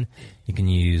 001. You can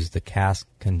use the cask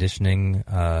conditioning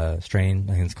strain.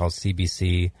 I think it's called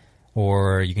CBC.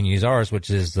 Or you can use ours, which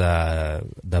is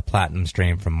the platinum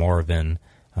strain from Moravian,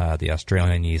 the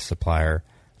Australian yeast supplier.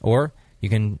 Or you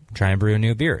can try and brew a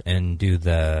new beer and do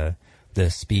the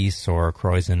Spice or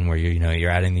Kreuzen, where you're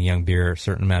adding the young beer, a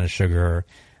certain amount of sugar,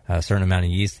 a certain amount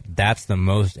of yeast. That's the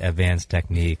most advanced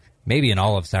technique, maybe in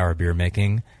all of sour beer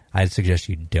making. I'd suggest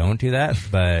you don't do that,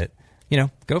 but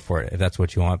go for it if that's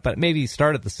what you want. But maybe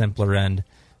start at the simpler end,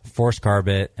 force carb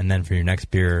it, and then for your next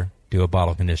beer, do a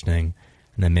bottle conditioning,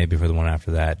 and then maybe for the one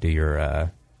after that, do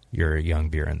your young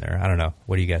beer in there. I don't know.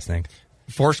 What do you guys think?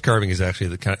 Forced carving is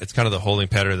actually it's kind of the holding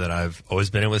pattern that I've always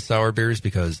been in with sour beers,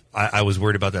 because I was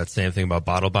worried about that same thing about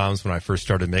bottle bombs when I first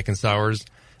started making sours.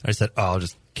 I said, I'll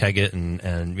just keg it and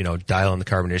dial in the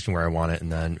carbonation where I want it,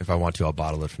 and then if I want to, I'll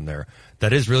bottle it from there.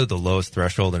 That is really the lowest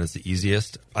threshold, and it's the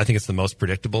easiest. I think it's the most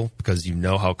predictable because you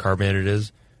know how carbonated it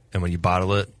is, and when you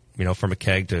bottle it, from a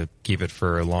keg to keep it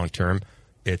for a long term,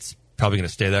 it's probably going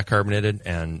to stay that carbonated,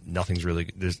 and nothing's really.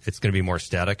 It's going to be more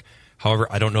static. However,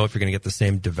 I don't know if you're going to get the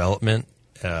same development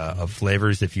of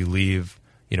flavors if you leave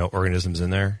organisms in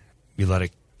there. You let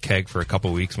it keg for a couple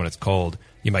of weeks when it's cold,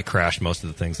 you might crash most of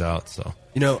the things out. So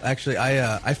actually,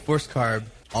 I force carb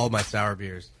all my sour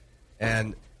beers,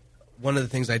 and one of the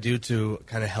things I do to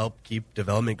kind of help keep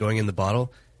development going in the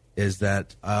bottle is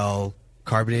that I'll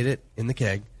carbonate it in the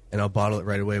keg and I'll bottle it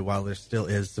right away while there still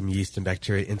is some yeast and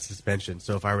bacteria in suspension.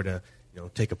 So if I were to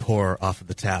take a pour off of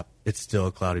the tap, it's still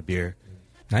a cloudy beer.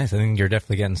 Nice. I think you're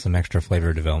definitely getting some extra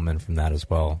flavor development from that as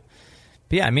well.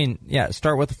 But yeah,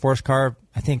 start with the force carb.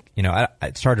 I think, I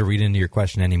started to read into your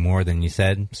question any more than you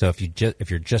said. So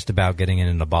if you're just about getting it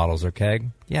into bottles or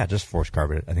keg, yeah, just force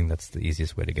carb it. I think that's the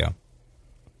easiest way to go.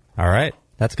 All right.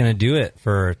 That's going to do it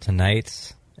for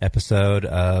tonight's episode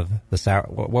of the Sour.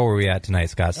 What were we at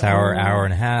tonight, Scott? Sour hour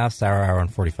and a half, sour hour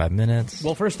and 45 minutes.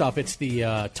 Well, first off, it's the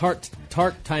tart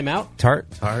timeout.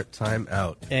 Tart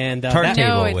timeout. And tart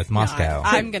table with Moscow.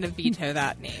 I'm going to veto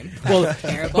that name. Well,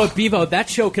 terrible. But Bevo, that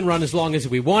show can run as long as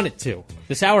we want it to.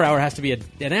 The sour hour has to be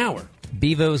an hour.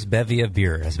 Bevo's Bevy of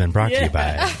Beer has been brought to you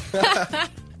by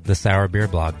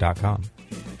thesourbeerblog.com.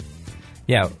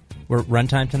 Yeah, we're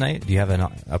runtime tonight. Do you have an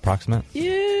approximate?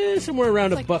 Yeah, somewhere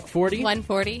around like $1.40.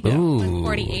 140. Ooh.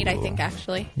 148, I think,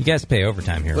 actually. You guys pay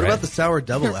overtime here, What right? about the sour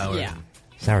double hour? Yeah.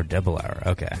 Sour double hour.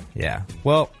 Okay. Yeah.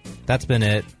 Well, that's been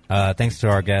it. Thanks to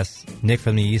our guests, Nick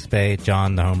from the Yeast Bay,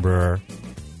 John, the homebrewer.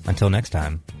 Until next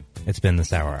time, It's been the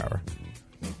Sour Hour.